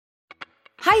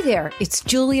Hi there, it's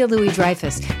Julia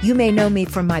Louis-Dreyfus. You may know me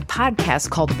from my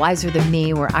podcast called Wiser Than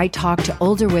Me, where I talk to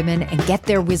older women and get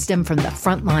their wisdom from the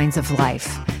front lines of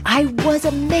life. I was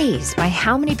amazed by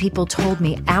how many people told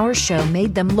me our show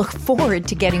made them look forward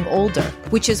to getting older,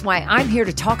 which is why I'm here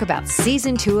to talk about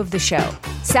season 2 of the show.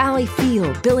 Sally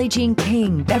Field, Billie Jean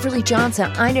King, Beverly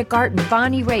Johnson, Ina Garten,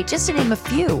 Bonnie Raitt, just to name a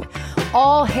few.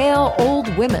 All hail old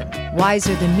women.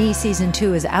 Wiser Than Me season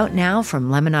 2 is out now from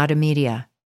Lemonada Media.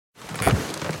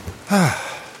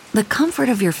 The comfort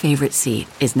of your favorite seat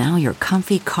is now your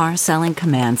comfy car selling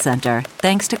command center,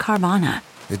 thanks to Carvana.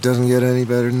 It doesn't get any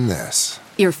better than this.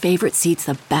 Your favorite seat's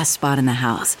the best spot in the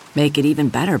house. Make it even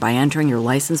better by entering your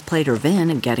license plate or VIN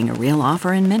and getting a real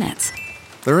offer in minutes.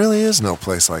 There really is no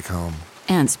place like home.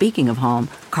 And speaking of home,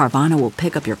 Carvana will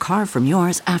pick up your car from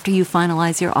yours after you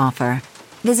finalize your offer.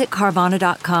 Visit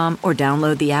Carvana.com or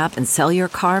download the app and sell your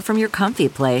car from your comfy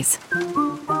place.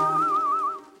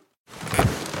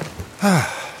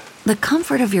 The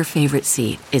comfort of your favorite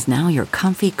seat is now your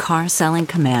comfy car selling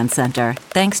command center,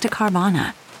 thanks to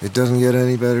Carvana. It doesn't get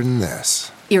any better than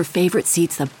this. Your favorite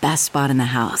seat's the best spot in the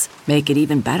house. Make it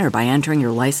even better by entering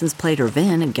your license plate or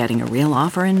VIN and getting a real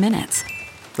offer in minutes.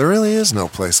 There really is no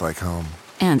place like home.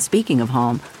 And speaking of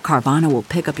home, Carvana will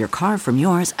pick up your car from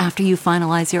yours after you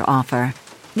finalize your offer.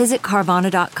 Visit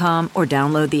Carvana.com or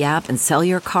download the app and sell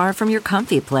your car from your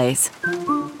comfy place.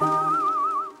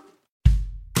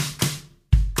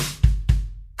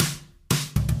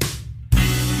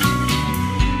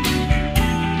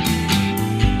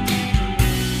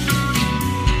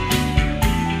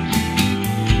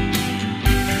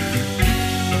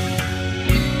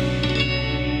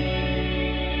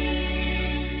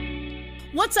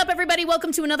 What's up, everybody?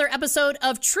 Welcome to another episode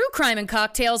of True Crime and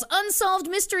Cocktails Unsolved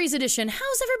Mysteries Edition.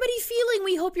 How's everybody feeling?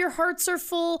 We hope your hearts are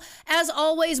full. As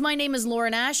always, my name is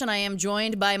Lauren Ash, and I am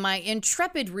joined by my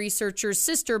intrepid researcher,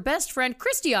 sister, best friend,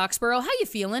 Christy Oxborough. How you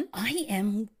feeling? I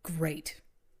am great.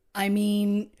 I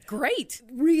mean, great.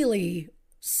 Really,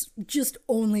 just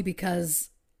only because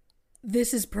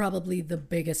this is probably the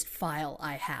biggest file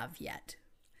I have yet.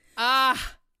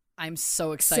 I'm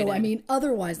so excited. So, I mean,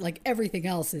 otherwise, like, everything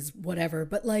else is whatever.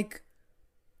 But, like,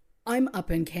 I'm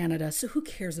up in Canada, so who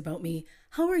cares about me?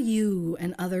 How are you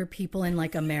and other people in,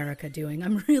 like, America doing?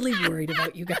 I'm really worried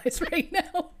about you guys right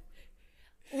now.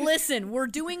 Listen, we're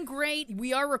doing great.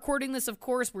 We are recording this, of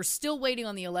course. We're still waiting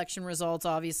on the election results,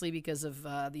 obviously, because of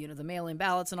the mail-in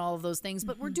ballots and all of those things.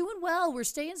 But we're doing well. We're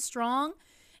staying strong.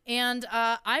 And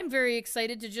I'm very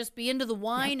excited to just be into the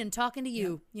wine and talking to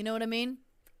you. You know what I mean?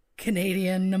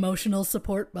 Canadian emotional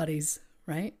support buddies,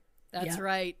 right? That's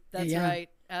right. That's right.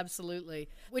 Absolutely.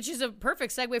 Which is a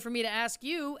perfect segue for me to ask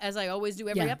you, as I always do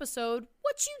every episode,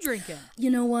 what you drinking? You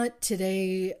know what?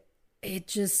 Today,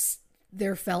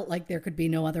 there felt like there could be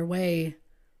no other way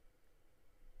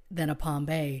than a Palm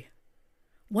Bay.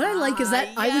 What I like is that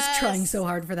I was trying so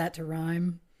hard for that to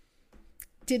rhyme.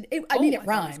 It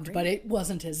rhymed, but it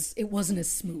wasn't as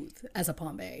smooth as a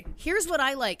Palm Bay. Here's what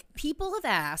I like. People have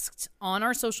asked on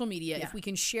our social media if we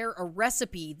can share a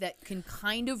recipe that can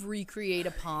kind of recreate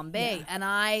a Palm Bay. Yeah.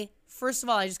 And first of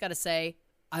all, I just got to say,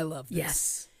 I love this.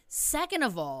 Yes. Second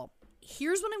of all,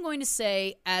 here's what I'm going to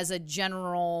say as a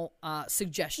general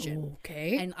suggestion.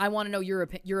 Okay. And I want to know your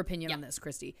opinion on this,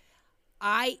 Christy.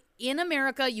 In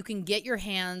America, you can get your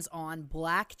hands on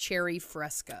black cherry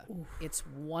Fresca. Oof. It's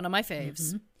one of my faves.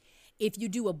 Mm-hmm. If you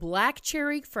do a black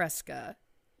cherry Fresca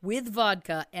with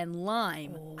vodka and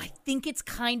lime, I think it's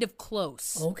kind of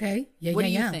close. Okay. What do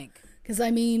you think? Because, I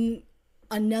mean,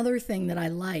 another thing that I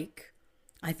like,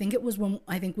 I think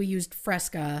we used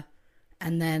Fresca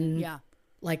and then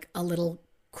like a little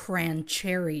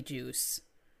cran-cherry juice.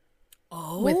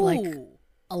 Oh. With like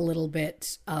a little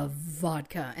bit of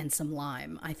vodka and some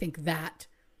lime. I think that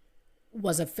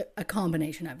was a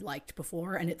combination I've liked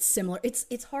before, and it's similar.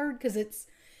 It's hard because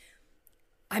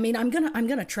I'm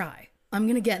gonna try. I'm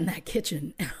gonna get in that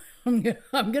kitchen. I'm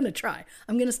gonna try.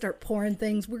 I'm gonna start pouring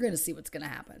things. We're gonna see what's gonna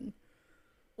happen.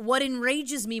 What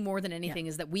enrages me more than anything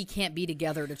is that we can't be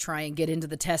together to try and get into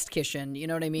the test kitchen. You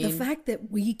know what I mean? The fact that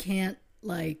we can't,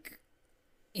 like,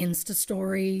 Insta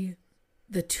story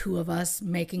the two of us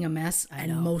making a mess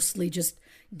and mostly just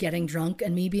getting drunk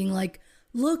and me being like,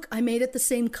 look, I made it the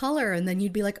same color. And then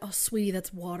you'd be like, oh, sweetie,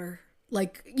 that's water.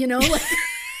 Like, you know, like,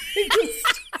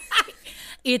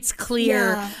 it's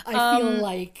clear. Yeah, I feel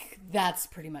like that's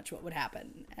pretty much what would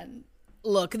happen. And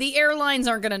look, the airlines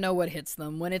aren't going to know what hits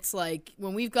them when it's like,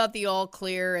 when we've got the all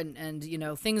clear and you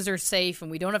know, things are safe and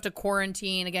we don't have to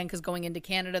quarantine again, because going into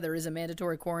Canada, there is a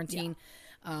mandatory quarantine.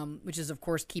 Which is, of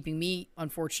course, keeping me,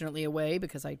 unfortunately, away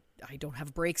because I don't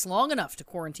have breaks long enough to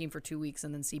quarantine for 2 weeks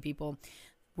and then see people.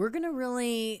 we're going to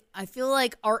really, I feel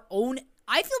like our own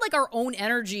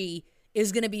energy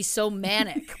is going to be so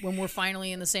manic when we're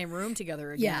finally in the same room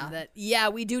together again that,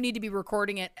 we do need to be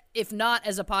recording it, if not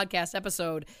as a podcast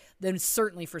episode, then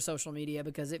certainly for social media,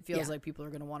 because it feels like people are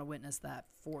going to want to witness that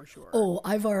for sure. Oh,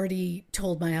 I've already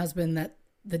told my husband that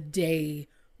the day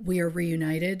we are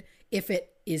reunited, if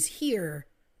it is here,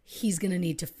 he's going to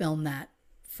need to film that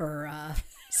for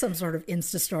some sort of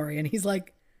Insta story. And he's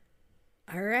like,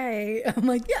 all right. I'm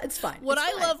like, yeah, it's fine. What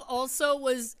I love also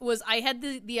was I had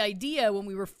the idea when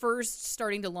we were first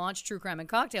starting to launch True Crime and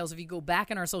Cocktails. If you go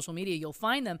back in our social media, you'll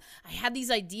find them. I had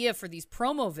these idea for these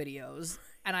promo videos,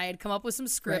 and I had come up with some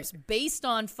scripts based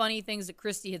on funny things that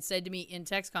Christy had said to me in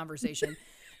text conversation.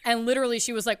 And literally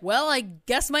she was like, well, I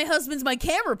guess my husband's my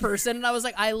camera person. And I was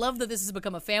like, I love that this has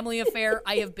become a family affair.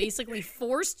 I have basically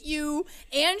forced you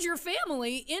and your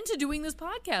family into doing this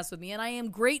podcast with me. And I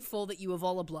am grateful that you have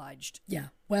all obliged. Yeah.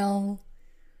 Well,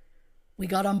 we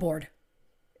got on board.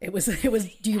 It was,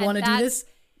 do you want to do this?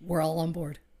 We're all on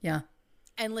board. Yeah.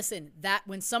 And listen, that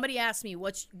when somebody asks me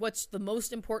what's the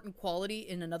most important quality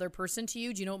in another person to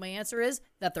you, do you know what my answer is?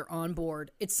 That they're on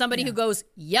board. It's somebody who goes,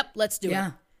 yep, let's do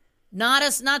it. Not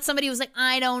somebody who's like,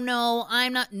 I don't know,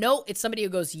 I'm not. No, it's somebody who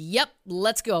goes, yep,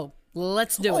 let's go.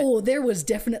 Let's do it. Oh, there was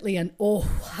definitely an,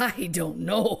 I don't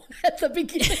know at the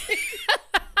beginning.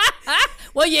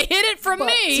 Well, you hit it from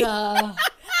me.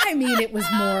 I mean, it was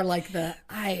more like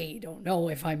I don't know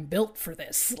if I'm built for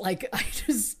this. Like,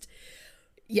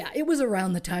 it was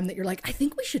around the time that you're like, I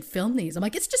think we should film these. I'm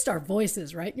like, it's just our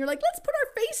voices, right? And you're like, let's put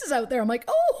our faces out there. I'm like,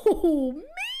 oh,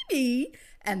 maybe.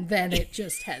 And then it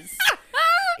just has...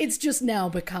 It's just now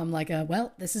become like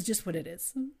this is just what it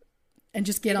is. And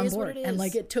just get on board. And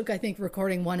like it took, I think,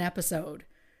 recording one episode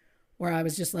where I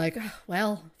was just like,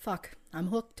 fuck, I'm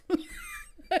hooked.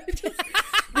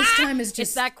 This time is just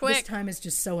it's that quick. This time is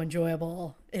just so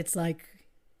enjoyable. It's like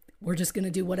we're just going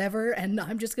to do whatever, and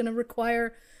I'm just going to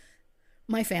require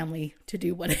my family to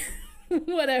do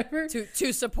whatever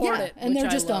to support it. And they're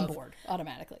just on board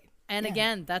automatically. And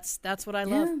again, that's what I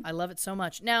love. I love it so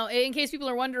much. Now, in case people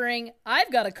are wondering,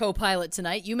 I've got a co-pilot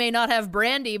tonight. You may not have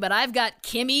Brandy, but I've got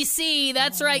Kimmy C.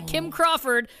 That's right, Kim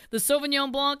Crawford. The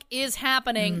Sauvignon Blanc is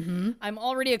happening. Mm-hmm. I'm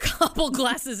already a couple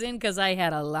glasses in because I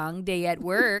had a long day at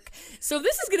work. So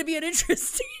this is going to be an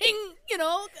interesting,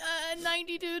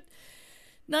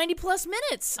 90 plus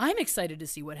minutes. I'm excited to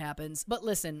see what happens. But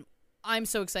listen, I'm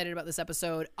so excited about this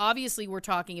episode. Obviously, we're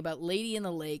talking about Lady in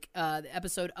the Lake, the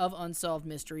episode of Unsolved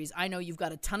Mysteries. I know you've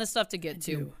got a ton of stuff to get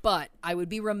to, but I would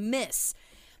be remiss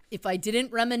if I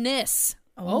didn't reminisce.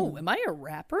 Oh, am I a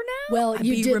rapper now? Well, I'd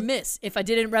be remiss if I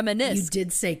didn't reminisce. You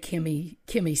did say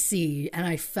Kimmy C, and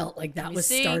I felt like that was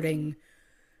starting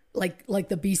like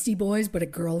the Beastie Boys, but a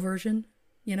girl version,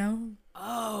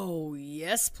 Oh,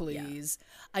 yes, please. Yeah.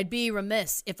 I'd be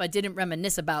remiss if I didn't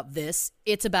reminisce about this.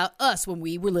 It's about us when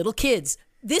we were little kids.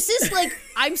 This is like,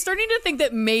 I'm starting to think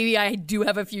that maybe I do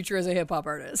have a future as a hip-hop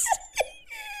artist.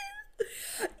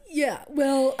 Yeah,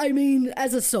 well, I mean,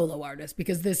 as a solo artist,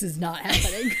 because this is not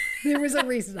happening. There was a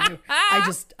reason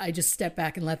I just stepped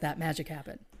back and let that magic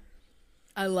happen.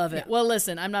 I love it. Yeah. Well,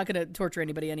 listen, I'm not going to torture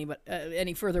anybody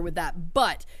any further with that.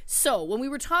 But so when we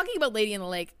were talking about Lady in the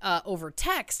Lake over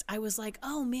text, I was like,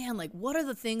 oh man, like what are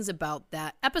the things about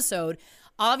that episode?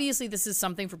 Obviously, this is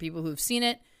something for people who've seen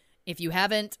it. If you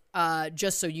haven't,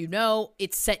 just so you know,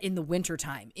 it's set in the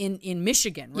wintertime in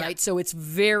Michigan, right? Yeah. So it's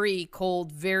very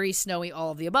cold, very snowy,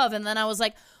 all of the above. And then I was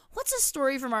like, what's a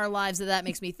story from our lives that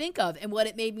makes me think of? And what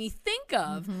it made me think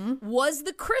of was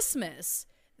the Christmas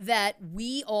that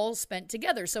we all spent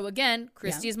together. So again,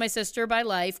 Christy is my sister by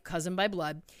life, cousin by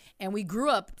blood, and we grew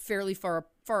up fairly far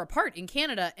apart in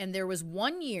Canada. And there was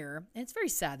 1 year, and it's very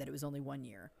sad that it was only 1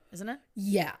 year, isn't it?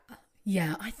 Yeah.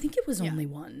 I think it was only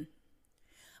one.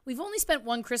 We've only spent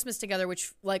one Christmas together,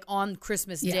 which like on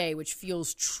Christmas Day, which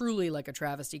feels truly like a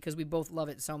travesty because we both love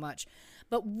it so much.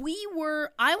 But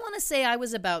I want to say I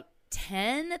was about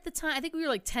 10 at the time. I think we were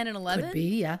like 10 and 11. Could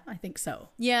be, yeah. I think so.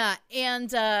 Yeah,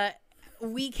 and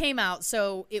we came out,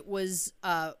 so it was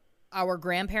our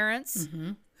grandparents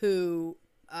who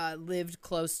lived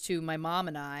close to my mom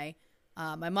and I.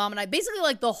 My mom and I, basically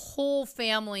like the whole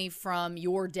family from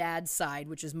your dad's side,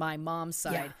 which is my mom's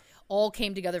side, all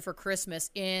came together for Christmas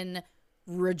in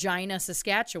Regina,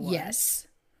 Saskatchewan. Yes.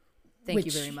 Thank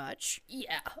you very much.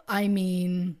 Yeah. I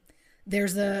mean,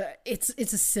 it's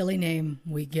a silly name.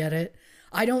 We get it.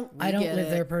 I don't live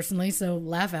there personally, so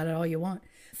laugh at it all you want.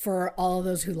 For all of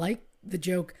those who like the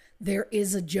joke, there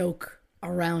is a joke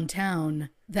around town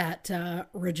that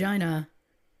Regina,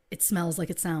 it smells like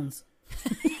it sounds.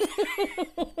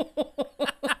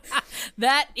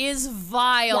 That is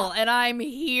vile, Yeah. and I'm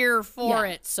here for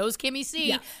Yeah. it. So's Kimmy C.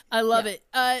 Yeah. I love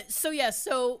Yeah. it.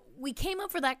 So we came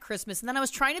up for that Christmas, and then I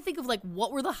was trying to think of like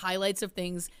what were the highlights of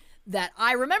things that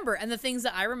I remember, and the things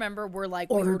that I remember were like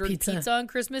we Ordered ordered pizza. pizza on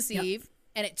Christmas Eve.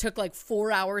 And it took like 4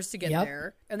 hours to get Yep.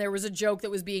 there. And there was a joke that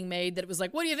was being made that it was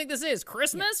like, what do you think this is?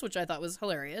 Christmas? Which I thought was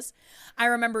hilarious. I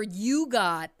remember you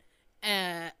got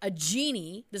a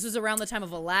genie. This was around the time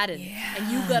of Aladdin.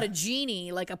 And you got a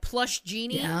genie, like a plush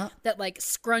genie Yeah. that like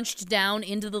scrunched down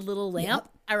into the little lamp.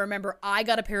 Yep. I remember I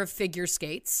got a pair of figure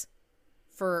skates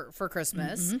for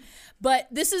Christmas. Mm-hmm. But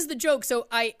this is the joke. So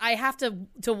I have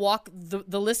to walk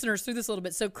the listeners through this a little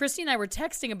bit. So Christy and I were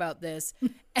texting about this.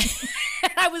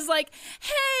 And I was like,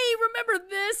 hey, remember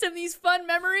this and these fun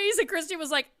memories? And Christy was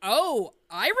like, oh,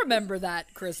 I remember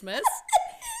that Christmas.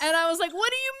 And I was like, what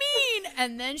do you mean?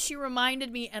 And then she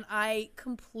reminded me, and I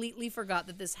completely forgot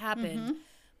that this happened.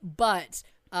 But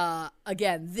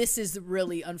again, this is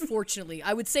really, unfortunately,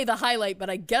 I would say the highlight, but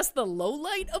I guess the low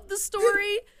light of the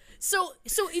story. So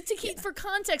to keep for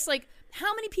context, like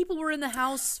how many people were in the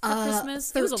house for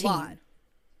Christmas? It was a 13. lot.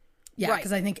 Yeah, Right.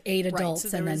 because I think 8 Right, so adults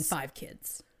there and then was- 5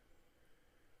 kids.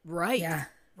 Right. Yeah.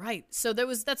 Right. So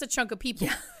that's a chunk of people.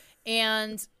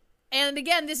 And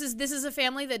again, this is a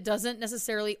family that doesn't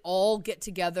necessarily all get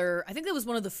together. I think that was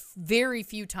one of the very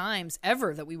few times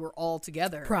ever that we were all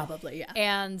together. Probably, yeah.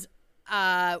 And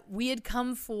we had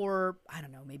come for, I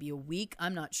don't know, maybe a week.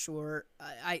 I'm not sure.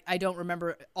 I don't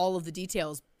remember all of the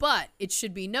details, but it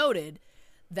should be noted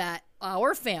that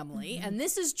our family, and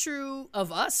this is true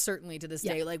of us certainly to this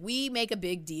day, like we make a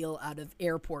big deal out of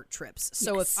airport trips.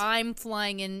 So if I'm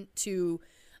flying in to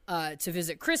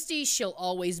visit Christy, she'll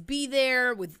always be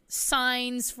there with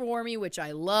signs for me, which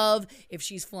I love. If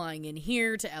she's flying in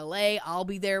here to LA, I'll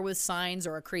be there with signs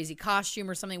or a crazy costume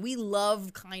or something. We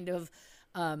love kind of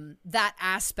that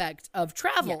aspect of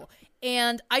travel.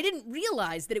 And I didn't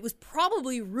realize that it was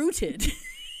probably rooted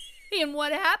in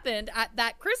what happened at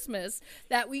that Christmas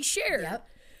that we shared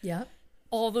Yep.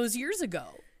 all those years ago.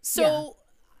 So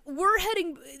we're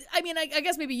heading, I mean, I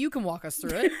guess maybe you can walk us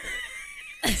through it.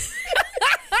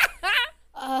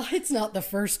 It's not the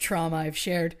first trauma I've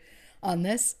shared on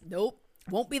this. Nope.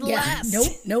 Won't be the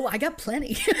last. No, I got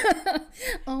plenty.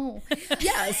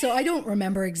 Yeah, so I don't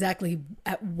remember exactly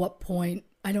at what point.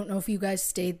 I don't know if you guys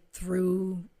stayed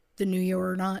through the New Year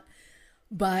or not,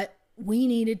 but we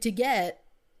needed to get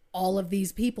all of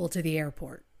these people to the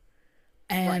airport.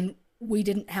 And we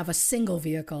didn't have a single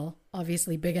vehicle,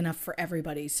 obviously big enough for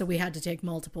everybody, so we had to take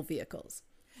multiple vehicles.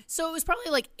 So it was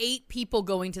probably like 8 people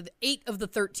going to 8 of the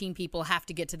 13 people have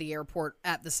to get to the airport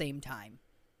at the same time,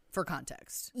 for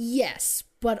context. Yes,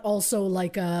 but also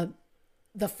like the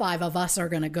 5 of us are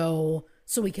going to go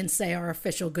so we can say our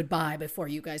official goodbye before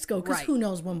you guys go, because who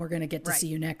knows when we're going to get to see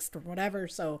you next or whatever.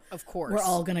 So Of course. we're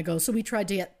all going to go. So we tried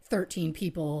to get 13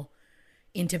 people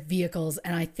into vehicles,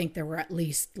 and I think there were at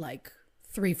least like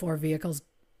 3-4 vehicles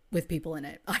with people in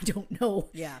it. I don't know.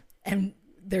 Yeah. And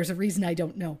there's a reason I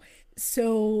don't know.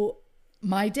 So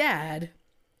my dad,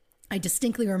 I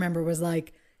distinctly remember, was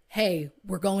like, hey,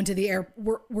 we're going to the air.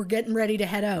 We're getting ready to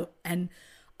head out. And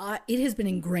it has been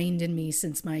ingrained in me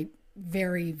since my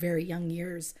very, very young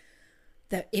years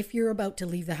that if you're about to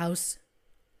leave the house,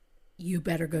 you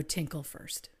better go tinkle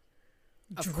first.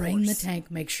 Drain the tank,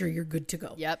 make sure you're good to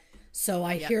go. Yep. So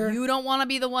I hear... You don't want to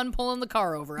be the one pulling the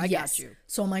car over. I got you.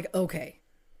 So I'm like, okay,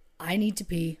 I need to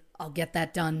pee. I'll get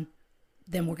that done.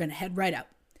 Then we're going to head right out.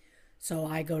 So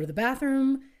I go to the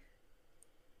bathroom,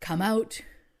 come out,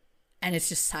 and it's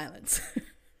just silence.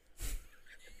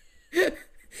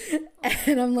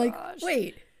 And I'm like,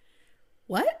 wait,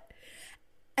 what?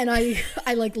 And I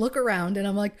like look around and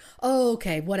I'm like, oh,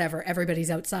 okay, whatever. Everybody's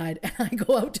outside. And I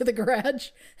go out to the garage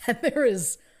and there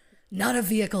is not a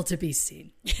vehicle to be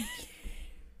seen.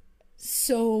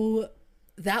 So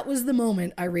that was the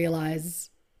moment I realized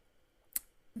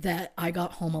that I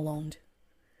got home alone.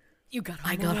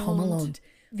 I got home alone.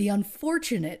 The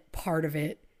unfortunate part of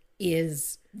it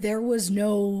is there was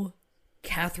no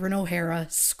Catherine O'Hara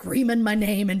screaming my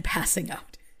name and passing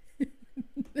out.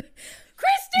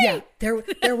 Christy! Yeah,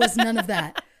 there was none of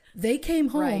that. They came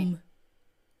home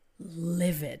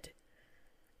livid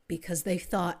because they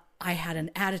thought I had an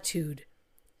attitude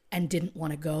and didn't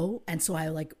want to go. And so I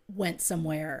like went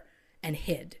somewhere and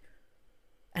hid.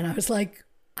 And I was like,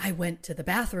 I went to the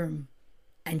bathroom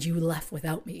and you left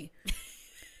without me.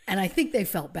 And I think they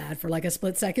felt bad for like a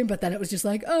split second, but then it was just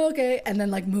like, oh, okay. And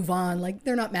then like move on. Like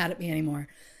they're not mad at me anymore.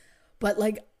 But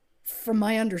like from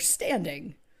my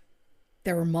understanding,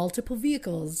 there were multiple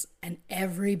vehicles and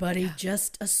everybody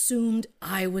just assumed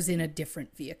I was in a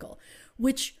different vehicle,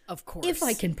 which, Of course. if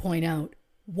I can point out,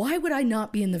 Why would I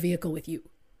not be in the vehicle with you?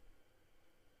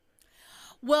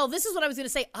 Well, this is what I was going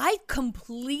to say. I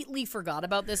completely forgot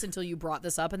about this until you brought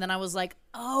this up. And then I was like,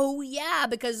 oh, yeah,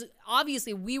 because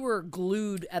obviously we were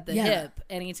glued at the hip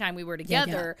anytime we were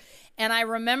together. Yeah. And I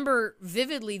remember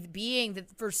vividly being that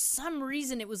for some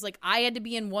reason it was like I had to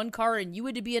be in one car and you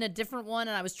had to be in a different one.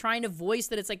 And I was trying to voice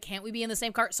that it's like, can't we be in the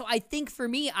same car? So I think for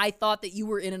me, I thought that you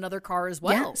were in another car as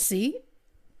well. Yeah, see?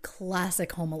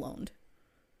 Classic Home Alone.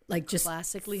 Like just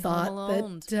classically thought Home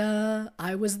Alone. That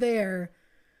I was there.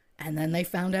 And then they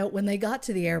found out when they got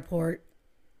to the airport,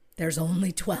 there's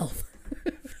only 12.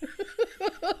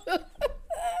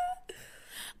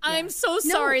 I'm so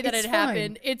sorry that it fine.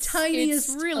 Happened. It's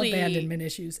tiniest it's really abandonment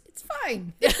issues. It's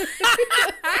fine.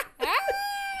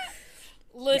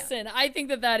 Listen, I think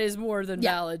that is more than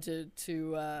valid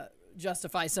to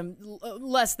justify some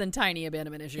less than tiny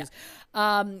abandonment issues.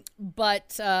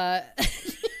 But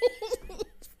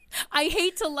I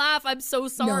hate to laugh. I'm so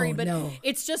sorry, but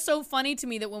it's just so funny to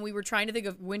me that when we were trying to think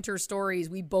of winter stories,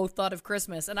 we both thought of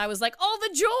Christmas. And I was like, oh,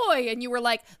 the joy. And you were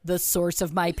like, the source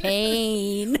of my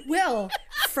pain. Well,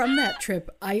 from that trip,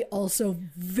 I also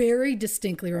very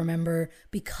distinctly remember,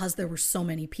 because there were so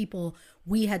many people,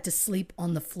 we had to sleep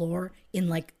on the floor in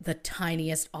like the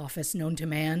tiniest office known to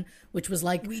man, which was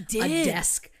like a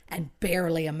desk and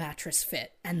barely a mattress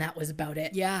fit. And that was about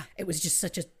it. Yeah. It was just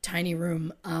such a tiny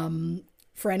room.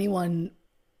 For anyone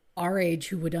our age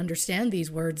who would understand these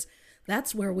words,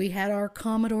 that's where we had our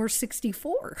Commodore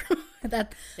 64.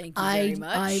 Thank you very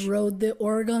much. I rode the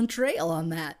Oregon Trail on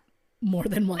that more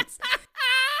than once.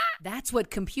 That's what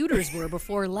computers were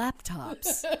before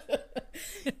laptops.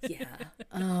 Yeah.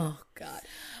 Oh, God.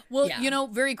 Well,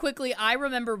 very quickly, I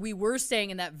remember we were staying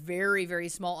in that very, very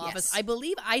small office. Yes. I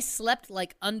believe I slept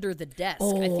like under the desk.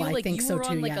 Oh, I feel like I think you so were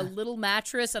on too, like a little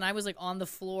mattress and I was like on the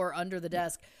floor under the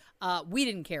desk. We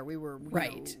didn't care. We were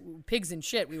pigs and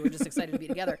shit. We were just excited to be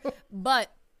together.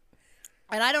 But,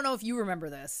 and I don't know if you remember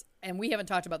this, and we haven't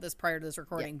talked about this prior to this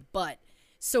recording, but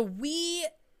so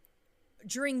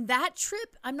during that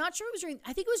trip, I'm not sure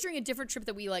I think it was during a different trip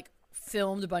that we like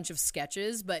filmed a bunch of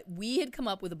sketches, but we had come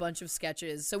up with a bunch of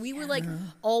sketches. So we were like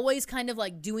always kind of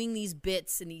like doing these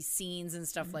bits and these scenes and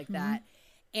stuff like that.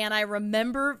 And I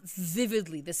remember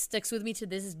vividly, this sticks with me to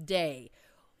this day.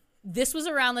 This was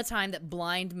around the time that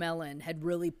Blind Melon had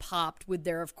really popped with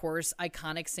their, of course,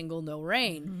 iconic single No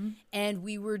Rain. And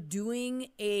we were doing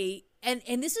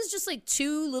and this is just like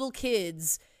two little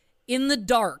kids in the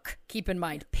dark, keep in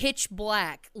mind, pitch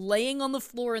black, laying on the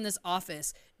floor in this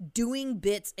office, doing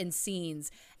bits and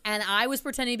scenes. And I was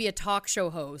pretending to be a talk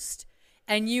show host.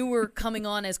 And you were coming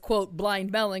on as, quote,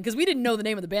 Blind Melon, because we didn't know the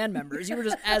name of the band members. You were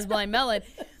just as Blind Melon.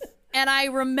 And I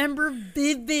remember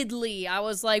vividly, I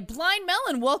was like, Blind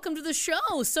Melon, welcome to the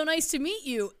show. So nice to meet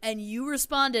you. And you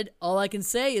responded, all I can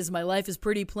say is my life is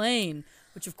pretty plain,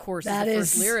 which of course is the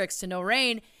first lyrics to No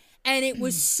Rain. And it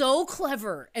was so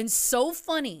clever and so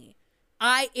funny.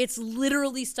 It's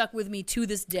literally stuck with me to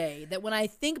this day that when I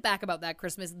think back about that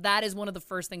Christmas, that is one of the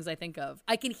first things I think of.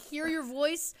 I can hear your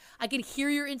voice. I can hear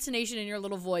your intonation in your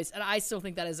little voice. And I still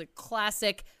think that is a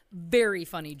classic, very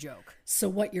funny joke. So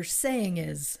what you're saying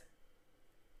is,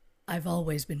 I've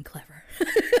always been clever.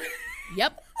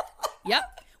 Yep.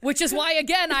 Which is why,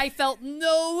 again, I felt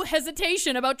no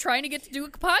hesitation about trying to get to do a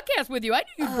podcast with you. I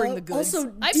knew you'd bring the goods.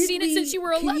 Also, I've seen it since you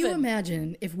were 11. Can you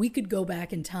imagine if we could go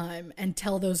back in time and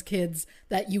tell those kids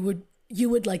that you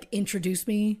would like introduce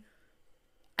me,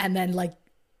 and then like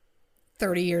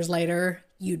 30 years later,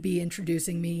 you'd be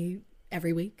introducing me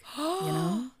every week, you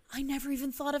know? I never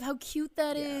even thought of how cute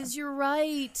that is. You're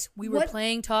right. We were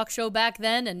playing talk show back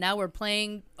then, and now we're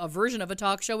playing a version of a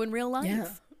talk show in real life. Yeah.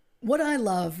 What I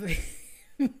love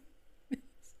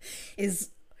is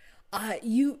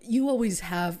you always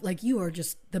have, like, you are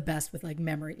just the best with like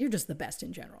memory. You're just the best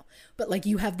in general. But like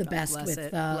you have the best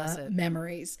with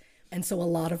memories. And so a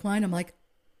lot of mine, I'm like,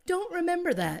 don't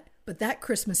remember that. But that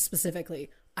Christmas specifically,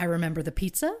 I remember the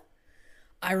pizza.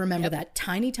 I remember that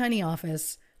tiny, tiny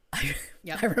office. I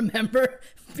remember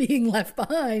being left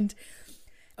behind.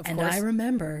 Of course. I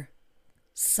remember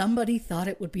somebody thought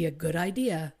it would be a good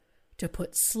idea to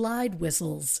put slide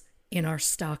whistles in our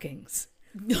stockings.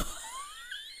 That's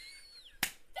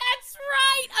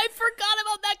right. I forgot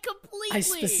about that completely. I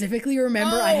specifically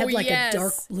remember I had like a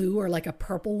dark blue or like a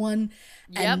purple one.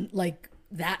 And like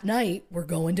that night we're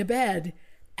going to bed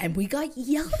and we got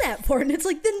yelled at for it. And it's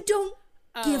like, then don't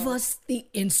give us the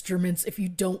instruments if you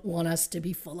don't want us to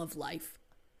be full of life.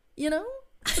 You know?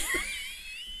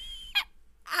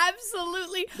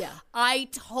 Absolutely. Yeah. I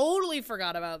totally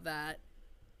forgot about that.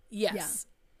 Yes.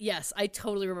 Yes, I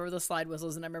totally remember the slide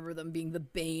whistles, and I remember them being the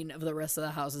bane of the rest of the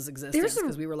house's existence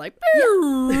because we were like,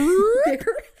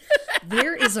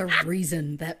 there is a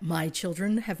reason that my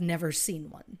children have never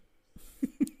seen one.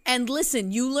 And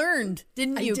listen, you learned,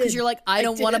 didn't you? did. Because you're like, I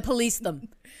don't want to did. police them.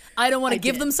 I don't want to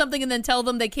give did. them something and then tell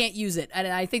them they can't use it. And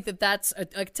I think that that's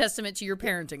a testament to your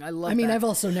parenting. I love I mean, that. I've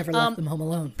also never left them home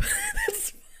alone.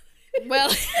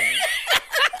 Well,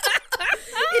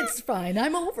 It's fine.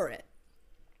 I'm over it.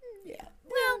 Yeah.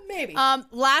 Well, maybe.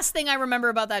 last thing I remember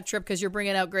about that trip, because you're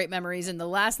bringing out great memories, and the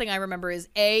last thing I remember is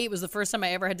it was the first time I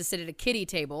ever had to sit at a kiddie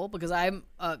table because I'm,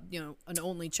 an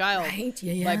only child Right,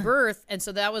 yeah, by yeah. birth, and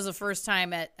so that was the first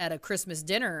time at a Christmas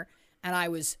dinner, and I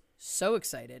was so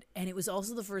excited. And it was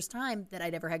also the first time that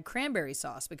I'd ever had cranberry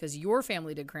sauce because your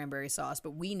family did cranberry sauce,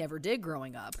 but we never did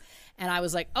growing up. And I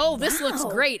was like, oh, this looks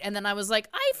great. And then I was like,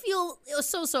 I feel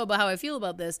so about how I feel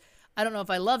about this. I don't know if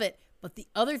I love it. But the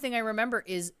other thing I remember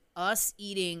is us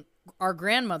eating. Our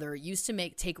grandmother used to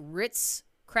take Ritz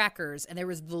crackers, and there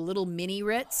was the little mini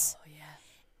Ritz. Oh, yeah.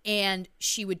 And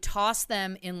she would toss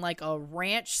them in like a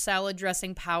ranch salad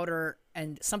dressing powder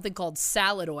and something called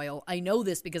salad oil. I know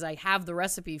this because I have the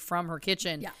recipe from her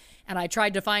kitchen. Yeah. And I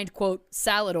tried to find, quote,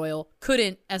 salad oil.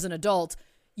 Couldn't as an adult.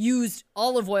 Used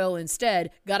olive oil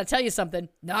instead. Got to tell you something.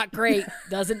 Not great.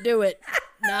 Doesn't do it.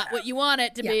 Not what you want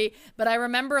it to be. But I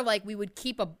remember like we would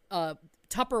keep a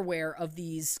Tupperware of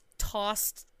these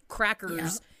tossed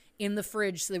crackers in the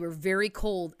fridge, so they were very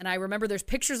cold. And I remember there's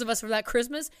pictures of us from that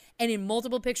Christmas, and in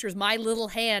multiple pictures my little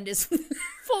hand is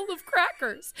full of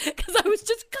crackers because I was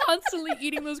just constantly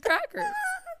eating those crackers.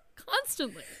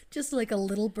 Constantly. Just like a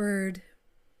little bird.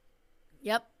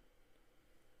 Yep.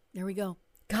 There we go.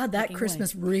 God, that Fucking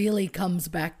Christmas really comes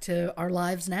back to our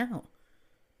lives now.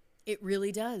 It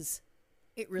really does.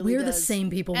 It really We're does. the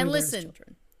same people And we were as listen,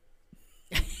 children.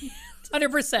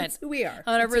 100%. That's who we are.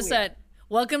 100%.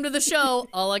 Welcome to the show.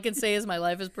 All I can say is my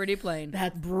life is pretty plain.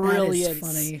 That's brilliant. That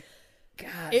is funny.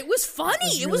 God. It was funny.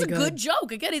 was It was a really good good.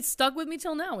 joke. Again, it stuck with me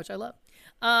till now, which I love.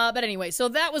 But anyway, so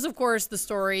that was, of course, the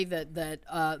story that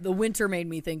the winter made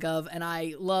me think of, and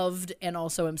I loved, and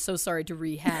also am so sorry to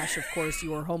rehash, of course,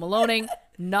 your Home Aloneing.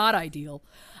 Not ideal.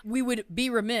 We would be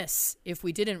remiss if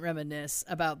we didn't reminisce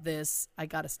about this. I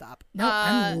gotta stop. No,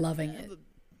 I'm loving it.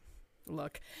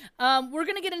 Look, we're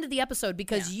going to get into the episode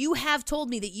because you have told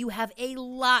me that you have a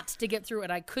lot to get through,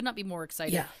 and I could not be more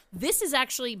excited. Yeah. This is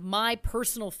actually my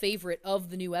personal favorite of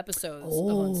the new episodes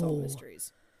of Unsolved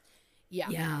Mysteries. Yeah.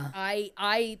 Yeah.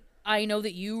 I know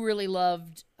that you really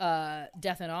loved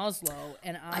Death in Oslo,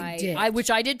 and I did.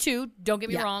 which I did too. Don't get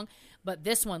me Yeah. wrong. But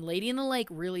this one, Lady in the Lake,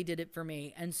 really did it for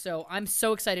me, and so I'm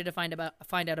so excited to find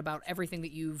out about everything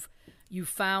that you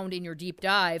found in your deep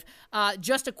dive.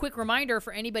 Just a quick reminder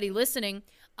for anybody listening: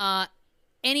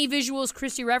 any visuals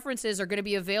Christy references are going to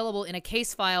be available in a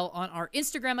case file on our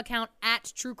Instagram account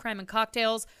at True Crime and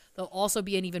Cocktails. There'll also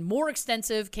be an even more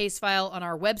extensive case file on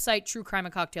our website,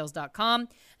 truecrimeandcocktails.com.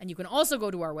 And you can also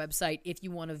go to our website if you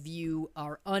want to view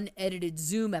our unedited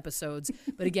Zoom episodes.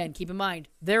 But again, keep in mind,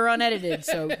 they're unedited,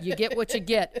 so you get what you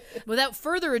get. Without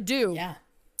further ado, Yeah.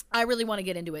 I really want to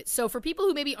get into it. So for people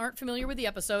who maybe aren't familiar with the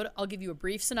episode, I'll give you a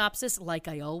brief synopsis like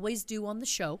I always do on the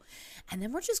show. And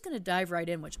then we're just going to dive right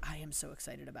in, which I am so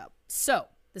excited about. So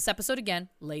this episode again,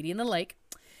 Lady in the Lake.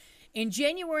 In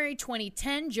January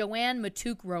 2010, Joanne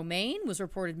Matouk Romaine was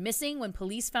reported missing when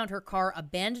police found her car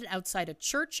abandoned outside a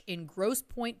church in Grosse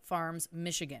Pointe Farms,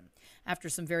 Michigan. After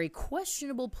some very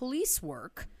questionable police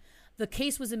work, the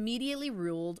case was immediately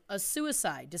ruled a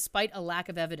suicide despite a lack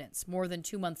of evidence. More than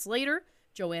 2 months later,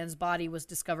 Joanne's body was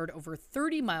discovered over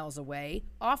 30 miles away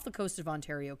off the coast of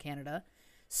Ontario, Canada.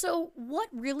 So what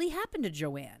really happened to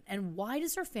Joanne, and why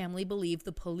does her family believe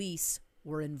the police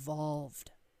were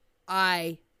involved?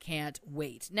 I can't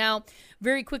wait. Now,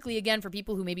 very quickly again, for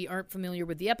people who maybe aren't familiar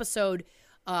with the episode,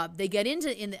 they get in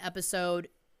the episode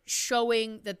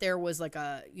showing that there was like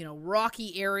a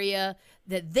rocky area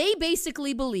that they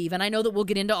basically believe, and I know that we'll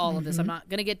get into all of this. I'm not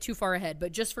going to get too far ahead,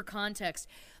 but just for context,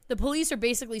 the police are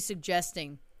basically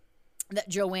suggesting that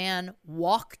Joanne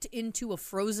walked into a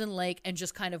frozen lake and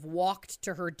just kind of walked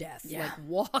to her death. Yeah. Like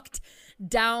walked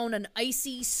down an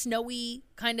icy, snowy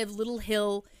kind of little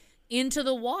hill into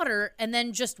the water and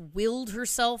then just willed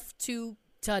herself to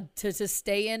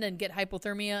stay in and get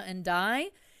hypothermia and die.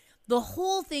 The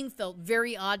whole thing felt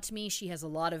very odd to me. She has a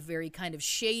lot of very kind of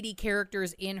shady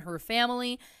characters in her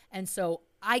family. And so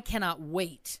I cannot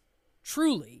wait,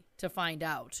 truly, to find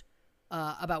out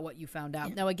about what you found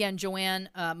out. Now, again, Joanne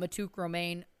Matouk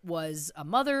Romaine was a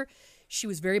mother. She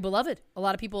was very beloved. A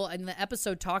lot of people in the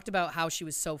episode talked about how she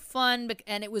was so fun.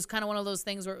 And it was kind of one of those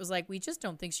things where it was like, we just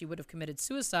don't think she would have committed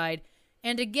suicide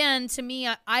And again, to me,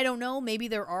 I don't know. Maybe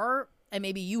there are, and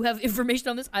maybe you have information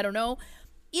on this. I don't know.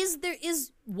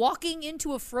 Is walking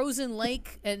into a frozen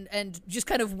lake and just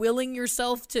kind of willing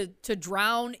yourself to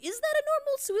drown, is that a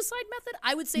normal suicide method?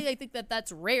 I would say I think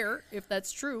that's rare, if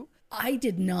that's true. I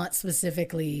did not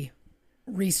specifically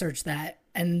research that.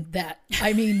 And that,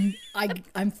 I mean, I'm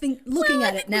looking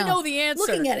at it now. We know the answer.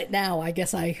 Looking at it now, I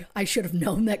guess I should have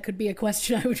known that could be a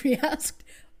question I would be asked.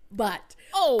 But,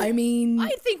 I mean... I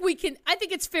think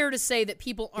it's fair to say that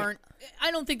people aren't... Yeah.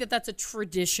 I don't think that that's a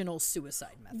traditional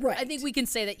suicide method. Right. I think we can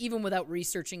say that even without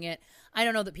researching it. I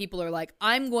don't know that people are like,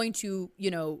 I'm going to,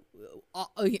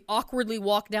 awkwardly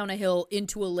walk down a hill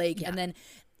into a lake. Yeah. And then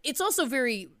it's also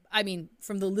very... I mean,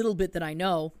 from the little bit that I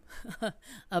know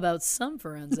about some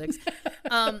forensics,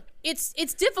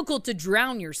 it's difficult to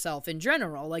drown yourself in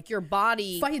general. Like, your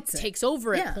body takes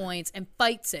over at points and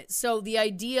fights it. So the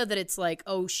idea that it's like,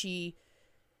 oh, she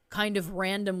kind of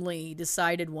randomly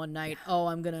decided one night, oh,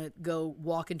 I'm going to go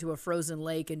walk into a frozen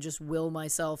lake and just will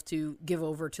myself to give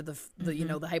over to the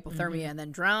hypothermia and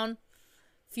then drown,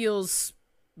 feels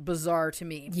bizarre to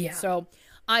me. Yeah. So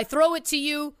I throw it to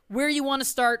you where you want to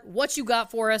start, what you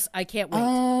got for us. I can't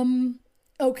wait.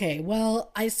 Okay,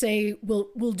 well, I say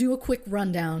we'll do a quick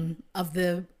rundown of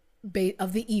the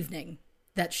evening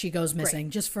that she goes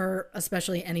missing, just for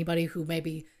especially anybody who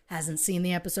maybe hasn't seen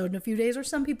the episode in a few days, or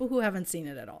some people who haven't seen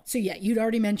it at all. So yeah, you'd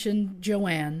already mentioned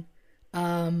Joanne,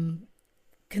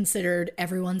 considered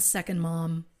everyone's second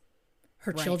mom.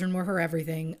 Her children were her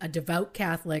everything, a devout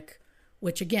Catholic.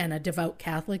 Which, again, a devout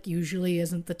Catholic usually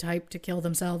isn't the type to kill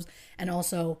themselves. And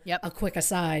also, a quick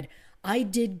aside, I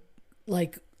did,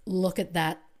 look at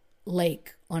that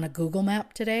lake on a Google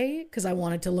map today because I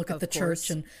wanted to look at the church.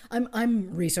 And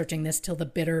I'm researching this till the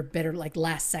bitter,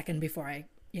 last second before I,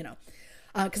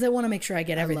 because I want to make sure I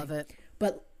get everything. I love it.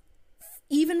 But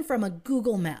even from a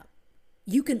Google map,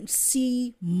 you can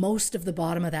see most of the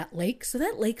bottom of that lake. So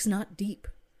that lake's not deep.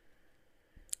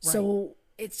 Right. So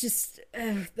it's just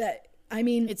that... I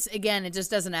mean... it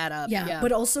just doesn't add up. Yeah,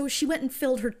 but also she went and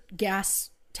filled her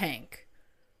gas tank.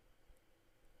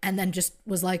 And then just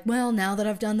was like, well, now that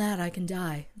I've done that, I can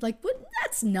die. Like, what?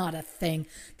 That's not a thing.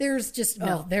 There's just...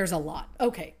 No. There's a lot.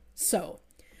 Okay, so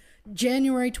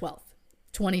January 12th,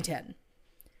 2010.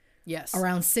 Yes.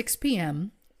 Around 6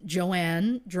 p.m.,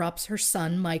 Joanne drops her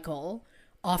son, Michael,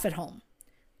 off at home.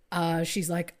 She's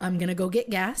like, I'm going to go get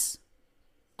gas.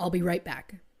 I'll be right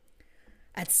back.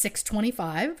 At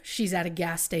 6:25, she's at a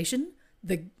gas station.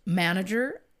 The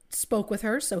manager spoke with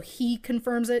her, so he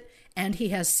confirms it, and he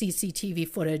has CCTV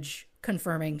footage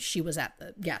confirming she was at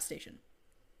the gas station.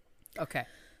 Okay.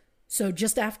 So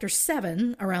just after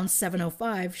 7, around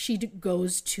 7:05, she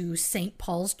goes to St.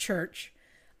 Paul's Church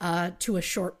to a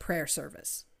short prayer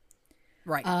service.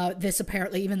 Right. This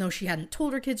apparently, even though she hadn't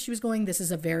told her kids she was going, this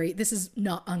is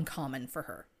not uncommon for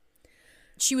her.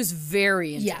 She was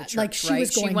very into the church, she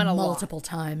was going multiple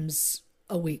times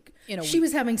a week. She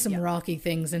was having some rocky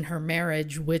things in her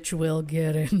marriage, which we'll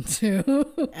get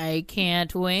into. I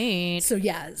can't wait. So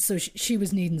yeah, she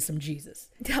was needing some Jesus.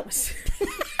 That was...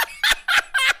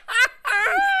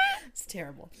 It's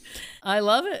terrible. I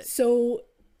love it. So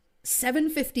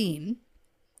 7:15,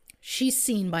 she's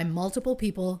seen by multiple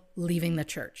people leaving the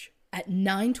church. At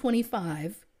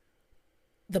 9:25,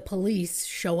 the police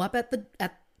show up at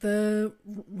the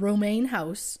Romaine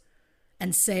house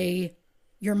and say,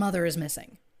 your mother is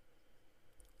missing.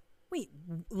 Wait,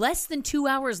 less than 2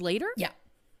 hours later? Yeah.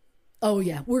 Oh,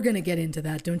 yeah. We're going to get into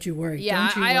that. Don't you worry. Yeah,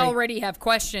 Don't you I worry. already have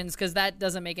questions because that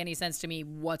doesn't make any sense to me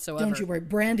whatsoever. Don't you worry.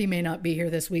 Brandy may not be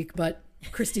here this week, but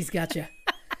Christy's got you.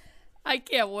 I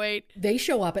can't wait. They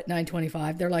show up at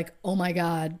 9:25. They're like, oh, my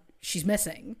God, she's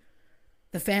missing.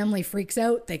 The family freaks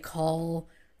out. They call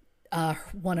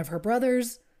one of her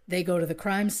brothers. They go to the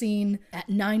crime scene. At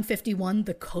 9:51,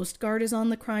 the Coast Guard is at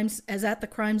the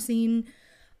crime scene.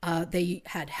 They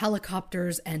had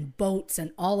helicopters and boats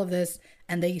and all of this,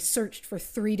 and they searched for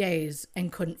 3 days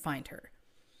and couldn't find her.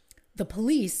 The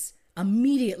police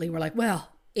immediately were like, well,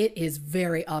 it is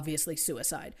very obviously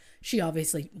suicide. She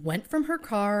obviously went from her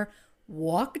car,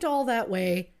 walked all that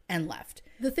way, and left.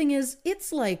 The thing is,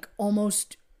 it's like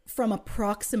almost from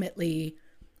approximately...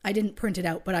 I didn't print it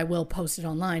out, but I will post it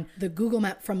online. The Google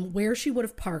map from where she would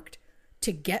have parked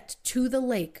to get to the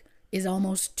lake is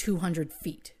almost 200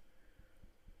 feet.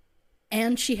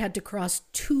 And she had to cross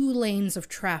 2 lanes of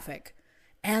traffic.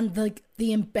 And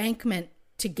the embankment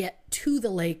to get to the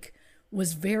lake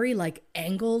was very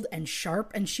angled and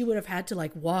sharp. And she would have had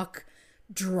to walk,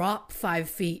 drop 5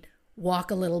 feet,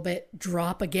 walk a little bit,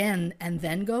 drop again, and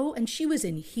then go. And she was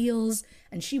in heels,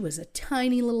 and she was a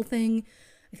tiny little thing.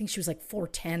 I think she was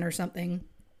 4'10" or something.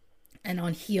 And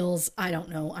on heels, I don't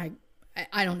know.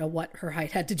 I don't know what her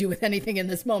height had to do with anything in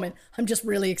this moment. I'm just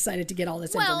really excited to get all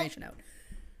this information out.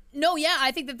 No, yeah,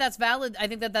 I think that that's valid. I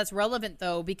think that that's relevant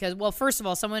though, because, well, first of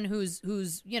all, someone who's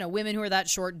women who are that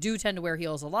short do tend to wear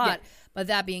heels a lot. Yeah. But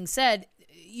that being said,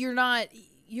 you're not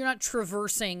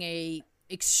traversing a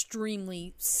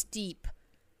extremely steep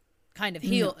kind of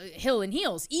hill in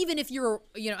heels. Even if you're,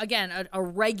 again, a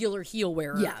regular heel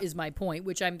wearer is my point,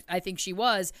 which I think she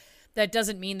was. That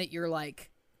doesn't mean that you're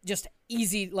like just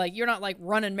easy, like you're not like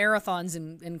running marathons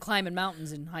and climbing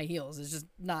mountains in high heels. It's just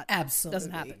not, absolutely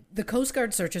doesn't happen. The Coast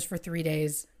Guard searches for 3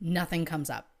 days. Nothing comes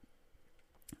up.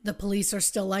 The police are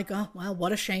still like, oh, well,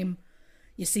 what a shame.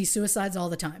 You see suicides all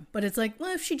the time. But it's like,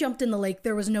 well, if she jumped in the lake,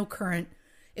 there was no current.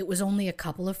 It was only a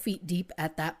couple of feet deep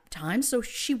at that time, so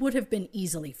she would have been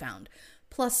easily found.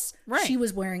 Plus, she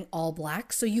was wearing all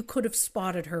black, so you could have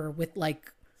spotted her with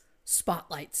like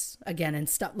spotlights again and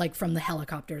stuff, like from the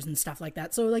helicopters and stuff like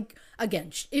that. So like,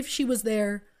 again, if she was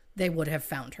there, they would have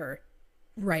found her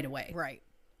right away. Right.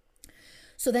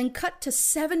 So then cut to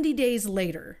 70 days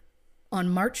later, on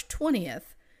March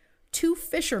 20th, 2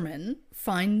 fishermen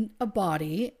find a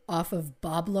body off of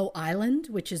Boblo Island,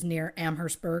 which is near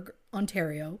Amherstburg,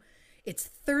 Ontario. It's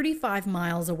 35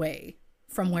 miles away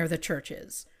from where the church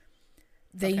is.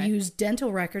 They used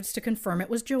dental records to confirm it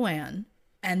was Joanne.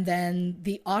 And then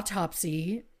the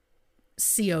autopsy,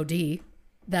 COD,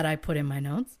 that I put in my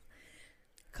notes.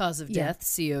 Cause of death,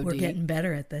 COD. We're getting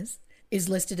better at this. Is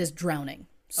listed as drowning.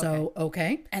 So,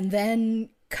 okay. And then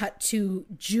cut to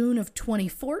June of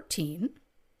 2014.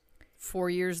 4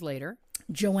 years later.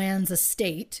 Joanne's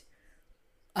estate,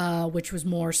 which was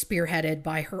more spearheaded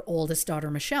by her oldest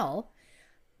daughter, Michelle,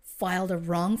 filed a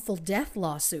wrongful death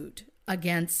lawsuit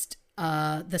against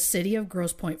the city of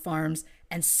Grosse Pointe Farms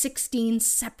and 16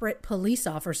 separate police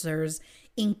officers,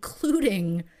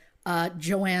 including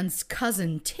Joanne's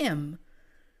cousin, Tim,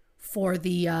 for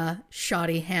the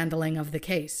shoddy handling of the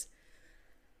case.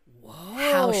 Whoa.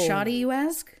 How shoddy, you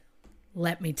ask?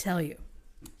 Let me tell you.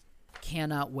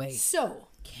 Cannot wait. So,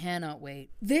 cannot wait.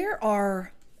 There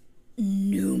are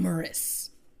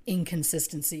numerous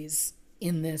inconsistencies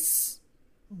in this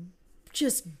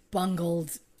just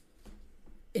bungled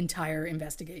entire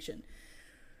investigation.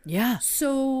 Yeah.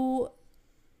 So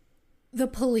the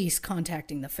police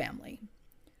contacting the family.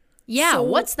 Yeah, so,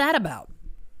 what's that about?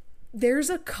 There's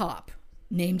a cop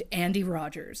named Andy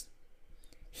Rogers.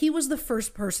 He was the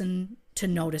first person to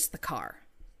notice the car.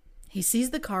 He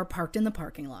sees the car parked in the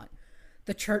parking lot.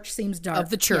 The church seems dark. Of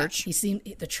the church.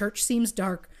 Yeah, the church seems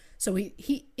dark. So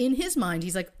he in his mind,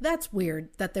 he's like, that's weird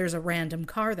that there's a random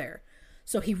car there.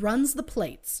 So he runs the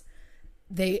plates.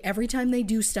 Every time they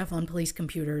do stuff on police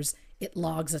computers, it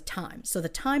logs a time. So the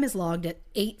time is logged at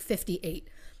 8:58.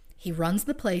 He runs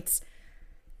the plates,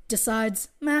 decides,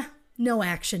 no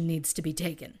action needs to be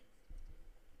taken.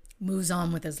 Moves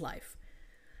on with his life.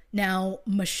 Now,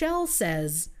 Michelle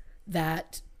says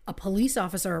that a police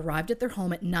officer arrived at their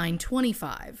home at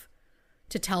 9:25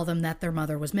 to tell them that their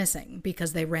mother was missing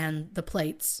because they ran the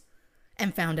plates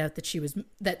and found out that she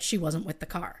wasn't with the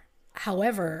car.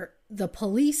 However, the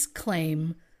police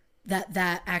claim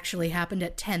that actually happened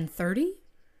at 10:30.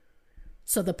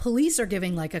 So the police are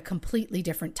giving like a completely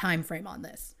different time frame on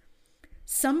this.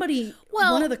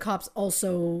 One of the cops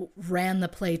also ran the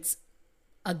plates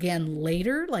again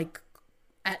later, like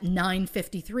at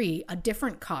 9:53, a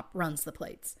different cop runs the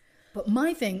plates. But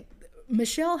my thing,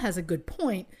 Michelle has a good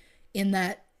point in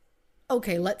that,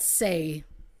 okay, let's say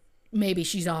maybe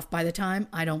she's off by the time.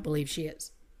 I don't believe she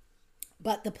is.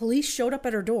 But the police showed up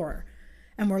at her door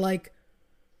and were like,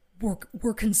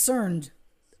 we're concerned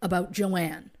about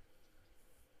Joanne.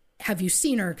 Have you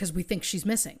seen her? Because we think she's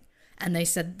missing. And they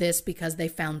said this because they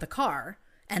found the car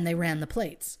and they ran the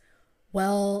plates.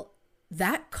 Well,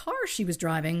 that car she was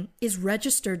driving is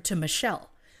registered to Michelle.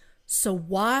 So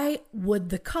why would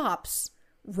the cops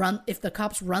if the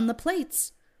cops run the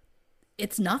plates,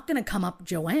 it's not going to come up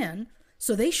Joanne.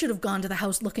 So they should have gone to the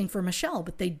house looking for Michelle,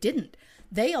 but they didn't.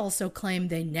 They also claim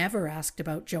they never asked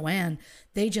about Joanne.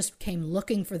 They just came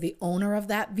looking for the owner of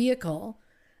that vehicle,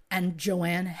 and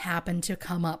Joanne happened to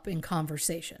come up in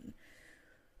conversation.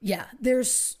 Yeah,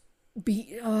 there's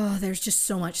just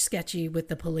so much sketchy with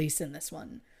the police in this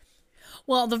one.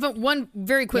 Well,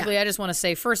 very quickly, I just want to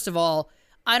say, first of all,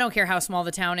 I don't care how small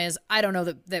the town is. I don't know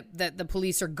that the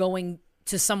police are going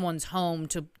to someone's home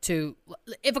to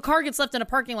if a car gets left in a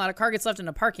parking lot, a car gets left in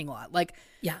a parking lot. Like,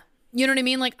 yeah. You know what I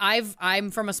mean? Like,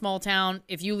 I'm from a small town.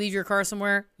 If you leave your car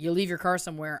somewhere, you leave your car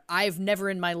somewhere. I've never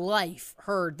in my life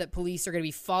heard that police are going to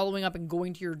be following up and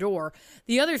going to your door.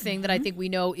 The other thing that I think we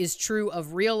know is true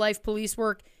of real life police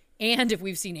work, And if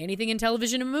we've seen anything in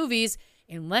television and movies,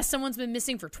 unless someone's been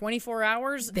missing for 24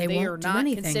 hours, they won't are do not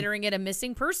anything. considering it a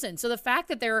missing person. So the fact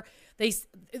that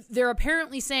they're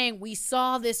apparently saying we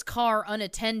saw this car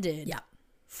unattended Yeah.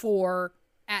 for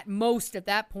at most at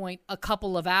that point a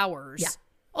couple of hours. Yeah.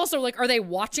 Also, like, are they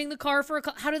watching the car for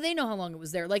how do they know how long it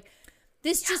was there? Like,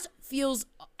 this just feels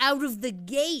out of the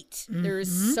gate. There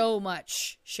is so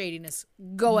much shadiness.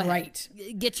 Go ahead. Right.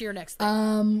 Get to your next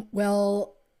thing.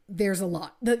 Well, there's a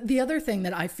lot. The other thing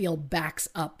that I feel backs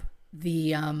up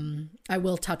the I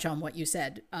will touch on what you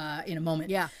said in a moment.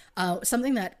 Yeah.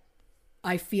 Something that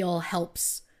I feel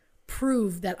helps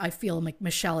prove that I feel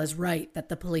Michelle is right, that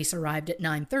the police arrived at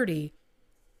 9:30.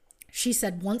 She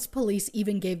said once police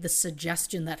even gave the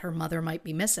suggestion that her mother might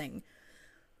be missing,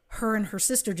 her and her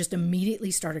sister just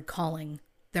immediately started calling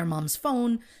their mom's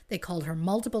phone. They called her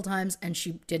multiple times and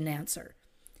she didn't answer.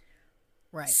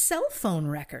 Right. Cell phone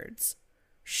records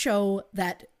show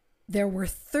that there were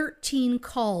 13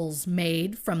 calls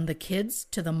made from the kids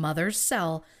to the mother's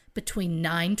cell between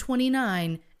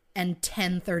 9:29 and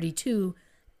 10:32.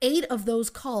 8 of those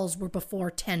calls were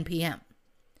before 10 p.m.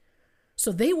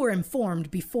 So they were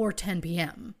informed before 10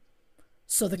 p.m.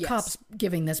 So the cops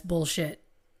giving this bullshit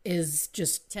is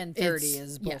just 10:30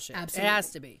 is bullshit. Yeah, absolutely. It has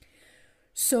to be.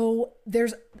 So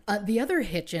there's the other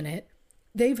hitch in it.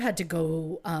 They've had to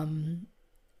go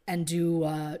and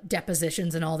do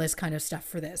depositions and all this kind of stuff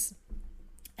for this.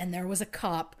 And there was a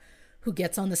cop who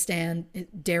gets on the stand,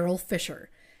 Daryl Fisher,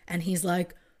 and he's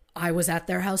like, I was at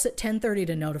their house at 10:30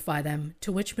 to notify them,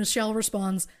 to which Michelle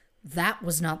responds, that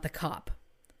was not the cop.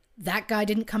 That guy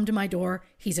didn't come to my door.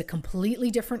 He's a completely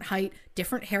different height,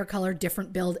 different hair color,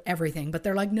 different build, everything. But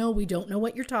they're like, no, we don't know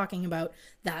what you're talking about.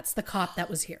 That's the cop that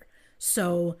was here.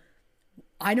 So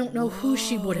I don't know who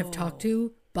she would have talked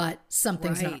to, but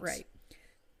something's not right.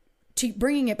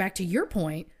 Bringing it back to your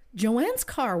point, Joanne's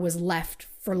car was left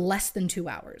for less than 2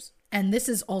 hours. And this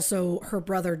is also her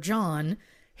brother, John.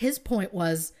 His point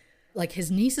was, like,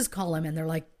 his nieces call him and they're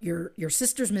like, your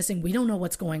sister's missing. We don't know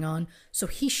what's going on. So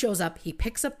he shows up, he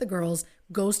picks up the girls,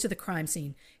 goes to the crime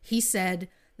scene. He said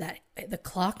that the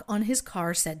clock on his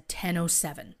car said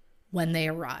 10:07 when they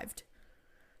arrived.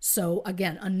 So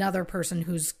again, another person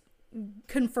who's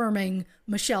confirming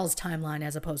Michelle's timeline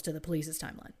as opposed to the police's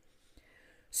timeline.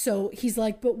 So he's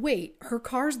like, but wait, her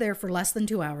car's there for less than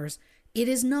 2 hours. It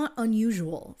is not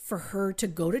unusual for her to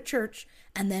go to church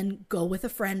and then go with a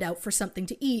friend out for something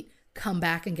to eat, come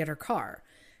back and get her car.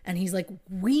 And he's like,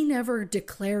 we never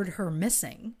declared her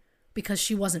missing because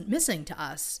she wasn't missing to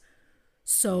us.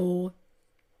 So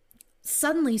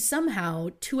suddenly,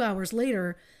 somehow, 2 hours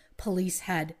later, police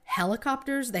had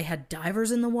helicopters, they had divers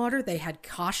in the water, they had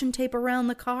caution tape around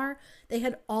the car, they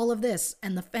had all of this,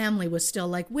 and the family was still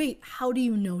like, wait, how do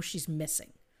you know she's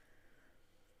missing?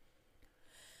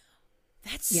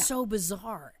 That's so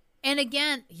bizarre. And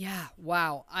again,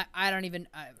 wow. I don't even.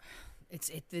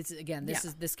 It's again.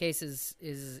 This case is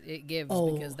it gives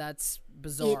because that's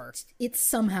bizarre. It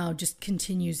somehow just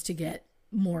continues to get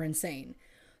more insane.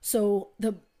 So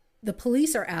the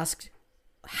police are asked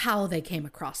how they came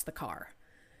across the car.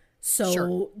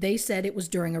 So they said it was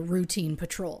during a routine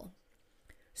patrol.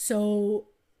 So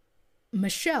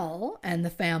Michelle and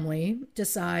the family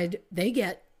decide they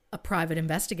get a private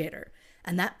investigator.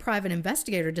 And that private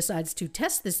investigator decides to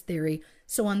test this theory.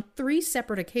 So on 3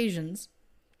 separate occasions,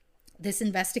 this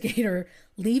investigator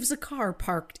leaves a car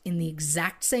parked in the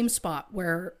exact same spot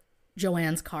where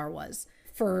Joanne's car was.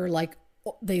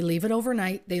 They leave it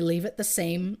overnight. They leave it the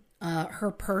same. Her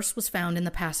purse was found in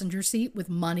the passenger seat with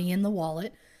money in the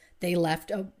wallet. They left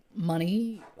a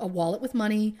wallet with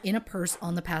money in a purse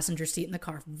on the passenger seat in the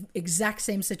car. Exact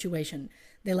same situation.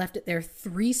 They left it there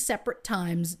 3 separate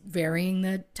times, varying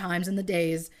the times and the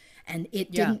days, and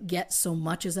it didn't get so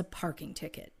much as a parking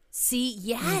ticket. See,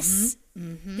 yes.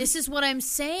 This is what I'm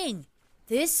saying.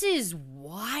 This is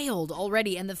wild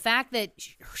already. And the fact that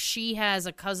she has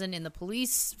a cousin in the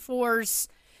police force,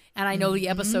 and I know the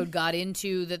episode got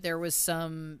into that there was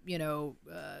some,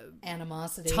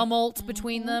 animosity, tumult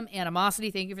between them.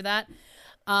 Animosity, thank you for that.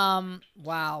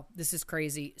 Wow, this is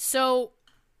crazy. So,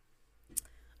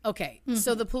 okay,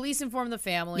 so the police informed the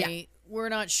family. Yeah. We're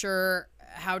not sure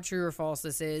how true or false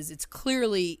this is.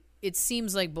 It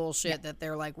seems like bullshit that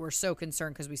they're like, we're so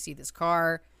concerned because we see this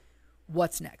car.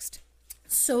 What's next?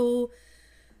 So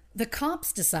the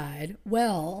cops decide,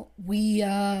 well, we,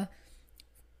 to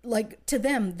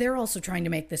them, they're also trying to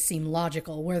make this seem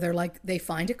logical, where they're like, they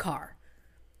find a car.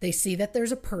 They see that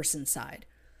there's a purse inside.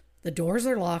 The doors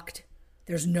are locked.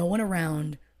 There's no one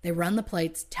around. They run the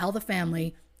plates, tell the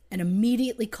family, and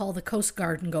immediately call the Coast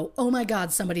Guard and go, oh my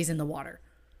God, somebody's in the water.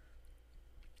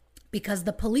 because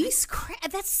the police,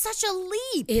 That's such a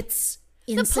leap. it's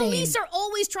The insane. police are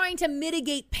always trying to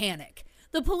mitigate panic.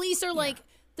 The police are like,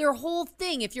 their whole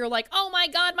thing, if you're like, oh my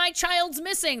God, my child's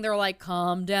missing, they're like,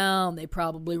 calm down. They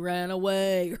probably ran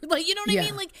away. Or like, you know what I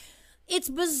mean? Like, it's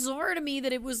bizarre to me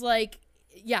that it was like,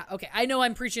 yeah, okay. I know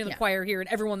I'm preaching to the choir here, and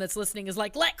everyone that's listening is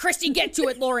like, let Christy get to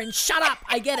it, Lauren. Shut up.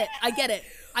 I get it.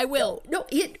 I will. No,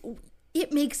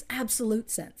 it makes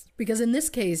absolute sense, because in this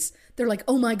case, they're like,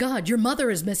 oh my God, your mother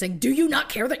is missing. Do you not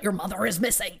care that your mother is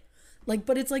missing? Like,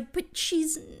 but it's like, but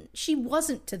she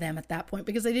wasn't to them at that point,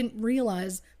 because they didn't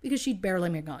realize, because she'd barely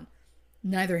been gone.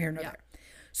 Neither here nor there.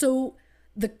 So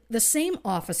the same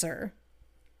officer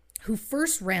who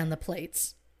first ran the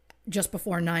plates just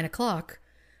before 9 o'clock,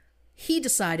 he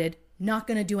decided not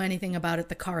going to do anything about it.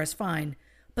 The car is fine.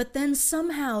 But then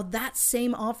somehow that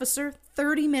same officer,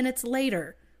 30 minutes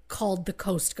later, called the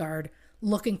Coast Guard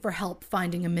looking for help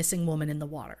finding a missing woman in the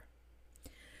water.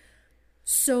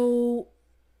 So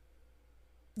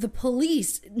the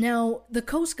police, now the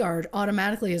Coast Guard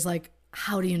automatically is like,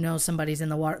 how do you know somebody's in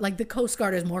the water? Like, the Coast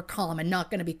Guard is more calm and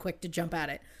not going to be quick to jump at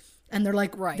it. And they're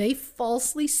like, they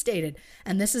falsely stated,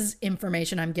 and this is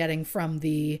information I'm getting from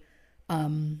the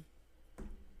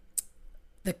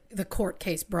court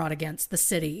case brought against the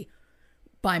city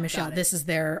by Michelle. This is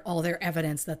all their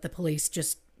evidence that the police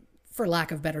just, for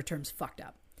lack of better terms, fucked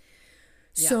up.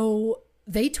 Yeah. So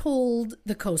they told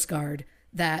the Coast Guard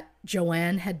that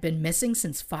Joanne had been missing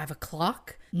since 5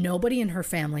 o'clock. Nobody in her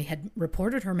family had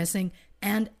reported her missing.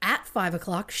 And at 5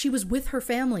 o'clock, she was with her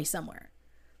family somewhere.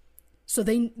 So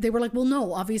they were like, well,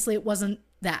 no, obviously it wasn't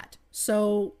that.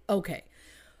 So, okay.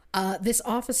 This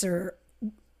officer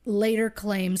later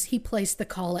claims he placed the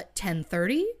call at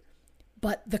 10:30,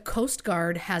 but the Coast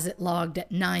Guard has it logged at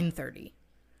 9:30.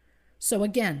 So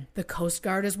again, the Coast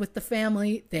Guard is with the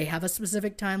family. They have a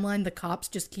specific timeline. The cops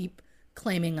just keep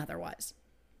claiming otherwise.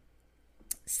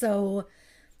 So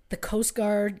the Coast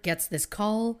Guard gets this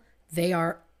call. They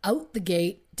are out the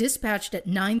gate, dispatched at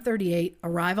 9:38,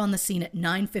 arrive on the scene at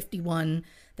 9:51.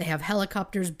 They have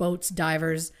helicopters, boats,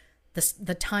 divers.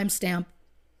 The timestamp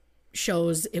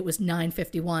shows it was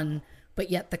 9:51, but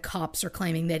yet the cops are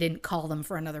claiming they didn't call them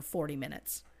for another 40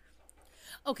 minutes.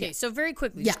 Okay, so very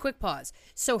quickly, just quick pause.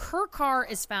 So her car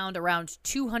is found around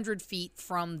 200 feet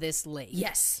from this lake.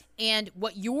 Yes. And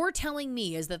what you're telling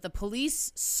me is that the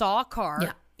police saw a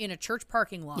car in a church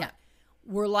parking lot,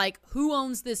 were like, who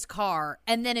owns this car?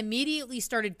 And then immediately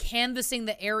started canvassing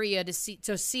the area to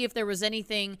see if there was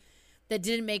anything that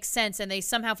didn't make sense. And they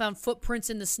somehow found footprints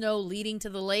in the snow leading to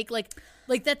the lake. Like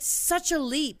that's such a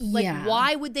leap. Like,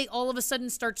 why would they all of a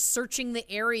sudden start searching the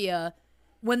area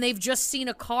when they've just seen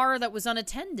a car that was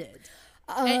unattended?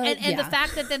 And the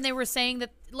fact that then they were saying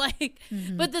that, like,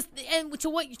 but this, and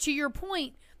to your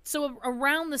point, so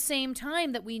around the same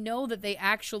time that we know that they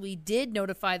actually did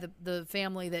notify the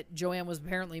family that Joanne was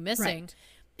apparently missing,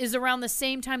 is around the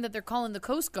same time that they're calling the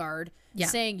Coast Guard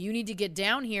saying, you need to get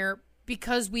down here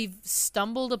because we've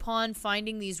stumbled upon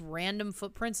finding these random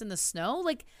footprints in the snow.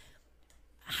 Like,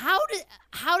 how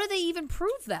do they even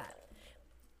prove that?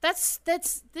 This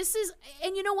is,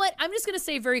 and you know what? I'm just going to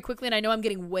say very quickly, and I know I'm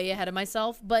getting way ahead of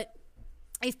myself, but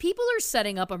if people are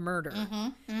setting up a murder,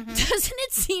 doesn't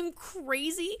it seem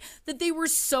crazy that they were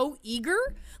so eager?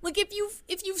 Like, if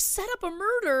you've set up a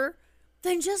murder,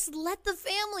 then just let the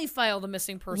family file the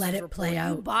missing persons report. Let it play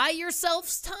out. You buy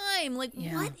yourselves time. Like,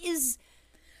 what is?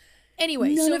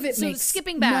 Anyway,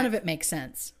 skipping back, none of it makes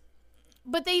sense.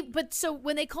 But so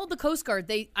when they called the Coast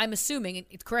Guard, I'm assuming,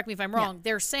 and correct me if I'm wrong,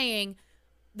 they're saying,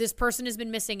 this person has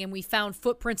been missing and we found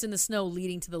footprints in the snow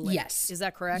leading to the lake. Yes. Is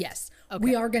that correct? Yes. Okay.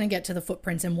 We are going to get to the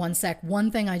footprints in one sec.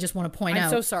 One thing I just want to point out. I'm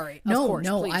so sorry. No,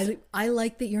 please. I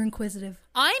like that you're inquisitive.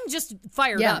 I'm just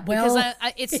fired up because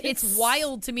it's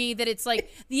wild to me that it's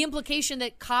like the implication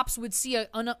that cops would see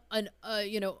an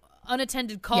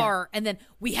unattended car and then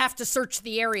we have to search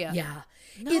the area. Yeah.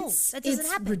 No, that doesn't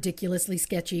happen. It's ridiculously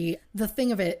sketchy. The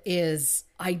thing of it is,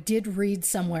 I did read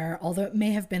somewhere, although it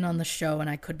may have been on the show and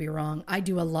I could be wrong. I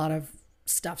do a lot of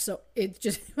stuff. So it's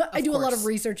just, I do a lot of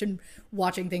research and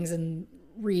watching things and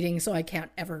reading. So I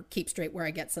can't ever keep straight where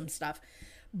I get some stuff.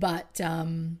 But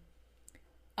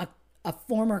a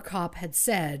former cop had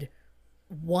said,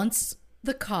 once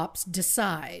the cops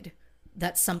decide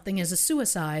that something is a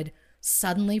suicide,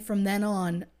 suddenly from then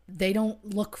on, they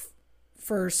don't look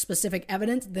for specific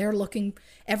evidence. They're looking,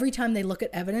 every time they look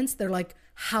at evidence, they're like,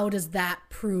 how does that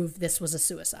prove this was a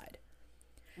suicide?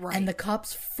 Right. And the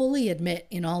cops fully admit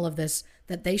in all of this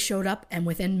that they showed up and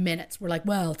within minutes were like,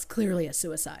 well, it's clearly a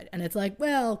suicide. And it's like,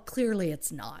 well, clearly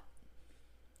it's not.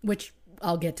 Which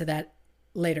I'll get to that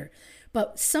later.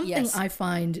 But something I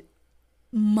find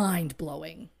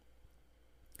mind-blowing.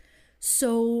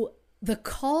 So the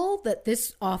call that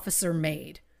this officer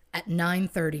made at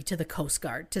 9:30 to the Coast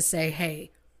Guard to say,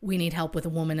 hey, we need help with a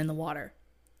woman in the water,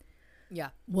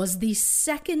 was the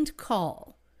second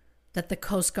call that the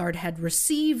Coast Guard had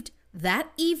received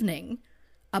that evening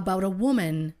about a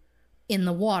woman in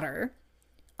the water.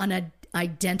 An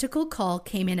identical call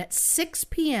came in at 6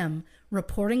 p.m.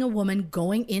 reporting a woman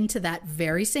going into that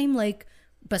very same lake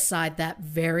beside that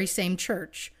very same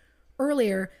church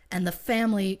earlier, and the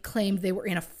family claimed they were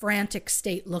in a frantic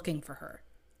state looking for her.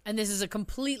 And this is a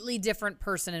completely different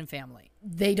person and family.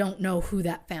 They don't know who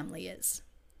that family is.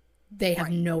 They have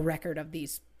no record of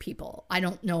these people. I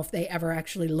don't know if they ever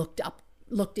actually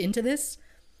looked into this.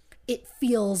 It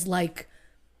feels like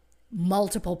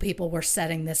multiple people were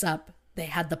setting this up. They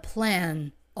had the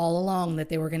plan all along that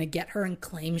they were going to get her and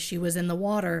claim she was in the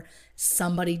water.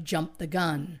 Somebody jumped the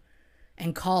gun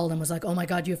and called and was like, oh my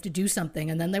God, you have to do something.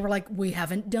 And then they were like, we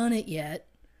haven't done it yet.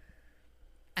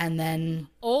 And then...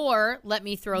 Or let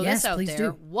me throw this out there.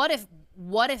 Do.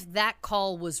 What if that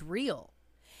call was real?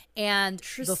 And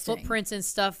the footprints and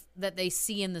stuff that they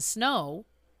see in the snow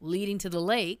leading to the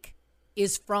lake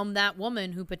is from that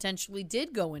woman who potentially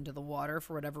did go into the water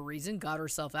for whatever reason, got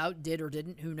herself out, did or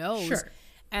didn't, who knows. Sure.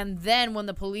 And then when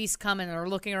the police come and are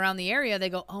looking around the area, they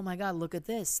go, oh my God, look at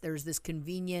this. There's this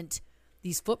convenient,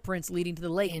 these footprints leading to the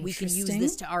lake. We can use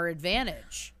this to our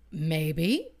advantage.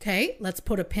 Maybe. Okay, let's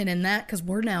put a pin in that because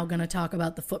we're now going to talk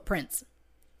about the footprints.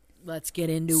 Let's get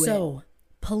into it. So,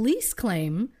 police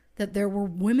claim that there were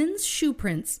women's shoe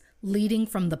prints leading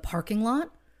from the parking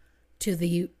lot to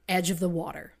the edge of the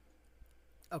water.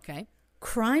 Okay.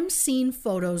 Crime scene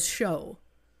photos show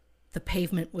the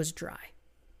pavement was dry.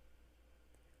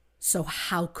 So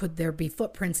how could there be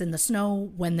footprints in the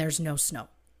snow when there's no snow?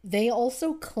 They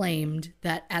also claimed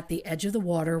that at the edge of the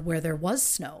water where there was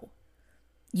snow,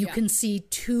 you can see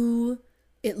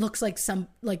it looks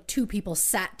like two people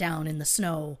sat down in the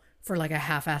snow for like a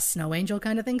half-ass snow angel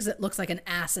kind of thing, because it looks like an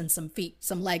ass and some feet,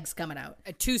 some legs coming out.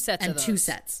 Two sets of those. Two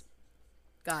sets.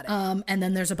 Got it. And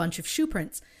then there's a bunch of shoe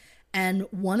prints. And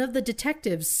one of the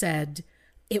detectives said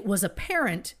it was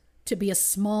apparent to be a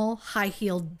small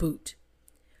high-heeled boot.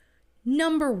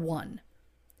 Number one,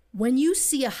 when you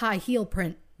see a high heel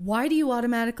print, why do you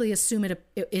automatically assume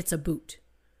it's a boot?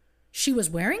 She was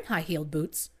wearing high-heeled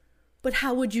boots, but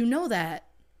how would you know that?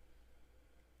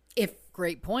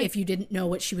 Great point. If you didn't know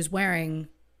what she was wearing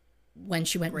when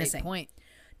she went missing. Great point.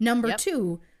 Number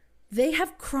two, they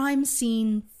have crime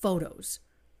scene photos.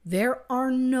 There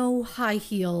are no high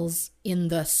heels in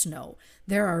the snow.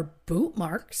 There are boot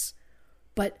marks,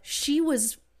 but she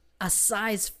was a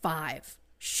size 5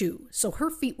 shoe, so her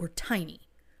feet were tiny.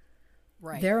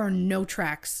 Right. There are no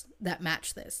tracks that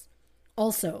match this.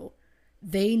 Also,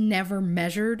 they never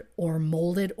measured or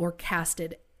molded or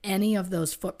casted any of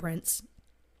those footprints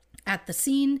at the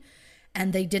scene,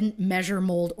 and they didn't measure,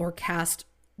 mold, or cast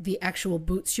the actual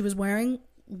boots she was wearing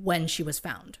when she was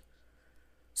found.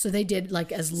 So they did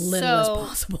like as little as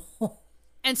possible.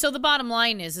 And so the bottom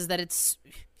line is that it's,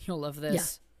 you'll love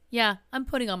this. Yeah, I'm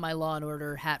putting on my Law and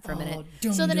Order hat for a minute.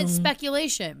 So then it's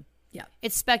speculation. Yeah.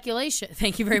 It's speculation.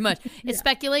 Thank you very much. It's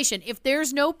speculation. If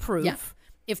there's no proof,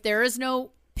 if there is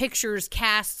no pictures,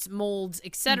 casts, molds,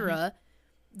 etc.,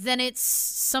 then it's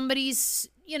somebody's,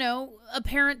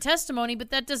 apparent testimony, but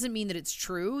that doesn't mean that it's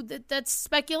true. That's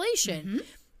speculation.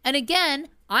 And again,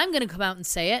 I'm going to come out and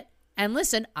say it. And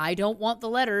listen, I don't want the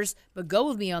letters, but go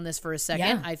with me on this for a second.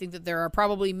 Yeah. I think that there are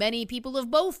probably many people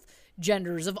of both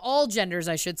genders, of all genders,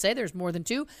 I should say. There's more than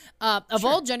two, of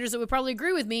all genders that would probably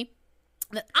agree with me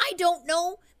that I don't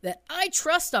know that I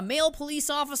trust a male police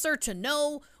officer to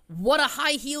know what a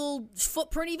high-heeled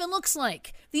footprint even looks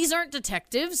like. These aren't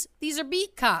detectives. These are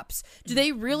beat cops. Do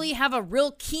they really have a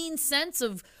real keen sense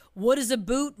of what is a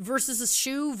boot versus a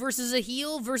shoe versus a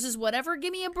heel versus whatever?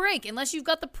 Give me a break. Unless you've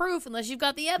got the proof, unless you've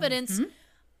got the evidence,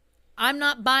 I'm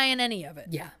not buying any of it.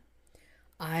 Yeah.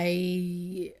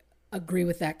 I agree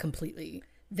with that completely.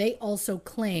 They also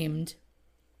claimed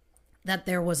that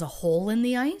there was a hole in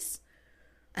the ice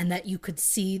and that you could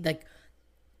see, like,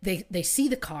 they see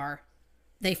the car.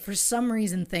 They, for some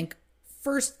reason, think,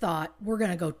 first thought, we're going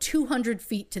to go 200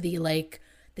 feet to the lake.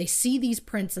 They see these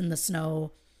prints in the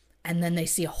snow, and then they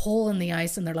see a hole in the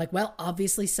ice, and they're like, well,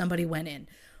 obviously somebody went in.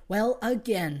 Well,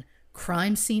 again,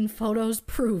 crime scene photos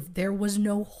prove there was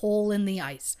no hole in the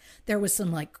ice. There was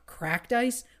some, like, cracked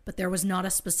ice, but there was not a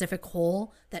specific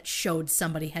hole that showed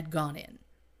somebody had gone in.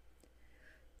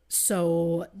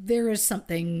 So there is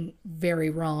something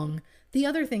very wrong. The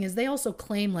other thing is they also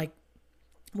claim, like,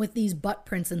 with these butt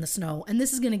prints in the snow, and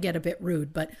this is going to get a bit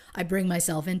rude, but I bring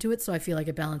myself into it, so I feel like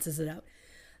it balances it out.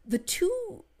 The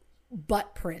two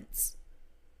butt prints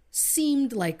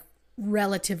seemed like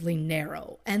relatively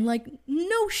narrow and like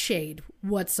no shade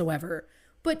whatsoever.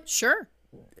 But Sure.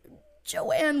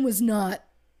 Joanne was not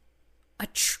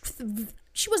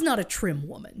she was not a trim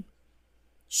woman.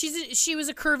 She was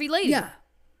a curvy lady. Yeah.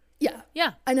 Yeah.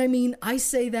 Yeah. And I mean, I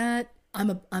say that I'm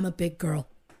a big girl.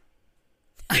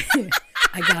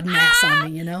 I got an ass on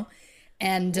me, you know?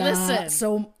 And Listen.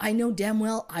 so I know damn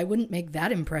well I wouldn't make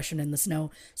that impression in the snow.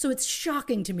 So it's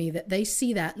shocking to me that they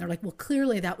see that and they're like, well,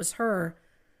 clearly that was her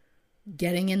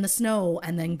getting in the snow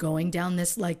and then going down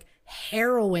this like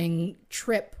harrowing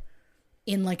trip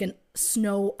in like an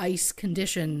snow ice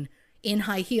condition in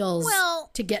high heels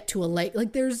to get to a lake.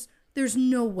 Like there's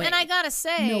no way. And I gotta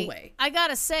say, no way.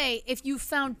 If you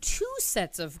found two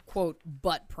sets of quote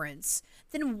butt prints,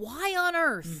 then why on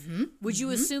earth would you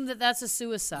assume that that's a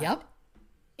suicide? Yep.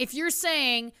 If you're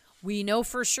saying we know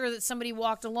for sure that somebody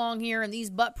walked along here and these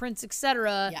butt prints,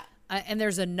 etc., and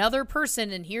there's another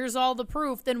person and here's all the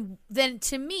proof, then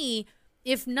to me,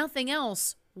 if nothing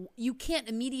else, you can't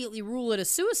immediately rule it a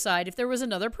suicide if there was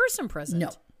another person present.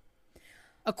 No.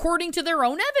 According to their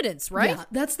own evidence, right? Yeah,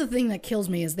 that's the thing that kills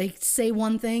me is they say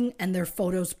one thing and their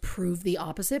photos prove the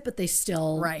opposite, but they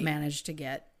still manage to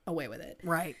get away with it.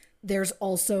 Right. There's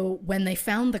also, when they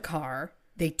found the car,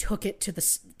 they took it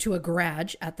to a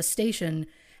garage at the station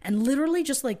and literally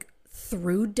just like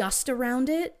threw dust around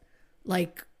it,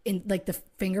 like in like the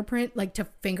fingerprint, like to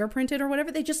fingerprint it or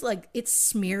whatever. They just like, it's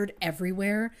smeared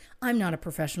everywhere. I'm not a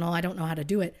professional. I don't know how to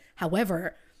do it.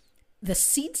 However, the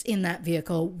seats in that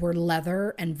vehicle were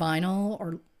leather and vinyl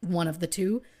or one of the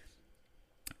two.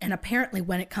 And apparently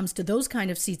when it comes to those kind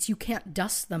of seats, you can't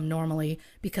dust them normally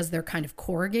because they're kind of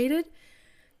corrugated.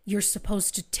 You're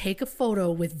supposed to take a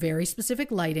photo with very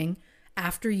specific lighting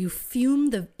after you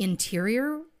fume the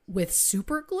interior with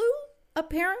super glue,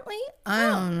 apparently. I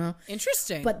don't know.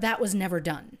 Interesting. But that was never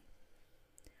done.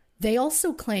 They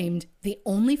also claimed the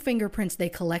only fingerprints they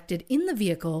collected in the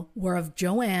vehicle were of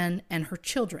Joanne and her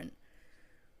children.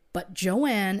 But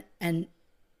Joanne and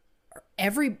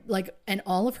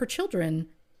all of her children,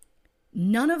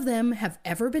 none of them have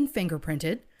ever been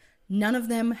fingerprinted. None of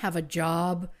them have a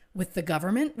job with the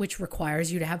government, which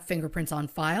requires you to have fingerprints on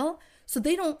file. So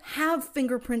they don't have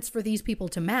fingerprints for these people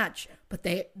to match, but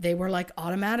they were like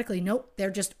automatically, nope, they're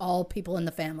just all people in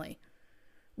the family,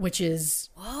 which is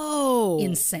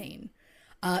insane.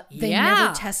 They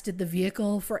never tested the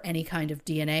vehicle for any kind of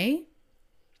DNA.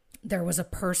 There was a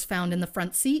purse found in the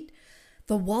front seat.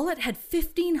 The wallet had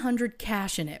 $1,500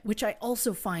 cash in it, which I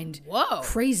also find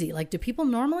crazy. Like, do people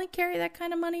normally carry that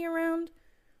kind of money around?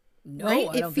 No, right?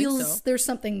 I don't it feels think so. There's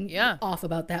something off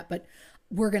about that, but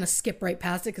we're going to skip right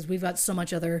past it because we've got so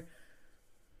much other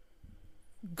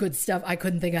good stuff. I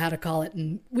couldn't think of how to call it.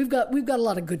 And we've got a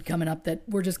lot of good coming up that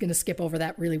we're just going to skip over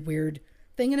that really weird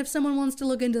thing. And if someone wants to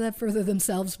look into that further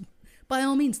themselves, by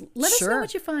all means, let us know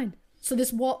what you find. So this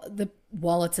the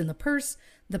wallet's in the purse.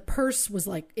 The purse was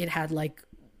like, it had like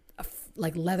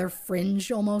leather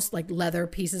fringe, almost like leather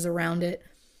pieces around it.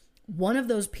 One of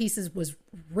those pieces was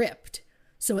ripped.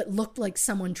 So it looked like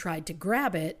someone tried to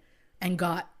grab it and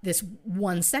got this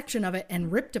one section of it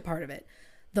and ripped a part of it.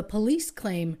 The police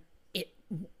claim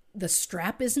the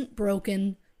strap isn't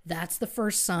broken. That's the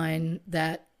first sign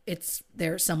that it's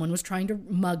there. Someone was trying to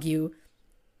mug you.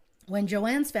 When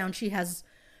Joanne's found, she has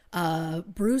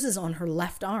bruises on her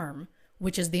left arm,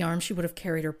 which is the arm she would have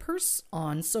carried her purse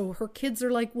on. So her kids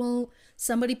are like, well,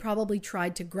 somebody probably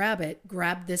tried to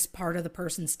grab this part of the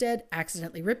purse instead,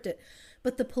 accidentally ripped it.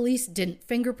 But the police didn't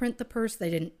fingerprint the purse. They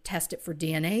didn't test it for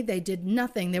DNA. They did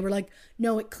nothing. They were like,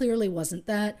 no, it clearly wasn't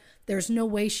that. There's no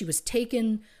way she was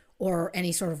taken or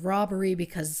any sort of robbery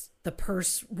because the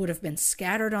purse would have been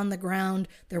scattered on the ground.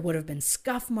 There would have been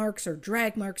scuff marks or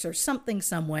drag marks or something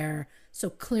somewhere.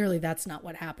 So clearly that's not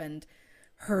what happened.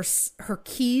 Her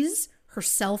keys, her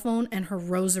cell phone, and her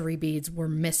rosary beads were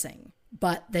missing.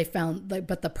 But they found,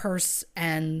 but the purse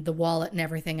and the wallet and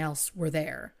everything else were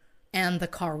there. And the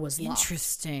car was locked.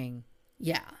 Interesting.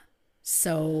 Yeah.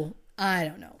 So, I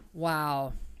don't know.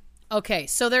 Wow. Okay,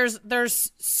 so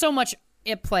there's so much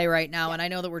at play right now, and I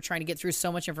know that we're trying to get through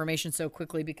so much information so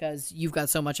quickly because you've got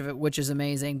so much of it, which is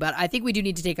amazing. But I think we do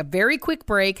need to take a very quick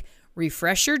break,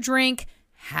 refresh your drink,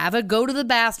 have a go to the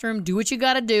bathroom, do what you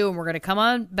got to do, and we're going to come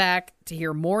on back to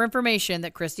hear more information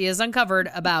that Christy has uncovered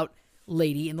about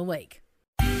Lady in the Lake.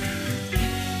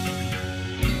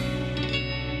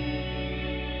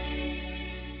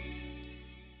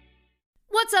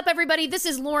 What's up, everybody? This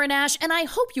is Lauren Ash, and I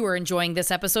hope you are enjoying this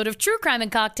episode of True Crime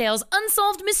and Cocktails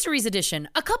Unsolved Mysteries Edition.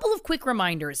 A couple of quick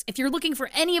reminders. If you're looking for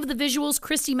any of the visuals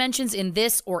Christy mentions in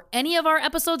this or any of our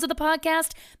episodes of the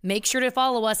podcast, make sure to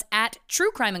follow us at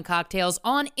True Crime and Cocktails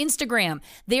on Instagram.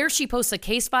 There she posts a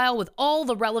case file with all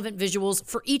the relevant visuals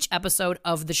for each episode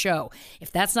of the show.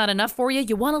 If that's not enough for you,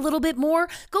 you want a little bit more?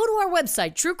 Go to our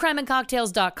website,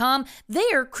 truecrimeandcocktails.com.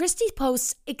 There, Christy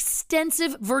posts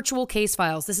extensive virtual case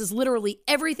files. This is literally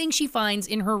everything she finds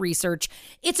in her research.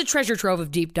 It's a treasure trove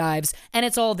of deep dives, and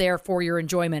it's all there for your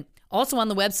enjoyment. Also on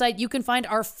the website, you can find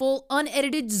our full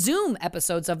unedited Zoom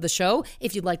episodes of the show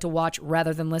if you'd like to watch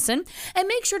rather than listen. And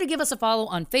make sure to give us a follow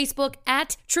on Facebook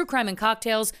at True Crime and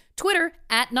Cocktails, Twitter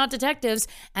at Not Detectives,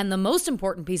 and the most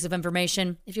important piece of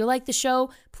information, if you like the show,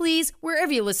 please,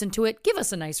 wherever you listen to it, give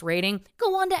us a nice rating.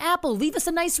 Go on to Apple, leave us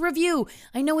a nice review.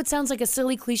 I know it sounds like a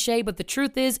silly cliche, but the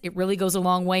truth is it really goes a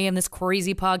long way in this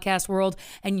crazy podcast world,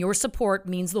 and your support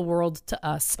means the world to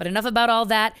us. But enough about all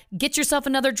that. Get yourself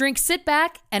another drink, sit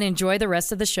back, and enjoy the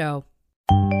rest of the show.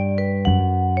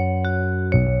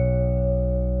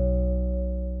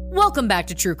 Welcome back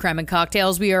to True Crime and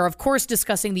Cocktails. We are, of course,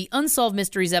 discussing the Unsolved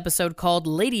Mysteries episode called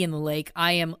Lady in the Lake.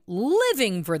 I am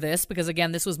living for this because,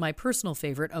 again, this was my personal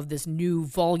favorite of this new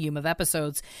volume of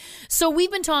episodes. So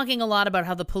we've been talking a lot about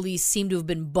how the police seem to have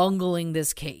been bungling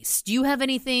this case. Do you have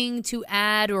anything to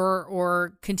add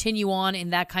or continue on in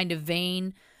that kind of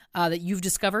vein that you've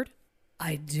discovered?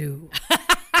 I do.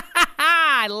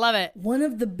 I love it. One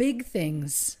of the big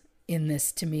things in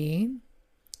this to me,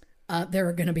 there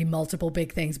are going to be multiple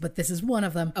big things, but this is one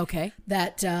of them. Okay.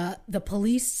 That the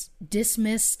police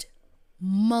dismissed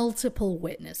multiple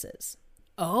witnesses.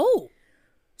 Oh.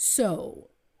 So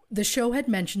the show had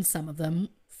mentioned some of them.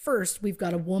 First, we've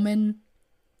got a woman,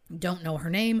 don't know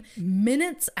her name.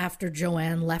 Minutes after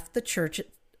Joanne left the church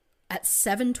at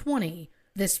 7:20,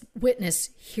 this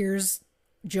witness hears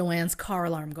Joanne's car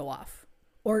alarm go off.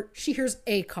 Or she hears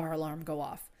a car alarm go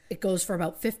off. It goes for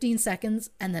about 15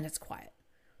 seconds and then it's quiet.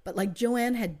 But like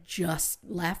Joanne had just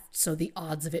left, so the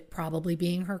odds of it probably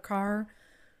being her car,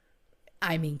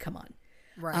 I mean, come on.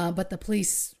 Right. But the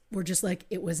police were just like,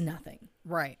 it was nothing.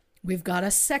 Right. We've got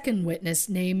a second witness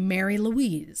named Mary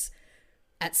Louise.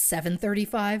 At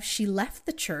 7:35, she left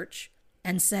the church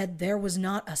and said there was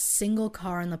not a single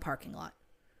car in the parking lot.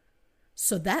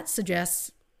 So that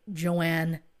suggests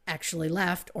Joanne actually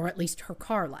left, or at least her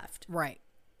car left. Right.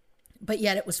 But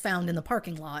yet it was found in the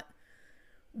parking lot.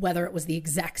 Whether it was the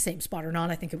exact same spot or not,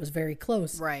 I think it was very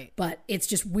close. Right. But it's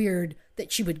just weird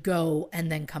that she would go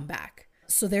and then come back.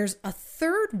 So there's a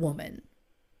third woman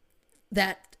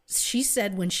that she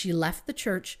said when she left the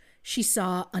church, she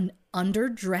saw an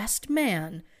underdressed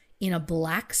man in a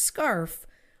black scarf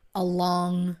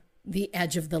along the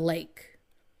edge of the lake.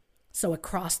 So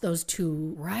across those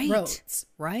two roads.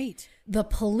 Right. The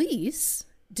police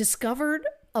discovered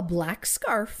a black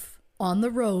scarf on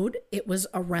the road. It was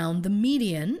around the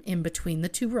median in between the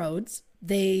two roads.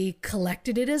 They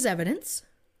collected it as evidence,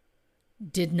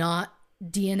 did not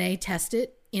DNA test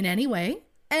it in any way,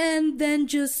 and then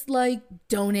just like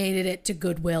donated it to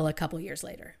Goodwill a couple years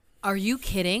later. Are you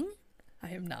kidding?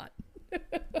 I am not.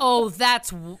 Oh,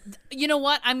 that's, you know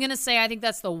what? I'm going to say I think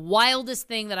that's the wildest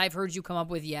thing that I've heard you come up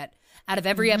with yet out of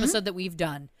every episode that we've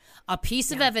done. A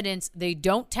piece of evidence, they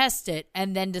don't test it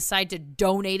and then decide to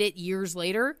donate it years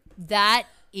later. That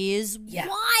is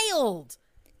wild.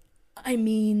 I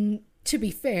mean, to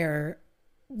be fair,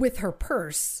 with her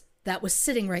purse that was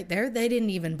sitting right there, they didn't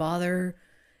even bother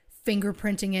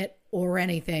fingerprinting it or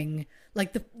anything.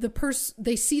 Like the purse,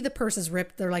 they see the purse is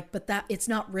ripped. They're like, but that it's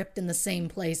not ripped in the same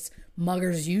place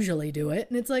muggers usually do it.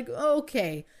 And it's like,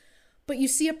 okay. But you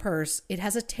see a purse, it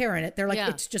has a tear in it. They're like,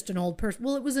 it's just an old purse.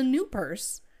 Well, it was a new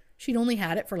purse. She'd only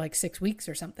had it for like 6 weeks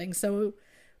or something. So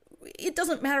it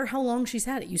doesn't matter how long she's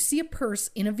had it. You see a purse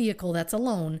in a vehicle that's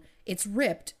alone, it's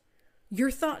ripped.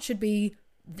 Your thought should be,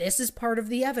 this is part of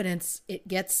the evidence.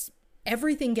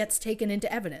 Everything gets taken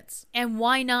into evidence. And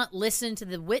why not listen to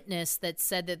the witness that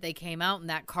said that they came out and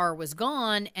that car was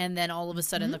gone, and then all of a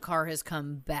sudden the car has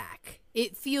come back?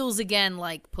 It feels again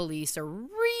like police are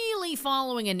really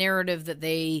following a narrative that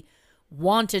they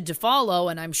wanted to follow,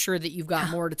 and I'm sure that you've got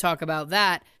more to talk about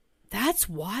that. That's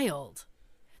wild.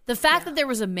 The fact that there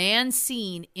was a man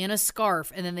seen in a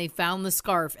scarf and then they found the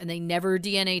scarf and they never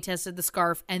DNA tested the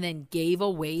scarf and then gave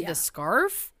away the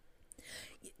scarf.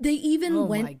 They even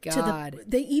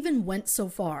they even went so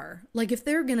far. Like, if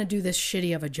they're going to do this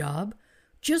shitty of a job,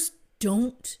 just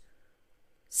don't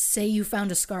say you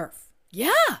found a scarf.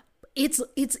 Yeah. It's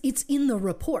in the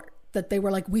report that they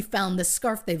were like, we found this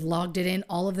scarf. They've logged it in,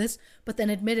 all of this, but then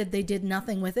admitted they did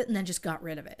nothing with it and then just got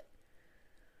rid of it.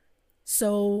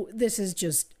 So this is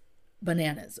just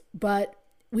bananas. But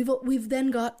we've then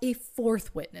got a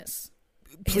fourth witness.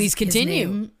 Please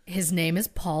continue. His name is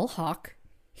Paul Hawk.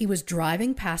 He was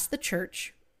driving past the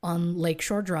church on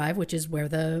Lakeshore Drive, which is where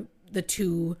the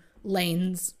two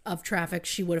lanes of traffic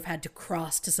she would have had to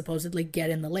cross to supposedly get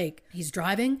in the lake. He's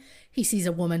driving. He sees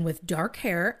a woman with dark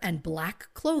hair and black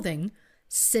clothing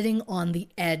sitting on the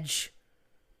edge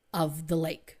of the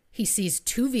lake. He sees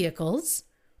two vehicles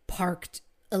parked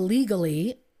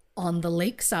illegally on the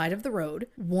lake side of the road.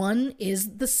 One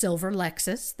is the silver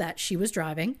Lexus that she was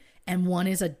driving, and one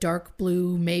is a dark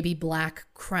blue, maybe black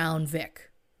Crown Vic.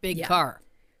 Big car.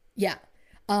 Yeah.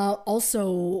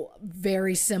 Also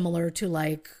very similar to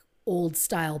like old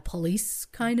style police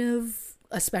kind of,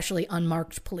 especially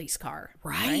unmarked police car.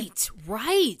 Right.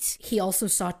 He also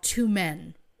saw two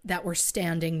men that were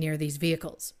standing near these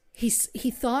vehicles. He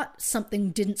thought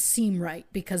something didn't seem right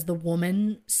because the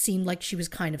woman seemed like she was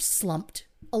kind of slumped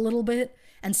a little bit,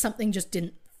 and something just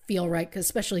didn't feel right,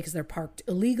 especially because they're parked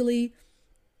illegally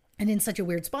and in such a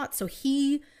weird spot. So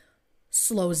he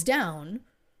slows down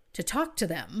to talk to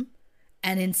them,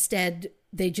 and instead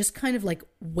they just kind of like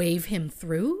wave him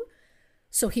through.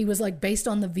 So he was like, based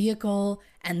on the vehicle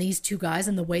and these two guys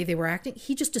and the way they were acting,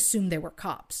 he just assumed they were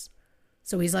cops.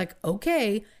 So he's like,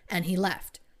 okay, and he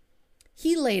left.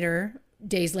 He later,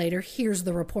 days later, hears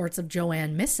the reports of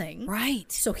Joanne missing.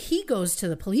 Right. So he goes to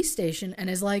the police station and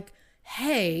is like,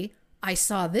 hey, I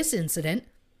saw this incident.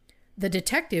 The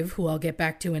detective, who I'll get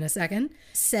back to in a second,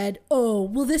 said, oh,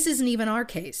 well, this isn't even our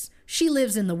case. She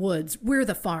lives in the woods. We're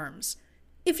the farms.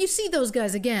 If you see those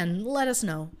guys again, let us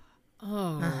know.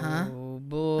 Oh,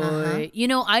 boy. You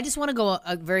know, I just want to go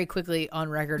very quickly on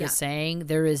record as saying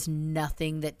there is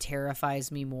nothing that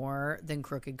terrifies me more than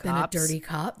crooked cops. Than a dirty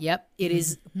cop? Yep. It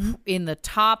is in the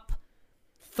top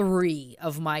 3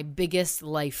 of my biggest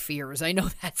life fears. I know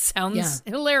that sounds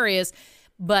hilarious,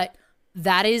 but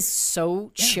that is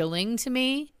so chilling to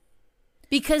me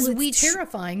because it's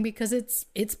terrifying because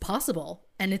it's possible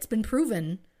and it's been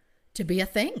proven to be a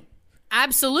thing.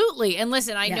 Absolutely. And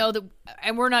listen, I know that,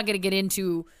 and we're not going to get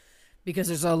into, because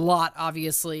there's a lot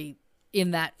obviously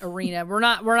in that arena. We're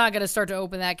not going to start to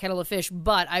open that kettle of fish,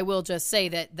 but I will just say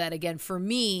that again, for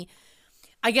me,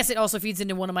 I guess it also feeds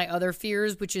into one of my other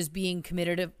fears, which is being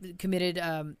convicted of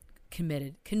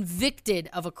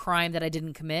a crime that I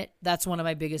didn't commit. That's one of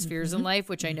my biggest fears in life,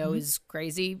 which I know is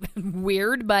crazy,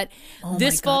 weird, but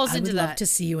this falls into that. I would love to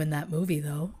see you in that movie,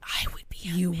 though. I would be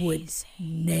amazing. You would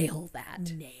nail that.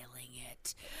 Nailing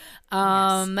it.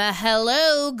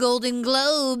 Hello, Golden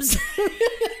Globes.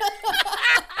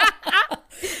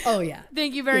 Oh, yeah.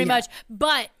 Thank you very much.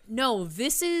 But no,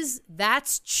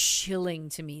 that's chilling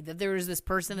to me that there is this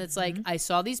person that's like, I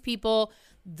saw these people,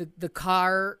 the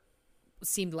car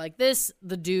seemed like this,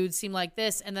 the dude seemed like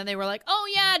this, and then they were like, oh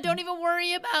yeah, don't even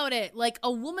worry about it. Like,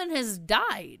 a woman has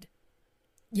died.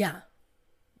 Yeah.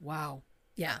 Wow.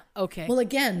 Yeah. Okay. Well,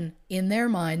 again, in their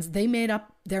minds, they made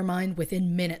up their mind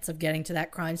within minutes of getting to that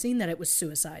crime scene that it was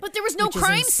suicide. But there was no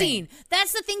crime scene.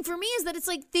 That's the thing for me, is that it's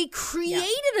like they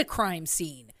created a crime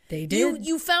scene. They did.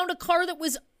 You found a car that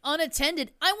was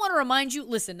unattended. I want to remind you,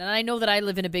 listen, and I know that I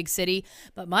live in a big city,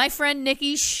 but my friend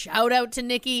Nikki, shout out to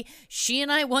Nikki, she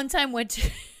and I one time went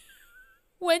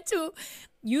to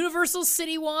Universal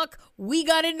City Walk. We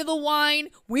got into the wine.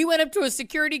 We went up to a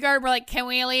security guard. We're like, can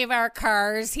we leave our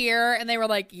cars here? And they were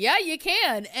like, yeah, you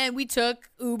can. And we took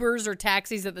Ubers or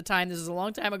taxis at the time. This was a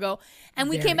long time ago. And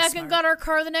we came back and got our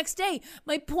car the next day.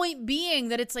 My point being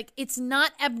that it's like, it's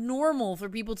not abnormal for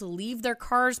people to leave their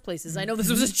cars places. I know this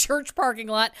was a church parking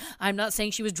lot. I'm not saying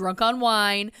she was drunk on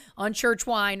wine, on church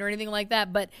wine or anything like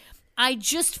that. But I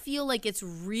just feel like it's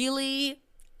really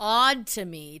odd to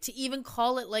me to even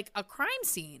call it like a crime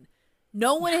scene.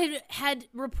 No one had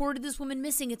reported this woman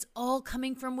missing. It's all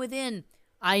coming from within.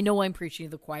 I know I'm preaching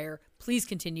to the choir. Please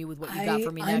continue with what you got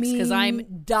for me next, because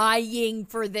I'm dying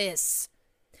for this.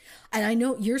 And I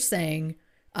know you're saying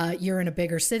you're in a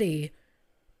bigger city.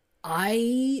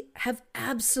 I have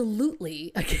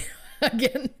absolutely,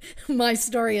 again, my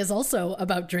story is also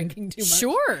about drinking too much.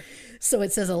 Sure. So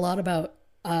it says a lot about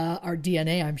our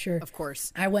DNA, I'm sure. Of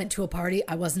course. I went to a party.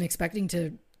 I wasn't expecting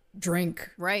to drink.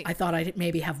 Right. I thought I'd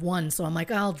maybe have one. So I'm like,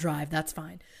 I'll drive. That's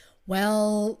fine.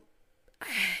 Well,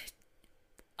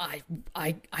 I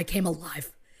came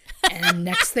alive. And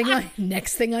next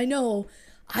thing I know,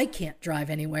 I can't drive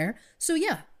anywhere. So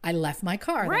yeah, I left my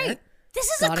car right there. This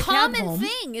is a common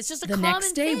thing. It's just a common thing. The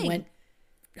next day went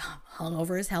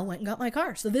hungover as hell, went and got my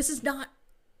car. So this is not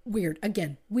weird.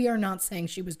 Again, we are not saying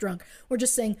she was drunk. We're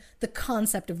just saying the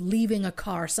concept of leaving a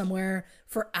car somewhere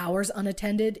for hours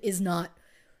unattended is not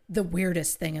the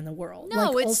weirdest thing in the world.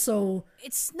 No, like,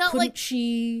 it's not couldn't like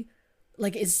she,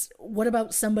 like, what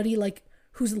about somebody like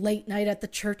who's late night at the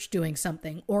church doing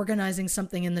something, organizing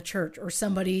something in the church, or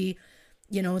somebody,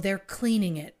 you know, they're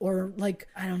cleaning it, or like,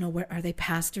 I don't know, where are they,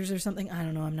 pastors or something? I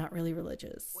don't know. I'm not really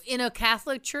religious. in a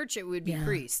Catholic church, it would be Yeah.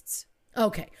 priests.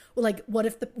 Okay. Well, like, what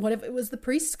if it was the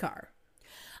priest's car?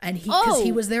 And because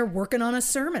he was there working on a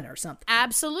sermon or something.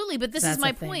 Absolutely, but this is That's my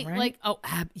a thing, point. right? Like,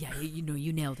 yeah,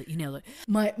 you nailed it. You nailed it.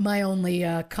 My only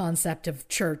concept of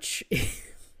church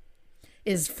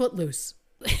is Footloose.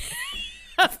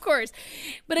 Of course.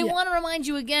 But I want to remind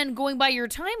you again, going by your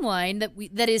timeline,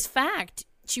 that is fact.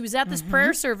 She was at this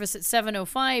prayer service at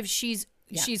 7:05.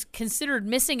 She's considered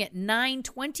missing at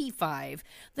 9:25.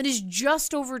 That is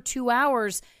just over 2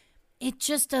 hours. It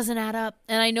just doesn't add up.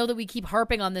 And I know that we keep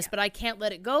harping on this, but I can't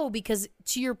let it go because,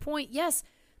 to your point, yes,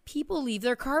 people leave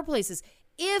their car places.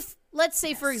 If, let's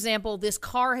say, for example, this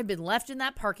car had been left in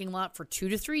that parking lot for 2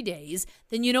 to 3 days,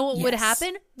 then you know what would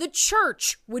happen? The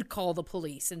church would call the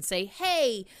police and say,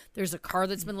 hey, there's a car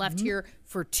that's been left here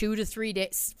for 2 to 3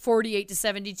 days, 48 to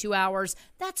 72 hours.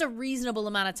 That's a reasonable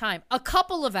amount of time. A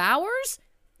couple of hours?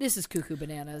 This is cuckoo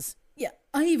bananas. Yeah.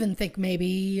 I even think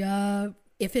maybe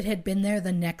if it had been there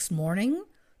the next morning,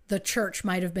 the church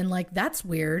might have been like, that's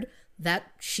weird.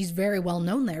 That she's very well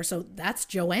known there. So that's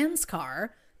Joanne's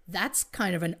car. That's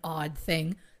kind of an odd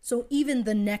thing. So even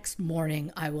the next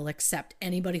morning, I will accept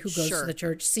anybody who goes to the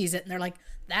church, sees it, and they're like,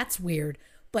 that's weird.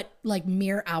 But like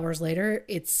mere hours later,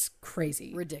 it's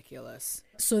crazy. Ridiculous.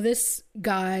 So this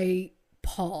guy,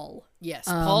 Paul. Yes,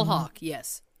 Paul Hawk,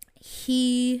 yes.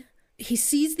 He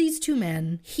sees these two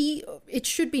men. It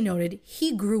should be noted,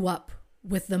 he grew up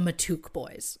with the Matuk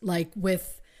boys, like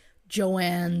with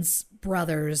Joanne's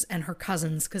brothers and her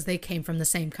cousins, because they came from the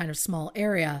same kind of small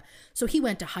area. So he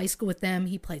went to high school with them.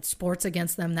 He played sports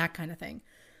against them, that kind of thing.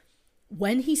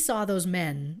 When he saw those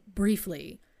men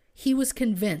briefly, he was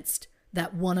convinced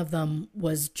that one of them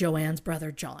was Joanne's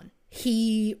brother, John.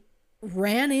 He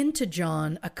ran into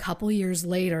John a couple years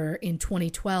later in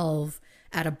 2012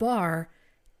 at a bar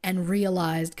and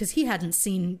realized, because he hadn't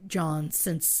seen John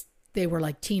since they were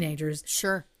like teenagers.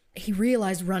 Sure. He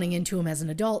realized running into him as an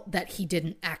adult that he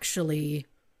didn't actually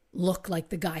look like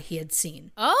the guy he had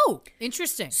seen. Oh,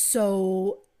 interesting.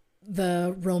 So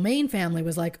the Romaine family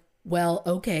was like, well,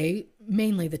 okay,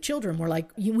 mainly the children were like,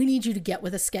 we need you to get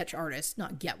with a sketch artist.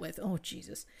 Not get with, oh,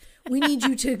 Jesus. We need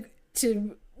you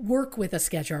to work with a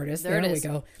sketch artist. There we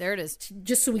go. There it is.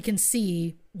 Just so we can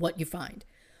see what you find.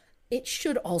 It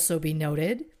should also be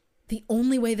noted, the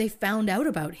only way they found out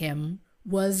about him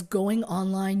was going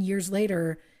online years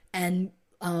later and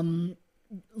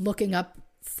looking up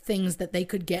things that they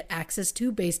could get access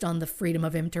to based on the Freedom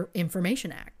of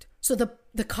Information Act. So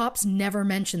the cops never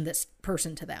mentioned this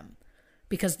person to them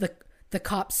because the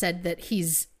cops said that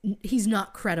he's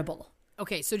not credible.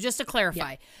 Okay, so just to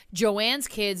clarify, Joanne's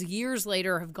kids years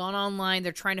later have gone online.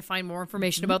 They're trying to find more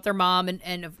information about their mom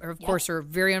and of course, her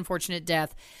very unfortunate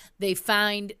death. They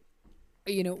find,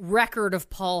 record of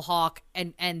Paul Hawk,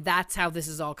 and that's how this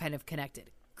is all kind of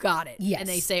connected. Got it. Yes. And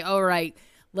they say, all right,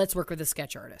 let's work with a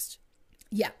sketch artist.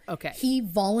 Yeah. Okay. He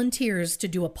volunteers to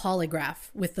do a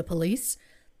polygraph with the police.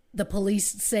 The police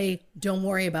say, don't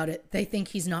worry about it. They think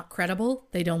he's not credible.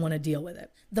 They don't want to deal with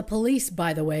it. The police,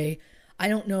 by the way, I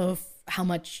don't know how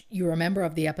much you remember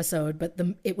of the episode, but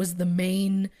it was the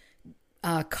main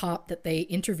cop that they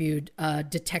interviewed,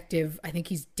 detective, I think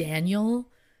he's Daniel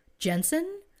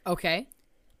Jensen. Okay.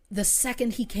 The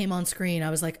second he came on screen, I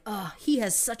was like, he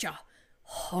has such a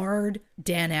hard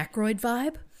Dan Aykroyd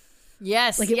vibe.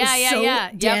 Yes. Like it was so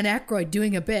yeah. Dan Aykroyd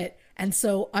doing a bit. And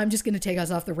so I'm just going to take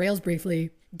us off the rails briefly.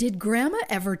 Did Grandma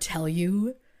ever tell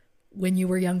you when you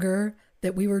were younger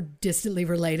that we were distantly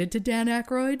related to Dan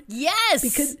Aykroyd?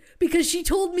 Yes. Because she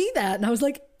told me that. And I was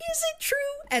like, is it true?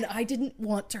 And I didn't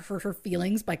want to hurt her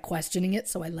feelings by questioning it,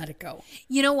 so I let it go.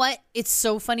 You know what? It's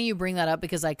so funny you bring that up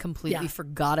because I completely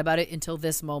forgot about it until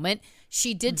this moment.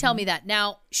 She did tell me that.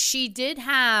 Now, she did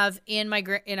have in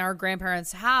our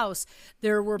grandparents' house,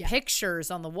 there were pictures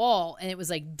on the wall, and it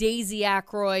was like Daisy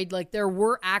Aykroyd. Like there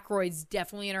were Aykroyds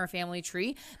definitely in our family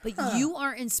tree. But you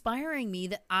are inspiring me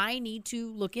that I need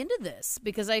to look into this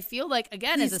because I feel like,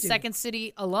 again, as a Second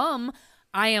City alum,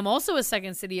 I am also a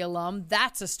Second City alum.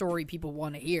 That's a story people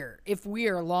want to hear. If we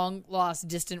are long lost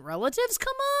distant relatives,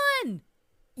 come on.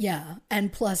 Yeah.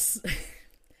 And plus,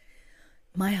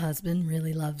 my husband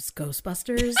really loves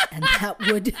Ghostbusters, and that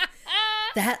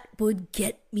would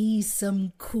get me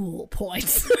some cool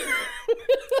points.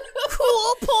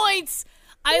 Cool points.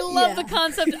 I love the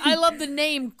concept. I love the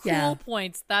name. Cool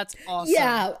points. That's awesome.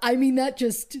 Yeah. I mean, that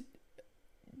just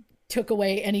took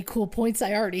away any cool points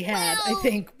I already had, I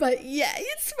think. But yeah,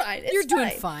 it's fine. It's You're doing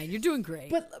fine. You're doing great.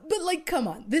 But like, come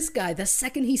on. This guy, the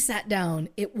second he sat down,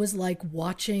 it was like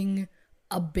watching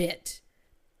a bit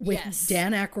with Yes.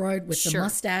 Dan Aykroyd with the Sure.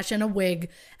 mustache and a wig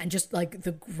and just like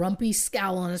the grumpy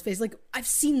scowl on his face. Like, I've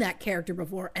seen that character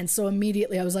before. And so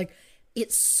immediately I was like,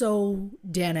 it's so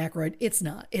Dan Aykroyd. It's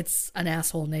not. It's an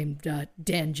asshole named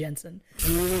Dan Jensen.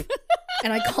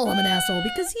 And I call him an asshole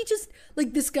because he just,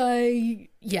 like, this guy,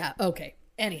 yeah, okay.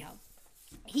 Anyhow,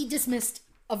 he dismissed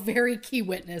a very key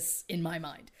witness in my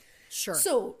mind. Sure.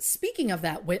 So, speaking of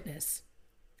that witness,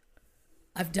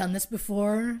 I've done this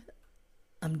before.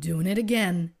 I'm doing it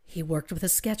again. He worked with a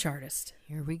sketch artist.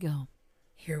 Here we go.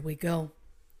 Here we go.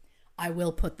 I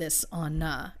will put this on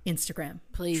Instagram.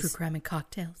 Please. True Crime and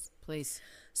Cocktails. Please.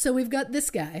 So, we've got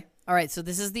this guy. All right, so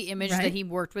this is the image Right. that he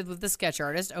worked with the sketch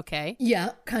artist. Okay.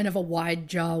 Yeah, kind of a wide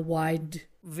jaw, wide,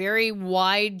 Very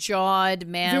wide-jawed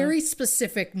man. very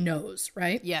specific nose,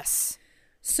 right? Yes.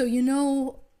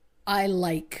 So, I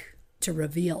like to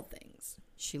reveal things.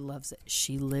 She loves it.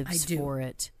 She lives I do. for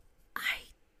it. I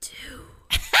do.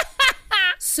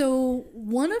 So,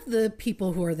 one of the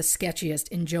people who are the sketchiest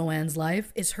in Joanne's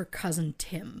life is her cousin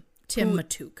Tim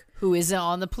Matuk. Who is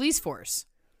on the police force.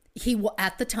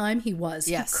 At the time he was.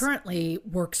 Yes. He currently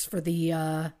works for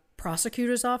the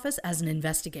prosecutor's office as an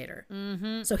investigator.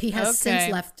 Mm-hmm. So he has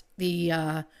since left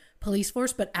the police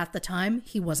force, but at the time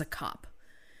he was a cop.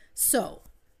 So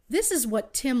this is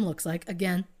what Tim looks like.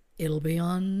 Again, it'll be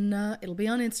on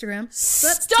Instagram. So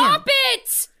that's Stop Tim.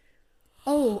 it!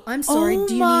 Oh, I'm sorry. Oh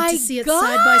Do you my need to see it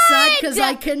side by side? Because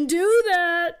I God! can do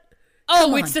that. Oh,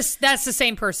 Come it's on. that's the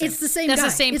same person. It's the same That's guy.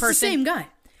 the same it's person. the same guy.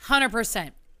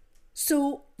 100%.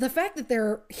 So the fact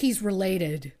that he's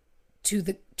related to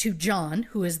John,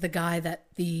 who is the guy that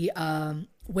the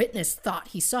witness thought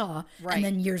he saw, Right. and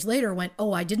then years later went,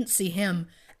 "Oh, I didn't see him,"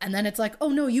 and then it's like, "Oh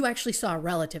no, you actually saw a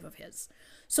relative of his."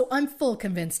 So I'm full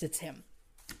convinced it's him.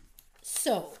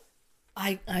 So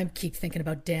I keep thinking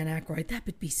about Dan Aykroyd. That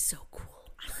would be so cool.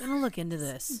 I'm going to look into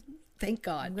this. Thank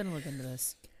God. I'm going to look into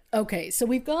this. Okay, so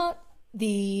we've got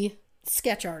the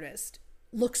sketch artist.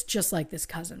 Looks just like this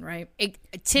cousin, right?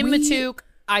 Tim Matuk,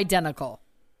 identical.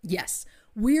 Yes.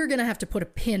 We're going to have to put a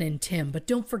pin in Tim, but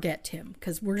don't forget Tim,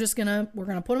 because we're going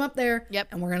to put him up there. Yep.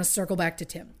 And we're going to circle back to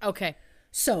Tim. Okay.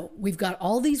 So we've got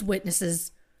all these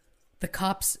witnesses. The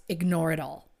cops ignore it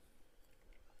all.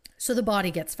 So the body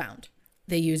gets found.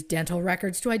 They use dental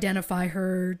records to identify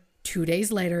her. 2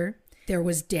 days later, there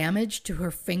was damage to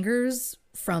her fingers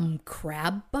from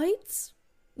crab bites,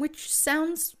 which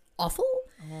sounds awful.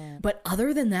 But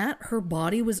other than that, her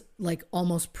body was like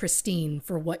almost pristine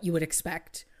for what you would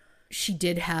expect. She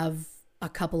did have a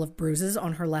couple of bruises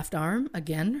on her left arm.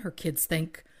 Again, her kids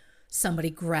think somebody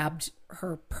grabbed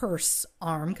her purse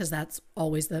arm because that's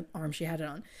always the arm she had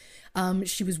it on.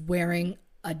 She was wearing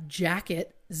a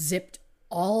jacket zipped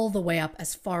all the way up,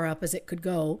 as far up as it could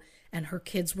go. And her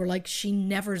kids were like, she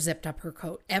never zipped up her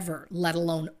coat ever, let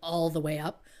alone all the way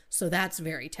up. So that's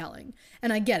very telling.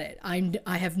 And I get it.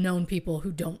 I have known people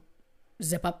who don't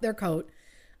zip up their coat.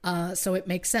 So it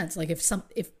makes sense. Like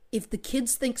if the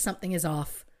kids think something is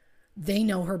off, they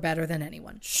know her better than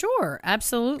anyone. Sure,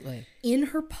 absolutely. In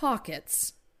her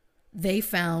pockets, they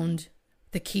found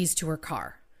the keys to her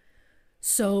car.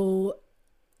 So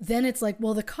then it's like,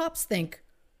 well, the cops think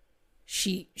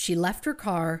she left her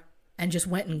car and just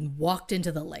went and walked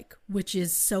into the lake, which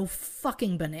is so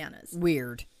fucking bananas.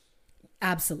 Weird.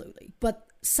 Absolutely. But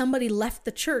somebody left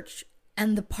the church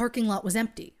and the parking lot was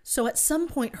empty. So at some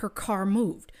point her car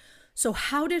moved. So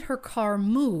how did her car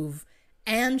move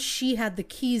and she had the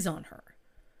keys on her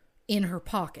in her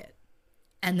pocket?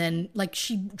 And then like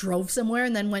she drove somewhere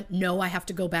and then went, no, I have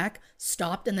to go back,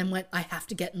 stopped and then went, I have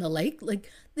to get in the lake. Like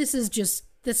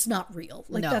that's not real.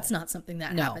 Like No. that's not something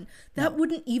that No. happened. That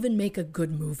wouldn't even make a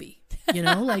good movie,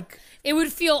 like It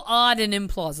would feel odd and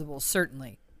implausible,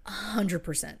 certainly.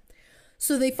 100%.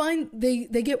 So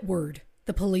they get word,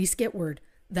 the police get word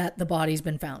that the body's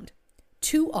been found.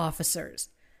 2 officers,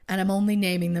 and I'm only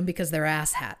naming them because they're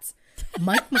asshats,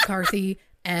 Mike McCarthy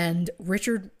and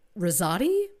Richard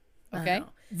Rosati. Okay.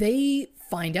 They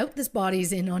find out this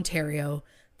body's in Ontario.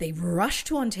 They rush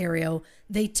to Ontario.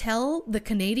 They tell the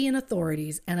Canadian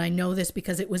authorities, and I know this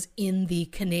because it was in the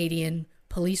Canadian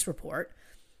police report,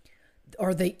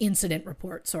 or the incident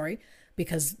report, sorry,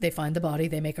 because they find the body,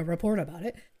 they make a report about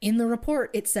it. In the report,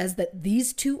 it says that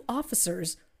these 2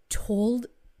 officers told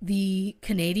the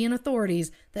Canadian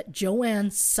authorities that Joanne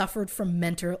suffered from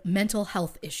mental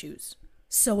health issues.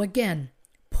 So again,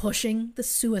 pushing the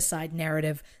suicide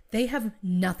narrative. They have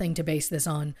nothing to base this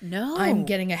on. No. I'm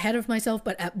getting ahead of myself,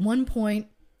 but at one point,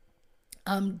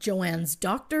 Joanne's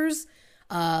doctors,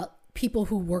 people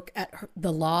who work at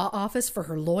the law office for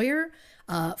her lawyer,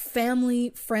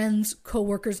 family, friends,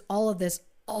 co-workers, all of this,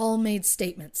 all made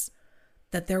statements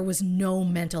that there was no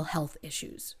mental health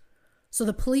issues. So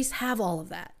the police have all of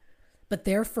that. But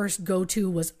their first go-to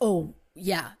was, oh,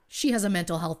 yeah, she has a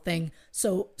mental health thing.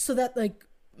 So that, like,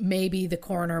 maybe the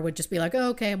coroner would just be like, oh,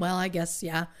 okay, well, I guess,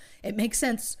 yeah, it makes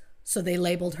sense. So they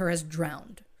labeled her as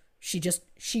drowned. She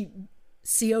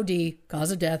COD,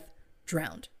 cause of death,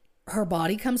 drowned. Her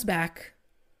body comes back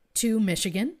to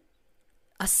Michigan.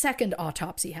 A second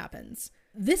autopsy happens.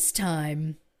 This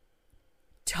time,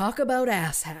 talk about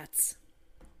asshats.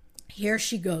 Here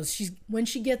she goes. When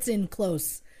she gets in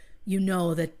close, you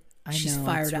know that she's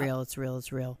fired up. It's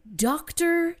real.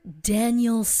 Dr.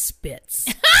 Daniel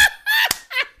Spitz.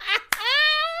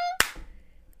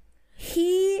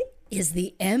 He is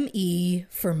the ME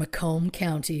for Macomb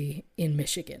County in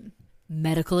Michigan.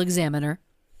 Medical examiner.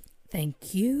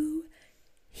 Thank you.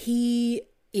 He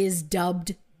is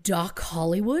dubbed Doc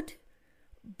Hollywood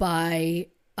by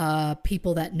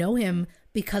people that know him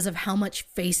because of how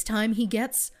much FaceTime he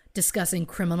gets discussing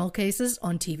criminal cases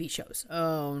on TV shows.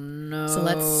 Oh, no. So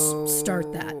let's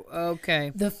start that.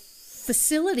 Okay. The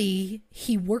facility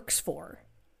he works for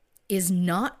is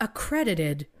not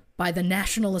accredited by the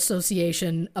National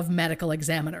Association of Medical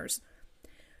Examiners.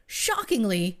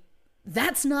 Shockingly,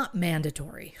 that's not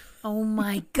mandatory. Oh,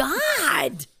 my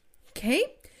God. Okay?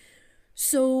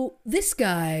 So this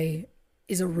guy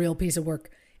is a real piece of work.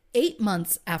 8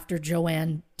 months after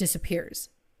Joanne disappears.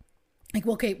 Like,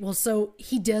 okay, well, so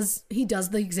he does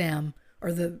the exam, or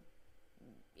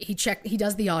he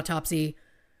does the autopsy.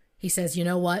 He says, you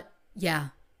know what? Yeah,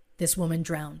 this woman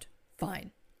drowned.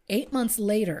 Fine. 8 months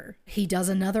later, he does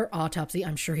another autopsy.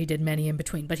 I'm sure he did many in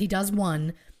between, but he does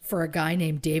one for a guy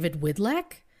named David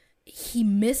Widlack. He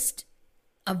missed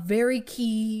a very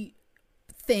key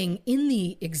thing in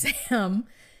the exam.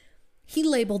 He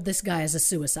labeled this guy as a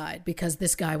suicide because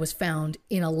this guy was found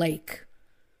in a lake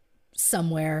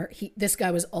somewhere. This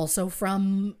guy was also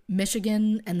from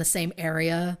Michigan and the same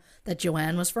area that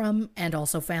Joanne was from, and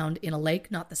also found in a lake,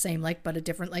 not the same lake, but a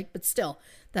different lake, but still,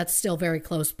 that's still very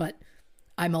close, but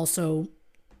I'm also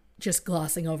just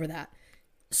glossing over that.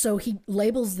 So he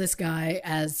labels this guy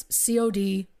as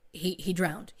COD, he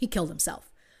drowned, he killed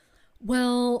himself.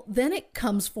 Well, then it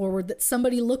comes forward that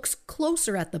somebody looks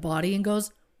closer at the body and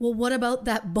goes, well, what about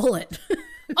that bullet?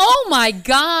 Oh my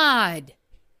God.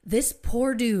 This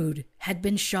poor dude had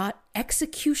been shot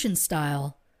execution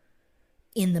style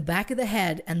in the back of the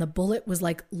head, and the bullet was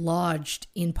like lodged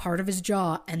in part of his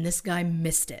jaw, and this guy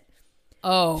missed it.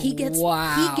 Oh,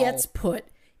 wow. He gets put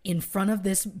in front of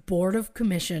this board of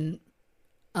commission.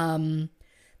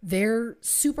 They're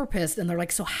super pissed, and they're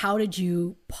like, so how did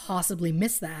you possibly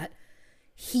miss that?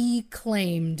 He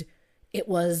claimed it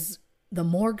was the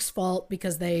morgue's fault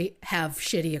because they have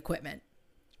shitty equipment.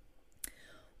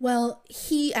 Well,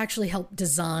 he actually helped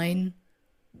design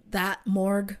that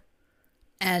morgue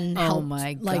and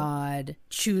helped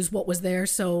choose what was there.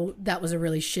 So that was a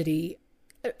really shitty.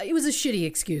 It was a shitty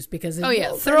excuse because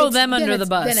throw them under the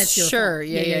bus. Then it's your sure, fault.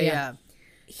 Yeah.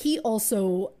 He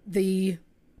also, the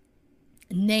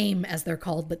name as they're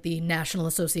called, but the National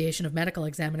Association of Medical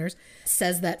Examiners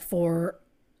says that for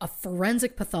a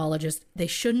forensic pathologist, they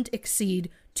shouldn't exceed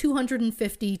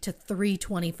 250 to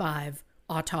 325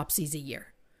 autopsies a year.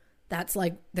 That's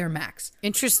like their max.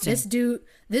 Interesting.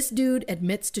 This dude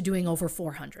admits to doing over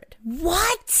 400.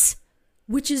 What?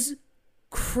 Which is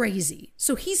crazy.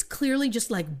 So he's clearly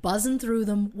just like buzzing through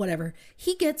them, whatever.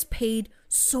 He gets paid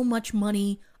so much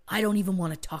money, I don't even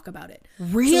want to talk about it.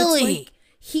 Really? So it's like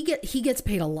he gets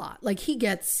paid a lot. Like he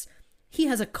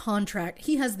has a contract.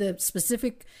 He's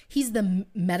the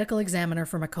medical examiner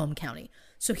for Macomb County.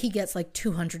 So he gets like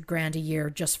 $200,000 a year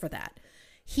just for that.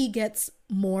 He gets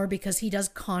more because he does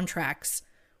contracts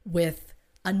with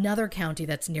another county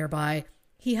that's nearby.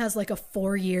 He has like a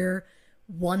 4-year,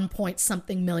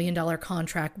 $1-point-something million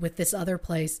contract with this other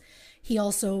place. He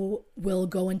also will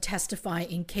go and testify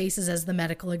in cases as the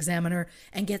medical examiner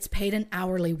and gets paid an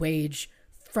hourly wage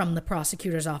from the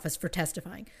prosecutor's office for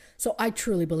testifying. So I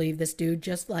truly believe this dude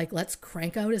just like, let's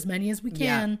crank out as many as we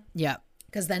can. Yeah.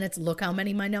 Because then it's look how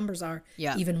many my numbers are,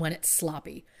 even when it's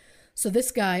sloppy. So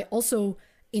this guy also,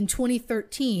 in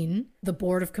 2013, the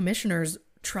Board of Commissioners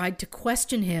tried to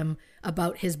question him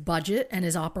about his budget and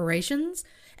his operations,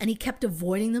 and he kept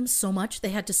avoiding them so much they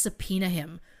had to subpoena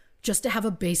him just to have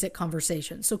a basic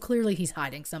conversation. So clearly he's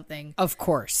hiding something. Of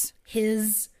course.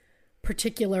 His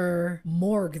particular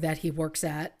morgue that he works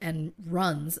at and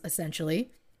runs,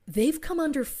 essentially, they've come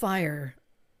under fire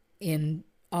in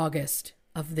August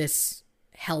of this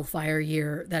hellfire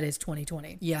year that is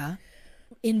 2020. Yeah.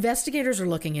 Investigators are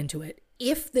looking into it.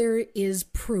 If there is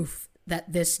proof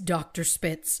that this Dr.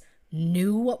 Spitz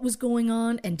knew what was going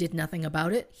on and did nothing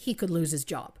about it, he could lose his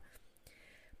job.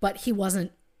 But he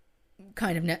wasn't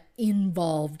kind of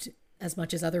involved as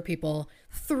much as other people.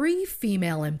 3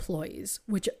 female employees,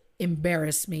 which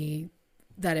embarrassed me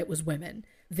that it was women,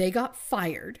 they got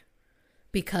fired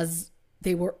because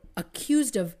they were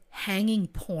accused of hanging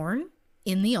porn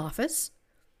in the office,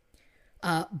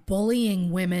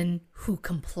 bullying women who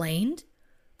complained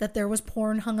that there was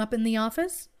porn hung up in the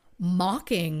office,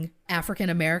 mocking African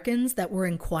Americans that were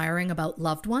inquiring about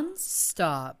loved ones.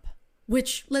 Stop.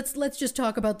 Which, let's just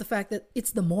talk about the fact that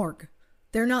it's the morgue.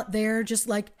 They're not there just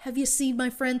like, have you seen my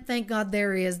friend? Thank God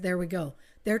there he is. There we go.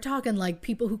 They're talking like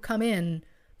people who come in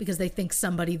because they think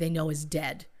somebody they know is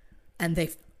dead. And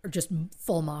they are just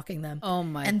full mocking them. Oh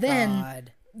my God. And then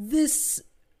this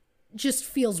just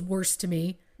feels worse to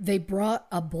me. They brought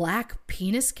a black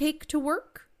penis cake to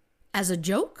work as a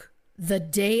joke the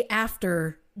day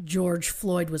after George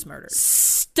Floyd was murdered.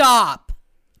 Stop.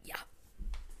 Yeah.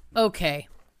 Okay.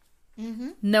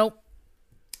 Nope.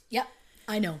 Yep.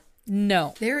 I know.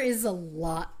 No. There is a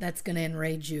lot that's going to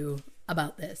enrage you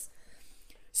about this.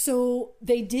 So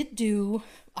they did do,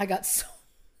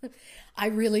 I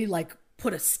really like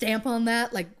put a stamp on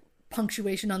that, like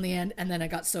punctuation on the end. And then I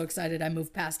got so excited I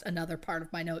moved past another part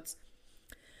of my notes.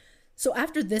 So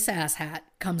after this asshat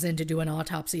comes in to do an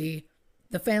autopsy,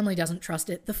 the family doesn't trust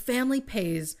it. The family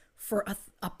pays for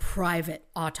a private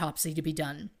autopsy to be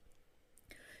done.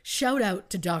 Shout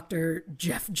out to Dr.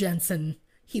 Jeff Jensen.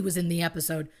 He was in the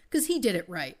episode because he did it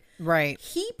right. Right.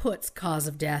 He puts cause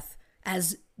of death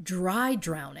as dry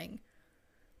drowning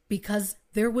because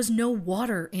there was no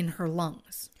water in her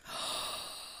lungs.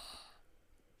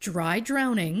 Dry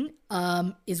drowning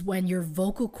is when your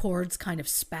vocal cords kind of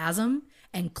spasm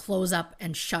and close up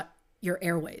and shut your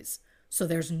airways. So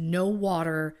there's no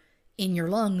water in your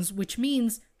lungs, which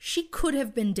means she could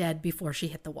have been dead before she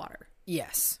hit the water.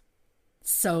 Yes.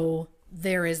 So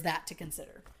there is that to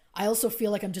consider. I also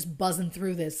feel like I'm just buzzing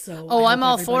through this. So I'm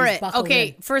all for it. Okay,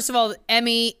 in. first of all,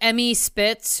 Emmy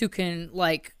Spitz, who can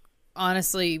like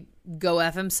honestly go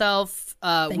F himself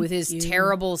with his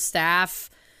terrible staff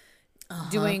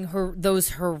doing those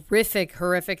horrific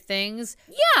things.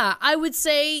 Yeah, I would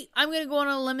say I'm going to go on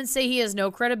a limb and say he has no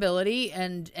credibility,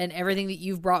 and everything that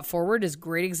you've brought forward is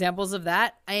great examples of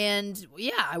that. And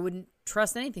yeah, I wouldn't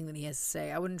trust anything that he has to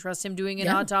say. I wouldn't trust him doing an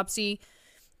autopsy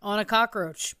on a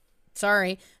cockroach.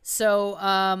 Sorry. So,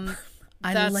 I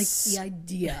like the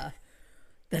idea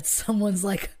that someone's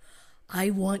like, I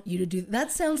want you to do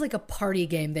that. Sounds like a party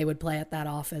game they would play at that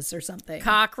office or something.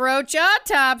 Cockroach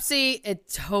autopsy. It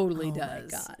totally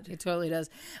does. My God. It totally does.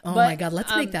 Oh my God.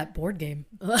 Let's make that board game.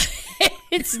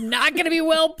 It's not going to be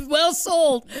well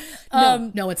sold.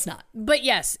 No, it's not. But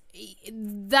yes,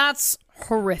 that's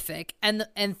horrific. And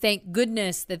thank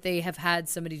goodness that they have had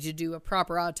somebody to do a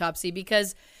proper autopsy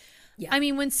because, I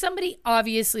mean, when somebody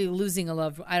obviously losing a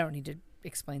loved one, I don't need to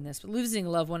explain this, but losing a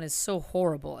loved one is so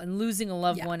horrible, and losing a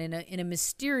loved one in a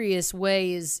mysterious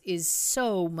way is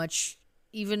so much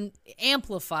even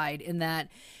amplified in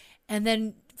that. And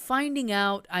then finding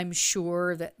out, I'm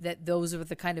sure that those are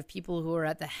the kind of people who are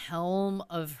at the helm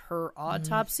of her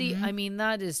autopsy. I mean,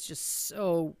 that is just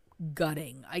so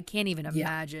gutting. I can't even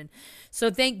imagine. So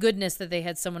thank goodness that they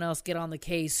had someone else get on the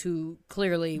case who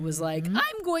clearly was like,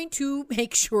 I'm going to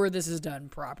make sure this is done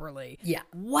properly. Yeah.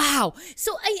 Wow.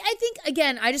 So I think,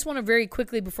 again, I just want to very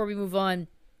quickly before we move on,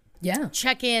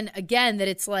 check in again that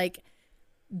it's like,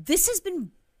 this has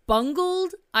been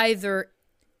bungled either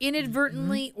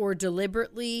inadvertently or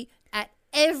deliberately at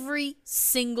every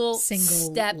single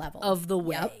step level of the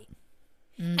way.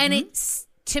 And it's,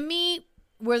 to me,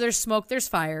 where there's smoke, there's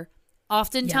fire.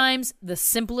 Oftentimes, the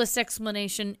simplest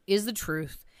explanation is the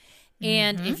truth.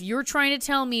 And if you're trying to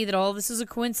tell me that all this is a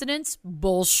coincidence,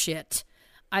 bullshit.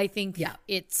 I think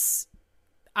it's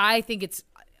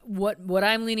what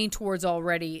I'm leaning towards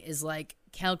already is like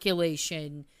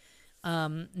calculation.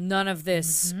 None of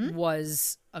this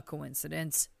was a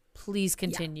coincidence. Please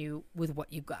continue with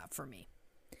what you got for me.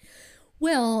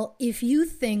 Well, if you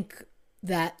think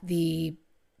that the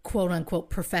quote unquote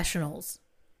professionals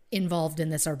involved in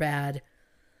this are bad,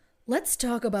 let's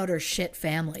talk about her shit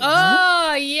family.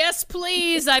 Oh, yes,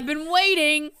 please. I've been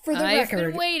waiting. For the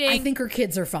record, I think her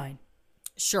kids are fine.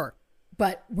 Sure.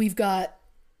 But we've got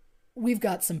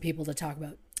some people to talk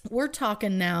about. We're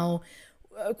talking now.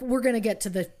 We're going to get to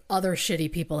the other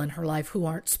shitty people in her life who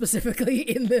aren't specifically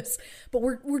in this, but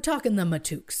we're talking the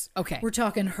Matooks. Okay. We're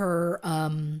talking her,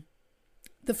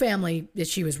 the family that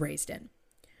she was raised in.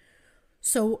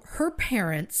 So her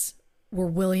parents were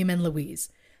William and Louise,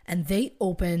 and they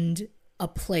opened a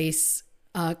place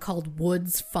called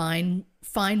Wood's Fine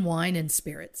Wine and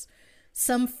Spirits.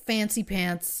 Some fancy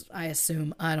pants, I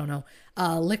assume, I don't know.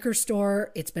 Liquor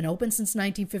store. It's been open since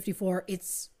 1954.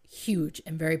 It's huge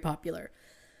and very popular.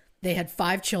 They had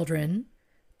 5 children,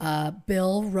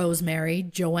 Bill, Rosemary,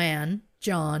 Joanne,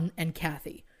 John, and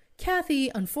Kathy. Kathy,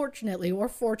 unfortunately or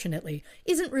fortunately,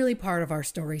 isn't really part of our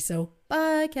story, so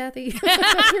bye, Kathy.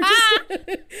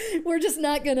 we're just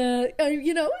not gonna,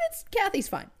 it's Kathy's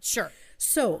fine. Sure.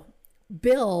 So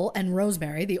Bill and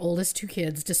Rosemary, the oldest 2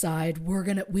 kids, decide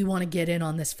we want to get in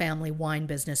on this family wine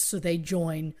business, so they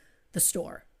join the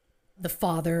store. The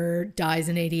father dies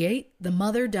in 88, the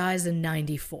mother dies in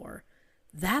 94.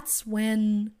 That's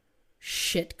when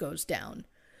shit goes down.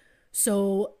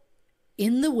 So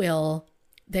in the will,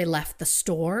 they left the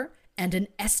store and an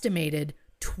estimated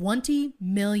 $20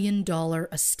 million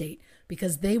estate,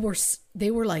 because they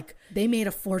made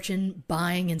a fortune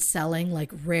buying and selling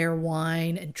like rare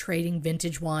wine and trading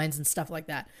vintage wines and stuff like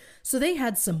that. So they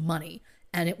had some money,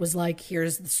 and it was like,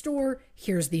 here's the store,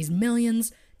 here's these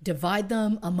millions, divide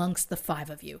them amongst the 5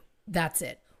 of you. That's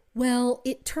it. Well,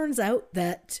 it turns out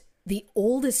that the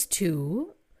oldest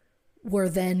 2 were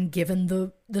then given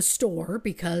the store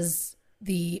because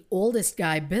the oldest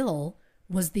guy, Bill,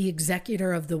 was the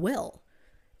executor of the will.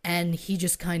 And he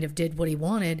just kind of did what he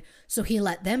wanted. So he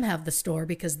let them have the store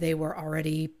because they were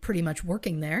already pretty much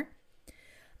working there.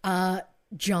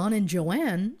 John and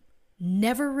Joanne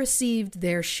never received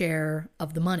their share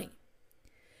of the money.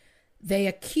 They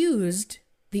accused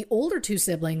the older 2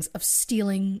 siblings of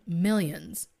stealing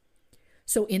millions.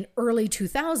 So in early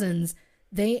 2000s,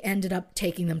 they ended up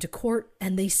taking them to court,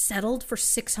 and they settled for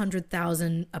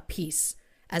 $600,000 apiece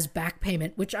as back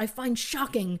payment, which I find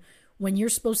shocking when you're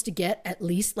supposed to get at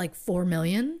least like $4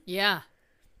 million. Yeah.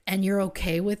 And you're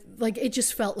okay with, like, it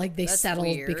just felt like they That's settled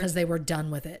weird. because they were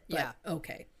done with it. But, Yeah.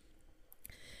 okay.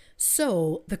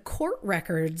 So the court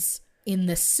records in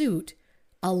the suit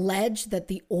allege that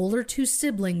the older 2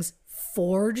 siblings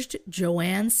forged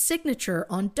Joanne's signature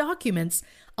on documents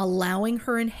allowing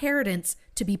her inheritance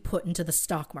to be put into the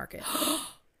stock market.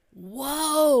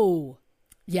 Whoa.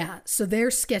 Yeah, so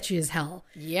they're sketchy as hell.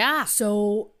 Yeah.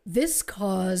 So this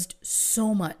caused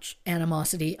so much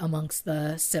animosity amongst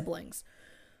the siblings.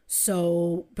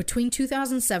 So between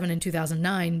 2007 and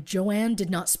 2009, Joanne did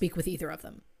not speak with either of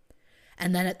them.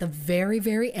 And then at the very,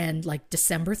 very end, like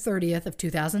December 30th of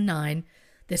 2009,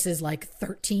 this is like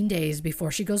 13 days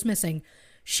before she goes missing,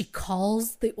 she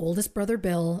calls the oldest brother,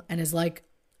 Bill, and is like,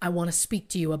 I want to speak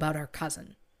to you about our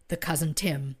cousin, the cousin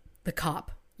Tim, the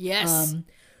cop. Yes.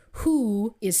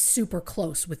 Who is super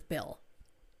close with Bill.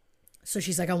 So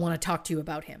she's like, I want to talk to you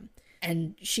about him.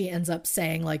 And she ends up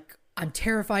saying, like, I'm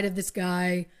terrified of this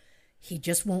guy. He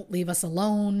just won't leave us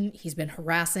alone. He's been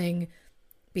harassing,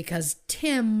 because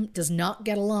Tim does not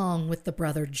get along with the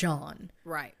brother John.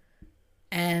 Right.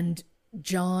 And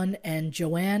John and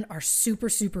Joanne are super,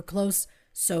 super close.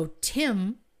 So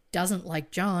Tim doesn't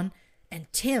like John, and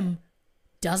Tim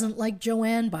doesn't like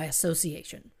Joanne by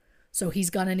association. So he's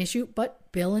got an issue,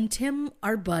 but Bill and Tim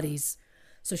are buddies.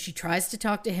 So she tries to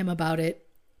talk to him about it.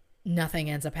 Nothing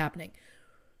ends up happening.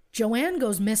 Joanne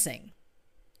goes missing,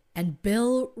 and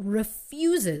Bill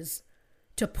refuses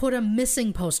to put a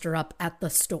missing poster up at the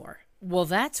store. Well,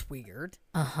 that's weird.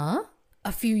 Uh-huh.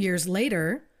 A few years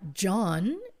later,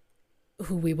 John,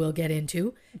 who we will get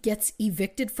into, gets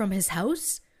evicted from his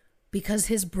house because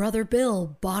his brother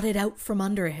Bill bought it out from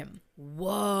under him.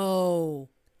 Whoa.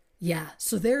 Yeah,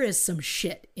 so there is some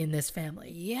shit in this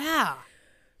family. Yeah.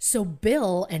 So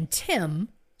Bill and Tim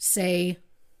say,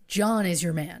 John is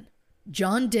your man.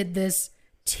 John did this.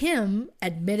 Tim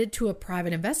admitted to a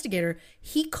private investigator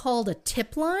he called a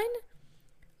tip line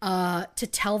to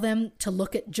tell them to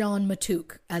look at John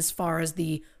Matuk as far as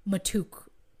the Matuk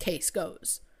case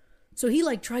goes. So he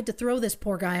like tried to throw this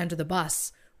poor guy under the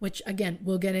bus, which again,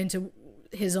 we'll get into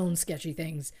his own sketchy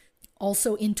things.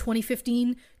 Also in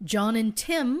 2015, John and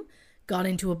Tim got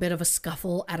into a bit of a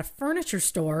scuffle at a furniture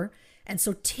store, and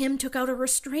so Tim took out a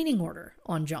restraining order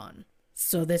on John.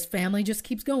 So this family just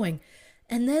keeps going.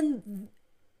 And then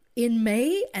in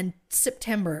May and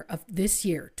September of this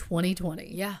year,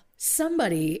 2020, Yeah.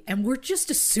 somebody, and we're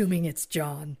just assuming it's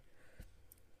John,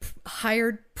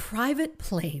 hired private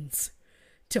planes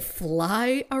to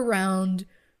fly around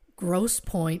Grosse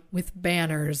Pointe with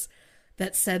banners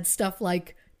that said stuff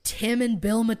like, Tim and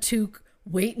Bill Matuk,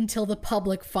 wait until the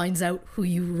public finds out who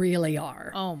you really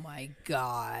are. Oh my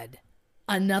God.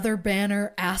 Another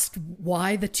banner asked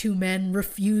why the 2 men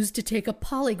refused to take a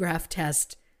polygraph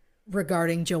test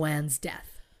regarding Joanne's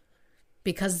death.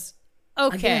 Because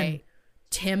Okay. Again,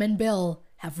 Tim and Bill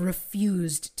have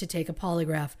refused to take a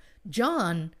polygraph.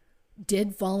 John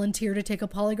did volunteer to take a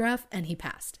polygraph, and he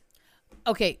passed.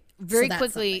 Okay, very that's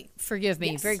quickly, something. forgive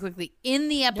me, Yes. very quickly. In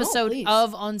the episode please.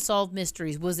 of Unsolved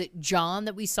Mysteries, was it John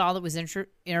that we saw that was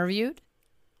interviewed?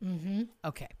 Mm-hmm.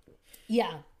 Okay.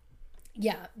 Yeah.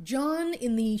 Yeah. John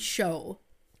in the show,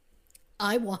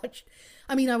 I watched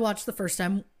the first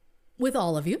time with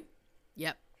all of you.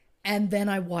 Yep. And then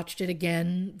I watched it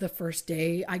again the first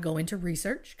day I go into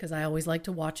research, because I always like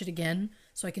to watch it again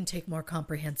so I can take more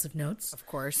comprehensive notes. Of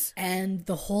course. And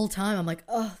the whole time I'm like,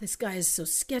 oh, this guy is so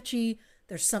sketchy.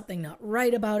 There's something not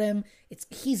right about him.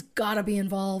 He's got to be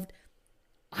involved.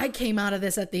 I came out of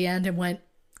this at the end and went,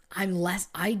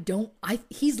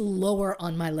 he's lower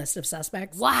on my list of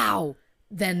suspects Wow.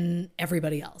 than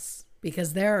everybody else,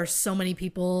 because there are so many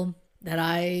people that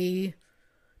I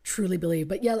truly believe.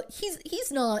 But yeah,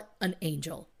 he's not an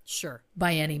angel Sure.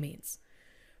 by any means.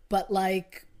 But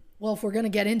like, well, if we're going to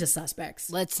get into suspects,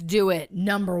 Let's do it.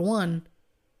 number one,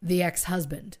 the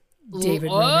ex-husband, David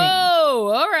Oh,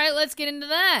 Romaine. all right. Let's get into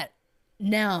that.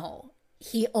 Now,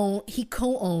 he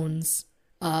co-owns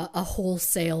a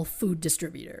wholesale food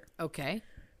distributor. Okay.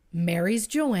 Marries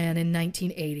Joanne in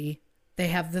 1980. They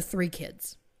have the 3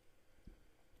 kids.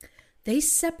 They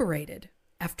separated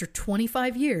after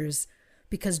 25 years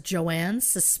because Joanne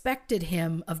suspected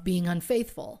him of being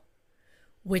unfaithful,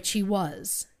 which he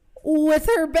was, with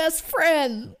her best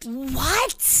friend.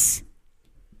 What?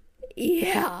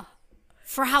 Yeah.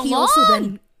 For how He long? also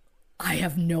then, I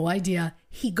have no idea.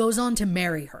 He goes on to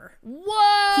marry her.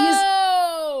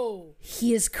 Whoa!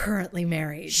 He is currently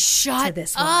married to Shut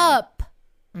this woman. up.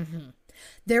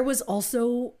 There was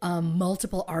also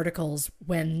multiple articles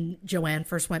when Joanne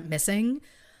first went missing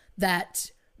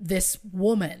that this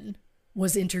woman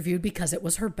was interviewed because it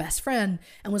was her best friend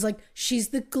and was like, she's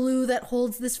the glue that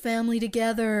holds this family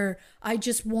together. I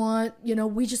just want,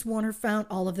 we just want her found,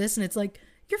 all of this. And it's like,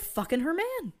 you're fucking her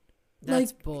man.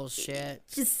 That's like, bullshit.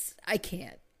 just, I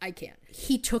can't.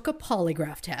 He took a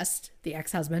polygraph test, the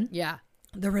ex-husband. Yeah.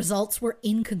 The results were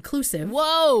inconclusive.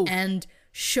 Whoa. And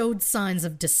showed signs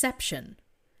of deception.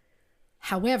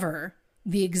 However,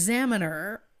 the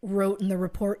examiner wrote in the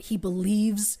report he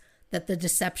believes that the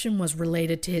deception was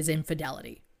related to his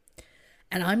infidelity.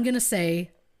 And I'm going to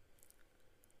say,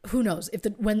 who knows,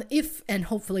 if and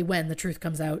hopefully when the truth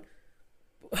comes out,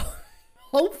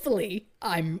 hopefully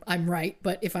I'm right,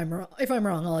 but if I'm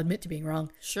wrong, I'll admit to being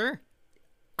wrong. Sure.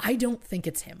 I don't think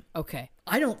it's him. Okay.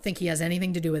 I don't think he has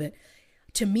anything to do with it.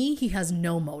 To me, he has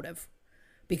no motive.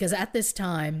 Because at this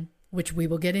time, which we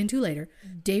will get into later,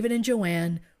 David and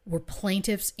Joanne were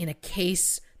plaintiffs in a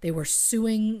case. They were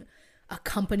suing a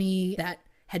company that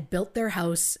had built their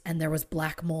house and there was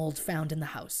black mold found in the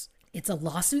house. It's a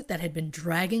lawsuit that had been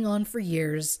dragging on for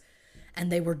years, and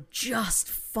they were just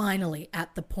finally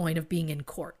at the point of being in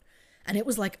court. And it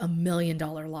was like $1 million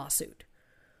lawsuit.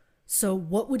 So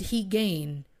what would he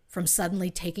gain from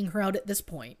suddenly taking her out at this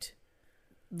point?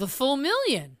 The full $1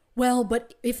 million. Well,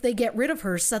 but if they get rid of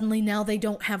her, suddenly now they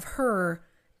don't have her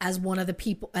as one of the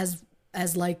people, as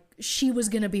like she was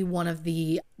going to be one of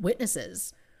the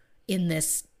witnesses in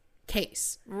this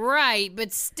case. Right,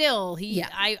 but still,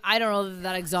 I don't know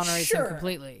that exonerates him Sure.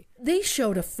 completely. They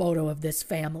showed a photo of this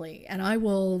family, and I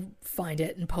will find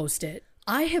it and post it.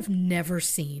 I have never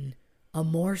seen a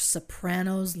more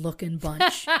Sopranos-looking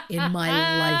bunch in my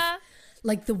life.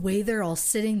 Like the way they're all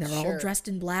sitting, they're all dressed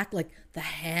in black, like the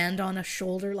hand on a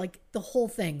shoulder, like the whole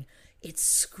thing. It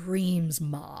screams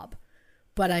mob.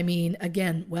 But I mean,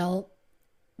 again, well,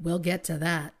 we'll get to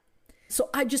that. So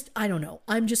I don't know.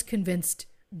 I'm just convinced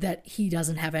that he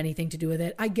doesn't have anything to do with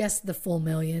it. I guess the full $1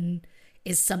 million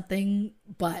is something,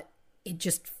 but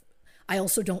I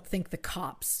also don't think the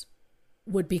cops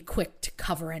would be quick to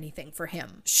cover anything for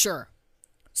him. Sure.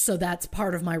 So that's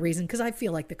part of my reason, because I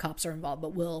feel like the cops are involved,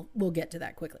 but we'll get to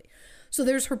that quickly. So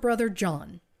there's her brother,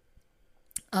 John.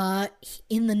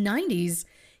 In the 90s,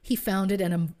 he founded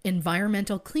an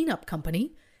environmental cleanup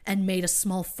company and made a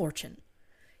small fortune.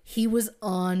 He was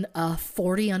on a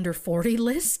 40 under 40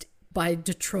 list by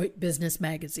Detroit Business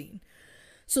Magazine.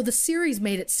 So the series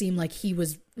made it seem like he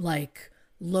was like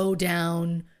low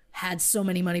down, had so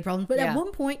many money problems, but at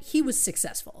one point he was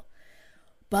successful.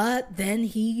 But then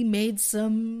he made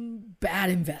some bad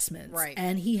investments. Right.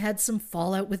 And he had some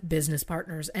fallout with business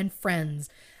partners and friends.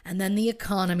 And then the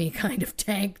economy kind of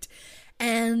tanked.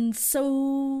 And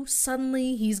so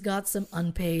suddenly he's got some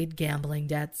unpaid gambling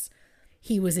debts.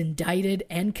 He was indicted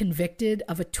and convicted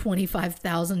of a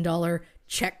 $25,000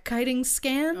 check kiting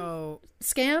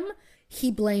scam. He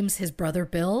blames his brother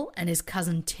Bill and his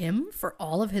cousin Tim for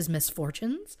all of his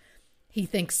misfortunes. He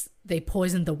thinks they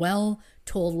poisoned the well,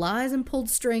 told lies and pulled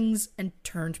strings, and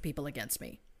turned people against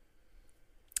me.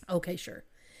 Okay, sure.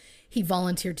 He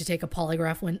volunteered to take a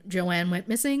polygraph when Joanne went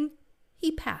missing.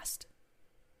 He passed.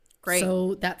 Great.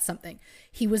 So that's something.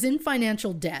 He was in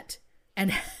financial debt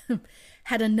and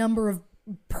had a number of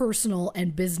personal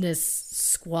and business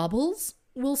squabbles,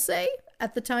 we'll say,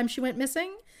 at the time she went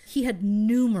missing. He had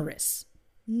numerous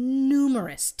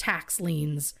tax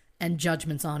liens and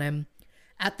judgments on him.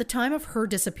 At the time of her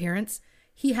disappearance,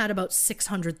 he had about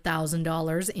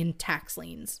 $600,000 in tax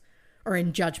liens or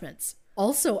in judgments.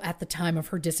 Also at the time of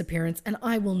her disappearance, and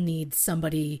I will need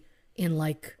somebody in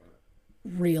like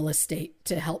real estate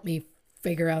to help me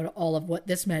figure out all of what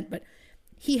this meant, but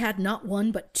he had not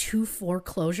one but 2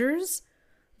 foreclosures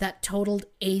that totaled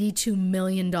 $82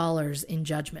 million in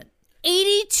judgment.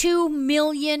 82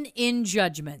 million in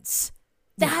judgments.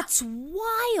 That's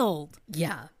wild.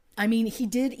 Yeah. I mean, he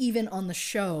did even on the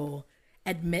show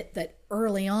admit that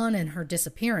early on in her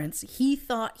disappearance, he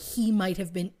thought he might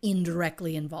have been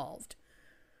indirectly involved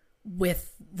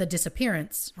with the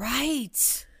disappearance.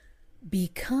 Right.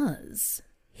 Because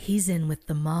he's in with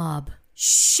the mob.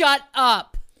 Shut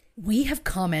up. We have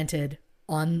commented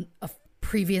on a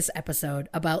previous episode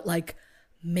about like,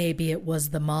 maybe it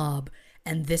was the mob.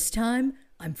 And this time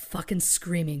I'm fucking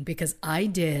screaming because I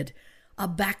did a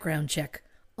background check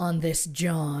on this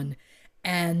John.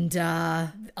 And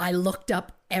I looked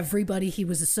up everybody he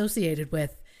was associated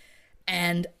with.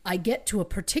 And I get to a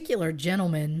particular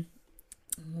gentleman.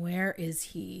 Where is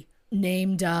he?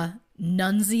 Named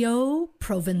Nunzio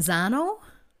Provenzano.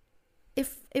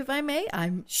 If I may,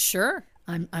 Sure.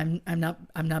 I'm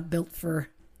not built for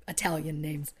Italian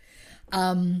names.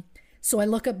 So I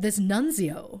look up this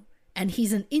Nunzio, and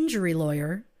he's an injury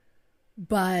lawyer,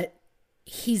 but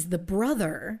he's the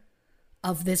brother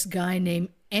of this guy named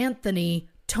Anthony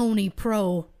Tony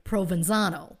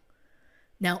Provenzano.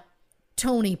 Now,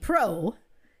 Tony Pro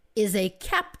is a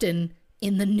captain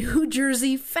in the New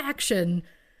Jersey faction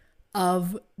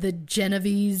of the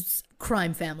Genovese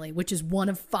crime family, which is one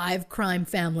of 5 crime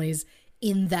families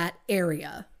in that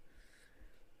area.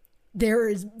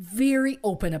 They're very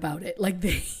open about it. Like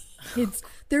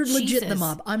they're legit the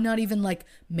mob. I'm not even like,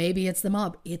 maybe it's the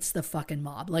mob. It's the fucking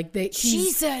mob. Like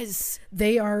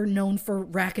they are known for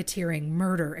racketeering,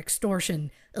 murder,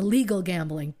 extortion, illegal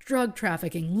gambling, drug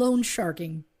trafficking, loan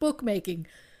sharking, bookmaking,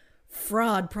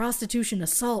 fraud, prostitution,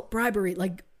 assault, bribery,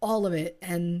 like all of it.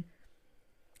 And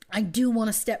I do want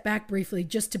to step back briefly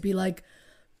just to be like,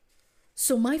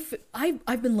 so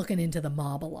I've been looking into the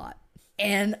mob a lot,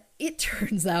 and it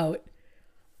turns out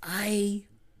I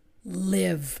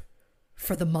live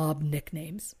for the mob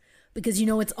nicknames because, you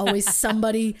know, it's always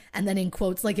somebody and then in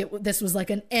quotes like this was like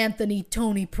an Anthony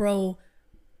Tony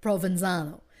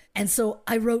Provenzano. And so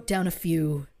I wrote down a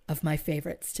few of my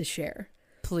favorites to share.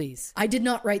 Please. I did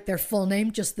not write their full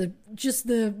name, just the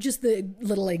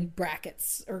little in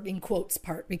brackets or in quotes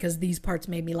part, because these parts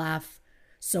made me laugh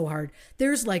so hard.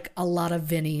 There's like a lot of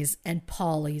Vinnies and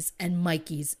Paulies and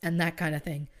Mikeys and that kind of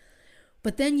thing.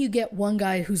 But then you get one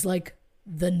guy who's like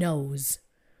the Nose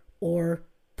or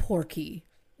Porky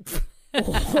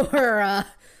or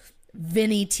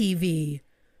Vinny TV,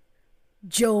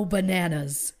 Joe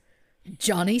Bananas,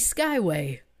 Johnny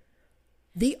Skyway,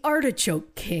 the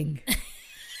Artichoke King,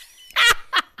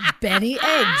 Benny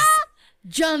Eggs,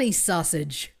 Johnny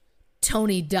Sausage,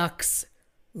 Tony Ducks,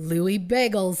 Louie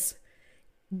Bagels,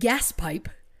 Gas Pipe,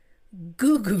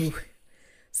 Goo Goo,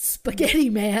 Spaghetti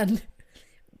Man,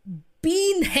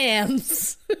 Bean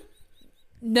Hands.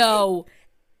 No.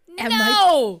 And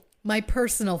no. My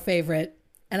personal favorite,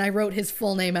 and I wrote his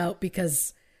full name out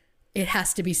because it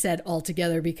has to be said all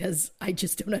together because I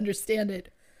just don't understand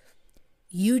it.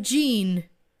 Eugene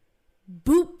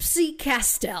Boopsy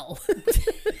Castell.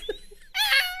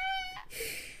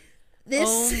 This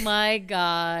oh my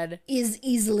God. Is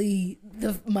easily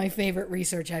my favorite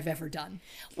research I've ever done.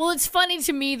 Well, it's funny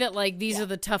to me that like these are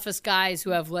the toughest guys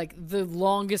who have like the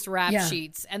longest rap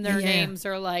sheets and their names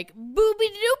are like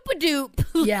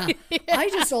booby-doop-a-doop. Yeah. I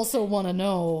just also want to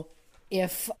know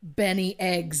if Benny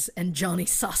Eggs and Johnny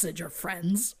Sausage are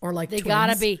friends or like they twins.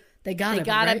 gotta be. They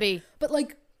gotta be. But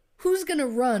like, who's gonna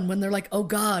run when they're like, oh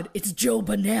God, it's Joe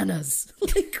Bananas?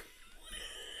 Like,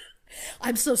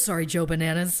 I'm so sorry, Joe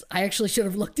Bananas. I actually should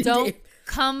have looked into Don't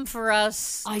come for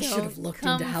us. I should have looked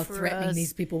into how threatening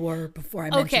these people were before I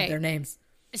mentioned their names.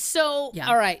 So,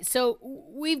 all right. So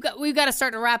we've got to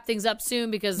start to wrap things up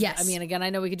soon because, I mean, again, I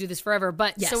know we could do this forever.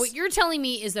 But so what you're telling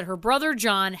me is that her brother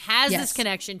John has this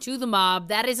connection to the mob.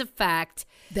 That is a fact.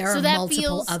 There are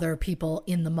multiple other people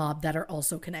in the mob that are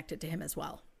also connected to him as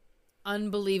well.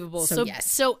 Unbelievable. So, yes.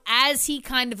 So as he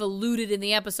kind of alluded in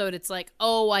the episode, it's like,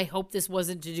 oh, I hope this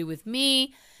wasn't to do with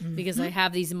me because I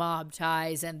have these mob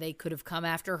ties, and they could have come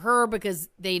after her because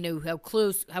they knew how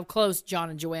close John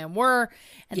and Joanne were,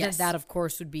 and Yes. that of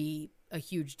course would be a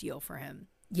huge deal for him.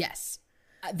 Yes.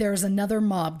 There's another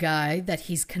mob guy that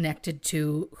he's connected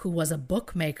to who was a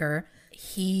bookmaker.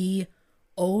 He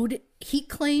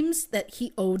claims that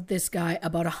he owed this guy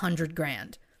about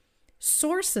 $100,000.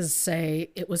 Sources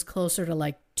say it was closer to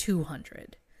like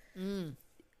 200.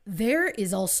 There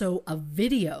is also a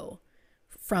video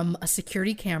from a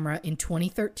security camera in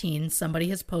 2013. Somebody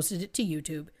has posted it to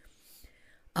YouTube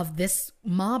of this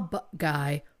mob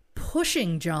guy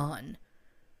pushing John,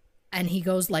 and he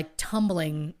goes like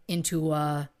tumbling into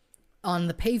on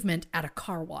the pavement at a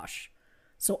car wash.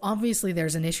 So obviously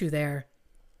there's an issue there.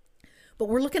 But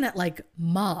we're looking at like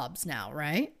mobs now,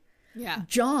 right? Yeah.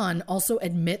 John also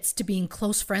admits to being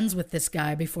close friends with this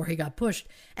guy before he got pushed,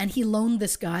 and he loaned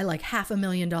this guy like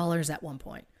 $500,000 at one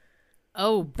point.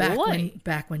 Oh boy.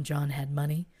 Back when John had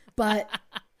money. But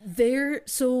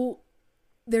there's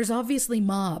obviously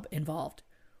mob involved.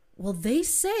 Well, they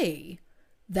say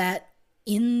that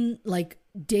in like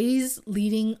days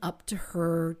leading up to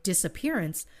her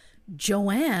disappearance,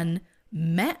 Joanne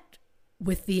met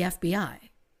with the FBI.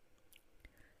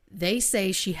 They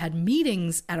say she had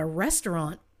meetings at a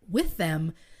restaurant with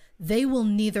them. They will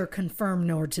neither confirm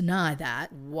nor deny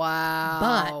that. Wow.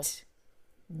 But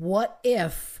what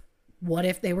if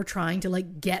they were trying to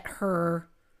like get her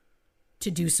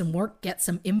to do some work, get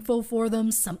some info for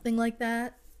them, something like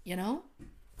that, you know?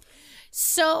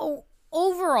 So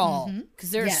overall,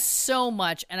 because there's Yes. so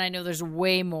much, and I know there's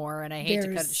way more, and I hate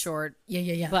to cut it short.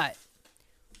 Yeah. But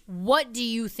what do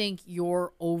you think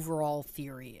your overall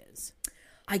theory is?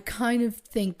 I kind of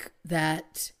think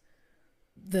that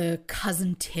the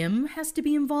cousin Tim has to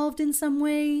be involved in some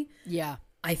way. Yeah.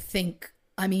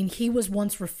 I mean, he was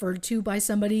once referred to by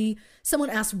somebody. Someone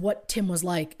asked what Tim was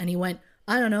like, and he went,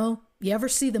 I don't know. You ever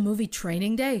see the movie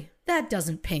Training Day? That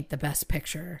doesn't paint the best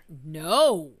picture.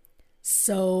 No.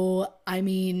 So, I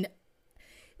mean,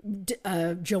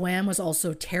 Joanne was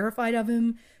also terrified of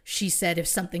him. She said, if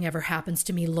something ever happens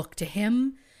to me, look to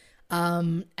him.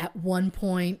 At one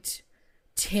point,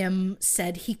 Tim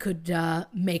said he could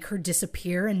make her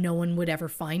disappear and no one would ever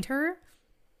find her.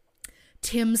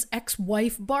 Tim's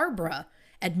ex-wife, Barbara,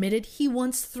 admitted he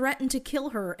once threatened to kill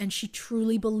her, and she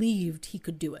truly believed he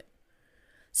could do it.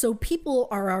 So people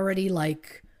are already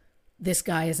like, this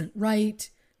guy isn't right.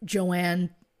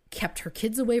 Joanne kept her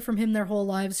kids away from him their whole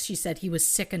lives. She said he was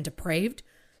sick and depraved.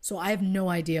 So I have no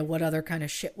idea what other kind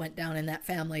of shit went down in that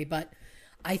family, but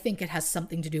I think it has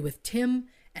something to do with Tim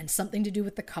and something to do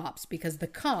with the cops, because the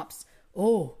cops,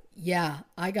 oh yeah,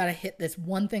 I gotta hit this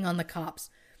one thing on the cops.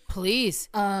 Please.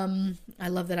 I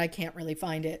love that I can't really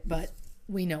find it, but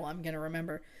we know I'm gonna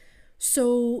remember.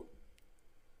 So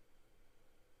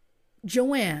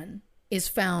Joanne is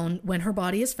found, when her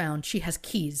body is found, she has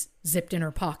keys zipped in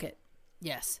her pocket.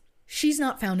 Yes. She's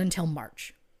not found until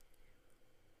March.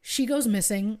 She goes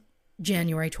missing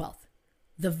January 12th.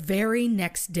 The very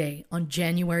next day, on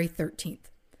January 13th,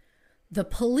 the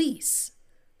police,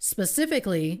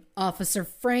 specifically Officer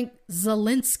Frank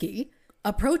Zielinski,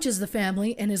 approaches the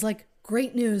family and is like,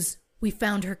 great news, we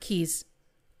found her keys.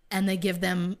 And they give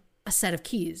them a set of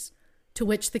keys, to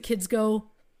which the kids go,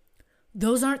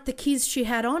 those aren't the keys she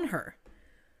had on her.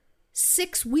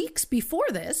 6 weeks before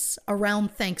this,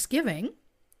 around Thanksgiving,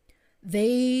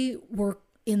 they were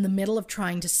in the middle of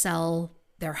trying to sell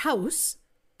their house,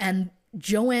 and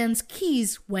Joanne's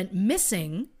keys went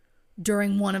missing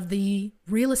during one of the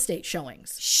real estate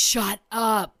showings. Shut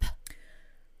up.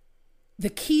 The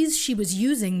keys she was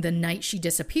using the night she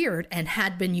disappeared and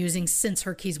had been using since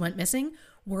her keys went missing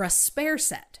were a spare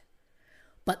set.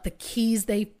 But the keys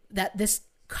that this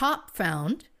cop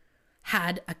found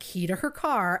had a key to her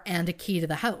car and a key to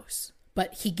the house.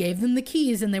 But he gave them the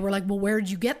keys and they were like, well, where did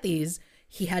you get these?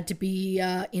 He had to be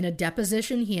in a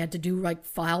deposition. He had to do like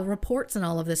file reports and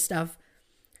all of this stuff.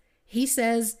 He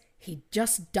says he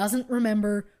just doesn't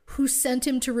remember who sent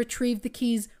him to retrieve the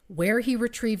keys, where he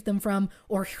retrieved them from,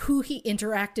 or who he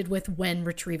interacted with when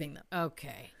retrieving them.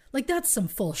 Okay. Like, that's some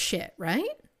full shit, right?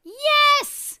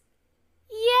 Yes.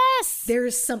 Yes.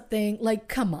 There's something like,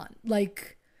 come on,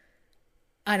 like,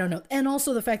 I don't know. And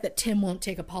also the fact that Tim won't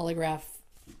take a polygraph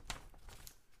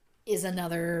is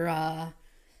another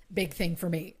big thing for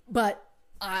me. But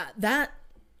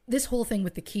this whole thing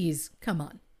with the keys, come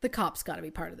on. The cops got to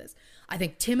be part of this. I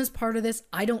think Tim is part of this.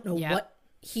 I don't know what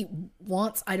he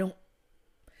wants.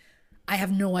 I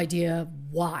have no idea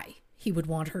why he would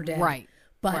want her dead. Right.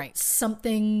 But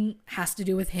something has to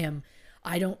do with him.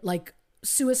 I don't like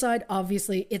suicide.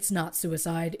 Obviously, it's not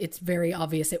suicide. It's very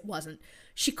obvious it wasn't.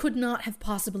 She could not have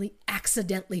possibly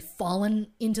accidentally fallen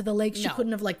into the lake. She No.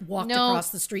 couldn't have like walked No. across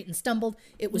the street and stumbled.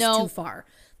 It was No. too far.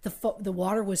 The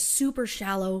water was super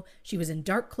shallow. She was in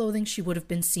dark clothing. She would have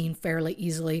been seen fairly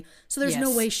easily. So there's no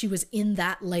Yes. way she was in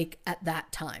that lake at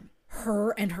that time.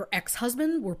 Her and her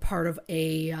ex-husband were part of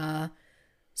a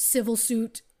civil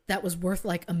suit that was worth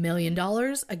like $1 million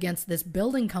against this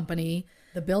building company.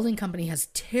 The building company has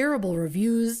terrible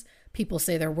reviews. People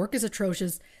say their work is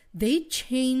atrocious. They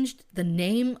changed the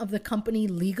name of the company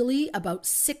legally about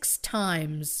 6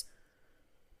 times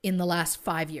in the last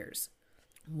 5 years.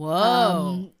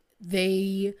 Whoa.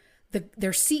 Their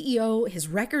CEO, his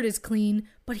record is clean,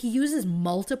 but he uses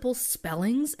multiple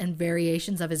spellings and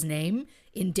variations of his name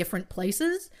in different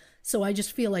places. So I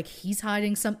just feel like he's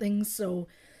hiding something. So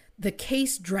the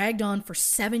case dragged on for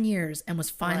 7 years and was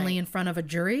finally Right. in front of a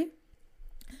jury.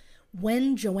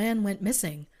 When Joanne went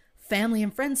missing, family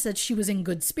and friends said she was in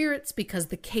good spirits because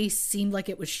the case seemed like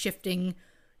it was shifting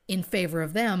in favor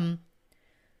of them.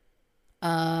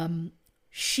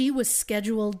 She was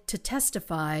scheduled to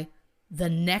testify the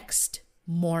next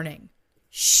morning.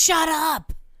 Shut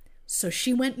up. So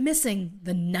she went missing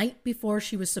the night before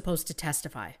she was supposed to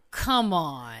testify. Come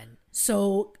on.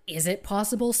 So is it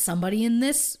possible somebody in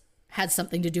this had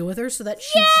something to do with her so that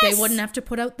they wouldn't have to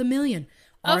put out the $1 million?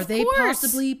 Are Of they course.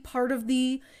 possibly part of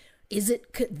the... Is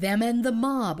it them and the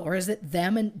mob, or is it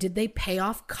them and did they pay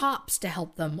off cops to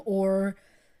help them? Or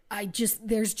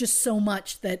there's just so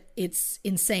much that it's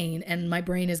insane and my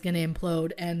brain is going to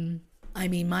implode. And I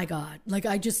mean, my God, like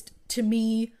to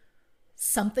me,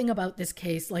 something about this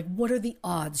case, like what are the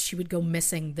odds she would go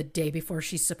missing the day before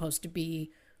she's supposed to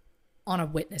be on a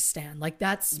witness stand? Like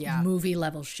that's movie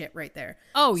level shit right there.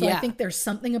 Oh, so yeah. I think there's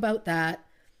something about that.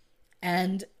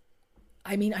 And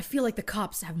I mean, I feel like the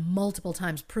cops have multiple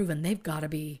times proven they've got to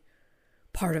be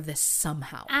part of this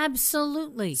somehow.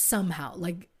 Absolutely. Somehow.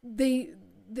 Like the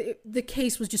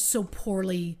case was just so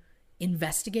poorly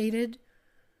investigated,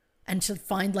 and to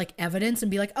find like evidence and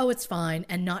be like, oh, it's fine,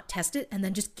 and not test it and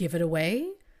then just give it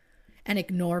away and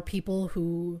ignore people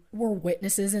who were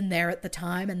witnesses in there at the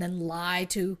time and then lie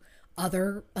to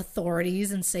other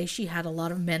authorities and say she had a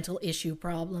lot of mental issue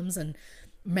problems and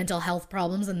mental health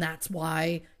problems, and that's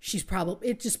why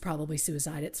it's just probably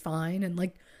suicide. It's fine. And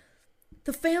like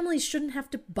the families shouldn't have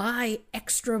to buy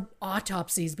extra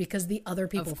autopsies because the other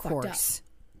people fucked up.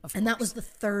 And that was the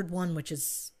third one, which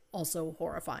is also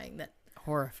horrifying.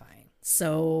 Horrifying.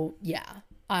 So yeah,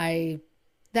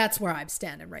 that's where I'm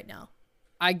standing right now.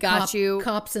 I got you.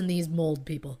 Cops and these mold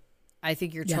people. I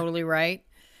think you're totally right.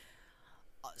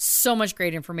 So much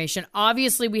great information.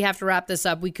 Obviously, we have to wrap this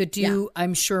up. We could do,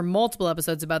 I'm sure, multiple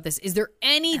episodes about this. Is there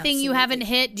anything you haven't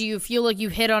hit? Do you feel like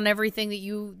you've hit on everything that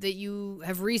you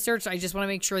have researched? I just want to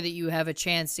make sure that you have a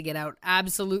chance to get out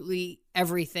absolutely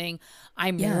everything.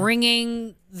 I'm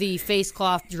wringing the face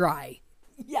cloth dry.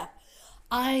 Yeah.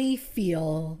 I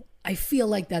feel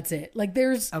like that's it. Like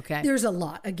there's a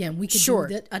lot. Again, we could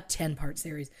do a 10-part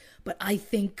series. But I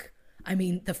think,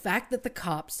 the fact that the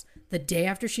cops, the day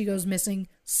after she goes missing,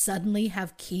 suddenly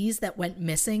have keys that went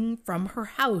missing from her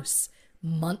house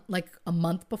a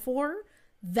month before,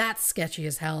 that's sketchy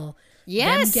as hell.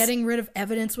 Yes. Them getting rid of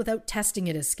evidence without testing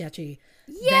it is sketchy.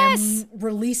 Yes. Them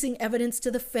releasing evidence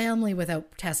to the family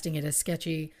without testing it is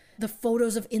sketchy. The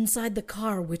photos of inside the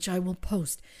car, which I will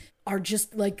post, are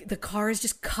just like the car is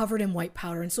just covered in white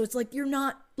powder. And so it's like, you're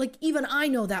not, like, even I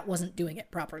know that wasn't doing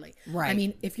it properly. Right. I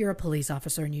mean, if you're a police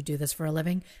officer and you do this for a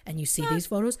living and you see these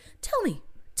photos, tell me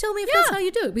if that's how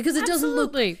you do it, because it doesn't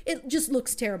look, it just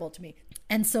looks terrible to me.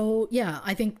 And so, yeah,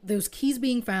 I think those keys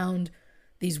being found,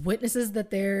 these witnesses that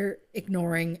they're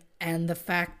ignoring, and the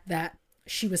fact that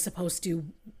she was supposed to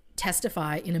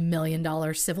testify in $1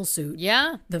 million civil suit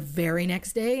the very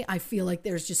next day, I feel like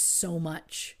there's just so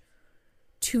much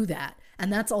to that.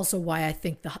 And that's also why I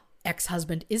think the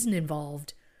ex-husband isn't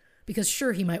involved, because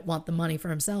sure, he might want the money for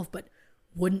himself, but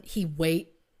wouldn't he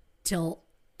wait till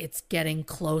it's getting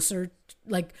closer?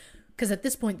 Like, because at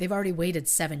this point they've already waited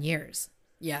 7 years.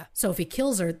 Yeah. So if he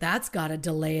kills her, that's got to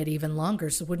delay it even longer.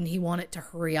 So wouldn't he want it to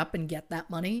hurry up and get that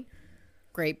money?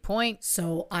 Great point.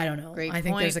 So I don't know. Great I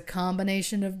think point. there's a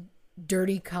combination of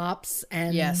dirty cops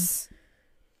and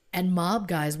and mob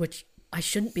guys, which I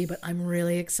shouldn't be, but I'm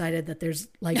really excited that there's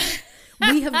like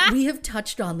we have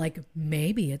touched on like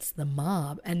maybe it's the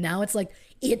mob, and now it's like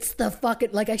it's the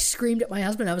fucking, like I screamed at my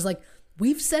husband. I was like,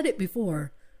 we've said it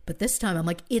before, but this time I'm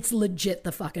like, it's legit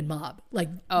the fucking mob. Like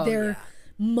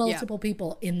multiple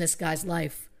people in this guy's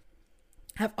life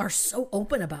are so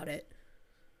open about it.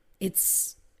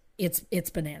 It's it's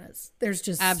bananas. There's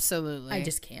just Absolutely. I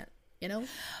just can't, you know?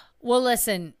 Well,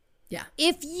 listen, Yeah.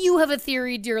 if you have a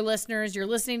theory, dear listeners, you're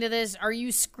listening to this, are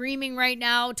you screaming right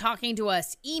now, talking to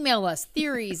us? Email us,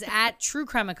 theories at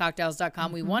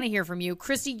truecrimeandcocktails.com. We want to hear from you.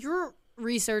 Christy, your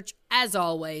research, as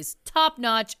always,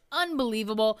 top-notch,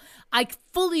 unbelievable. I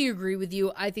fully agree with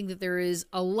you. I think that there is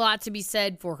a lot to be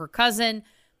said for her cousin.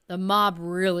 The mob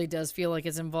really does feel like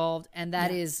it's involved, and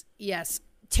that is, yes,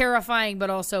 terrifying, but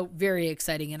also very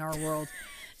exciting in our world.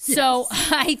 So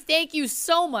I thank you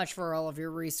so much for all of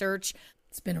your research.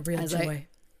 It's been a real joy.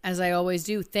 As I always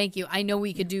do. Thank you. I know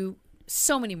we could do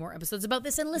so many more episodes about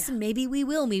this. And listen, maybe we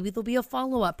will. Maybe there'll be a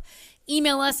follow-up.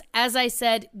 Email us. As I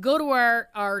said, go to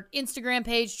our Instagram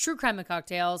page, True Crime and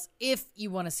Cocktails. If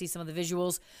you want to see some of the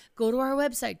visuals, go to our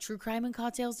website,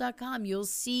 truecrimeandcocktails.com. You'll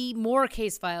see more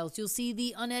case files. You'll see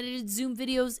the unedited Zoom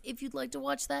videos. If you'd like to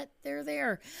watch that, they're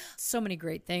there. So many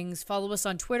great things. Follow us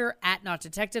on Twitter,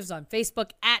 @NotDetectives, on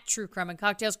Facebook, @True Crime and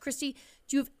Cocktails. Christy,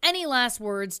 do you have any last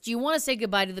words? Do you want to say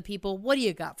goodbye to the people? What do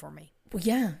you got for me? Well,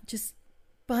 yeah, just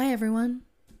bye, everyone.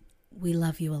 We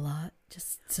love you a lot.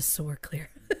 Just so we're clear.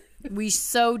 We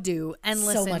so do. And So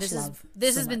listen, much this love.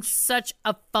 has been such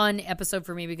a fun episode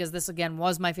for me because this, again,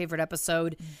 was my favorite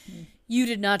episode. You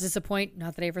did not disappoint.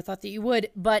 Not that I ever thought that you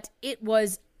would, but it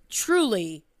was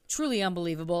truly, truly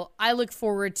unbelievable. I look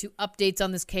forward to updates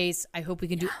on this case. I hope we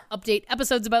can do update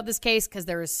episodes about this case because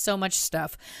there is so much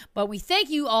stuff. But we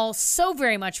thank you all so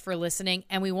very much for listening,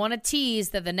 and we want to tease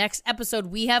that the next episode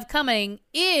we have coming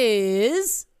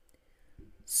is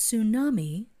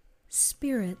Tsunami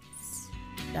Spirits.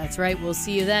 That's right. We'll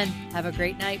see you then. Have a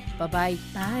great night. Bye-bye.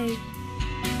 Bye.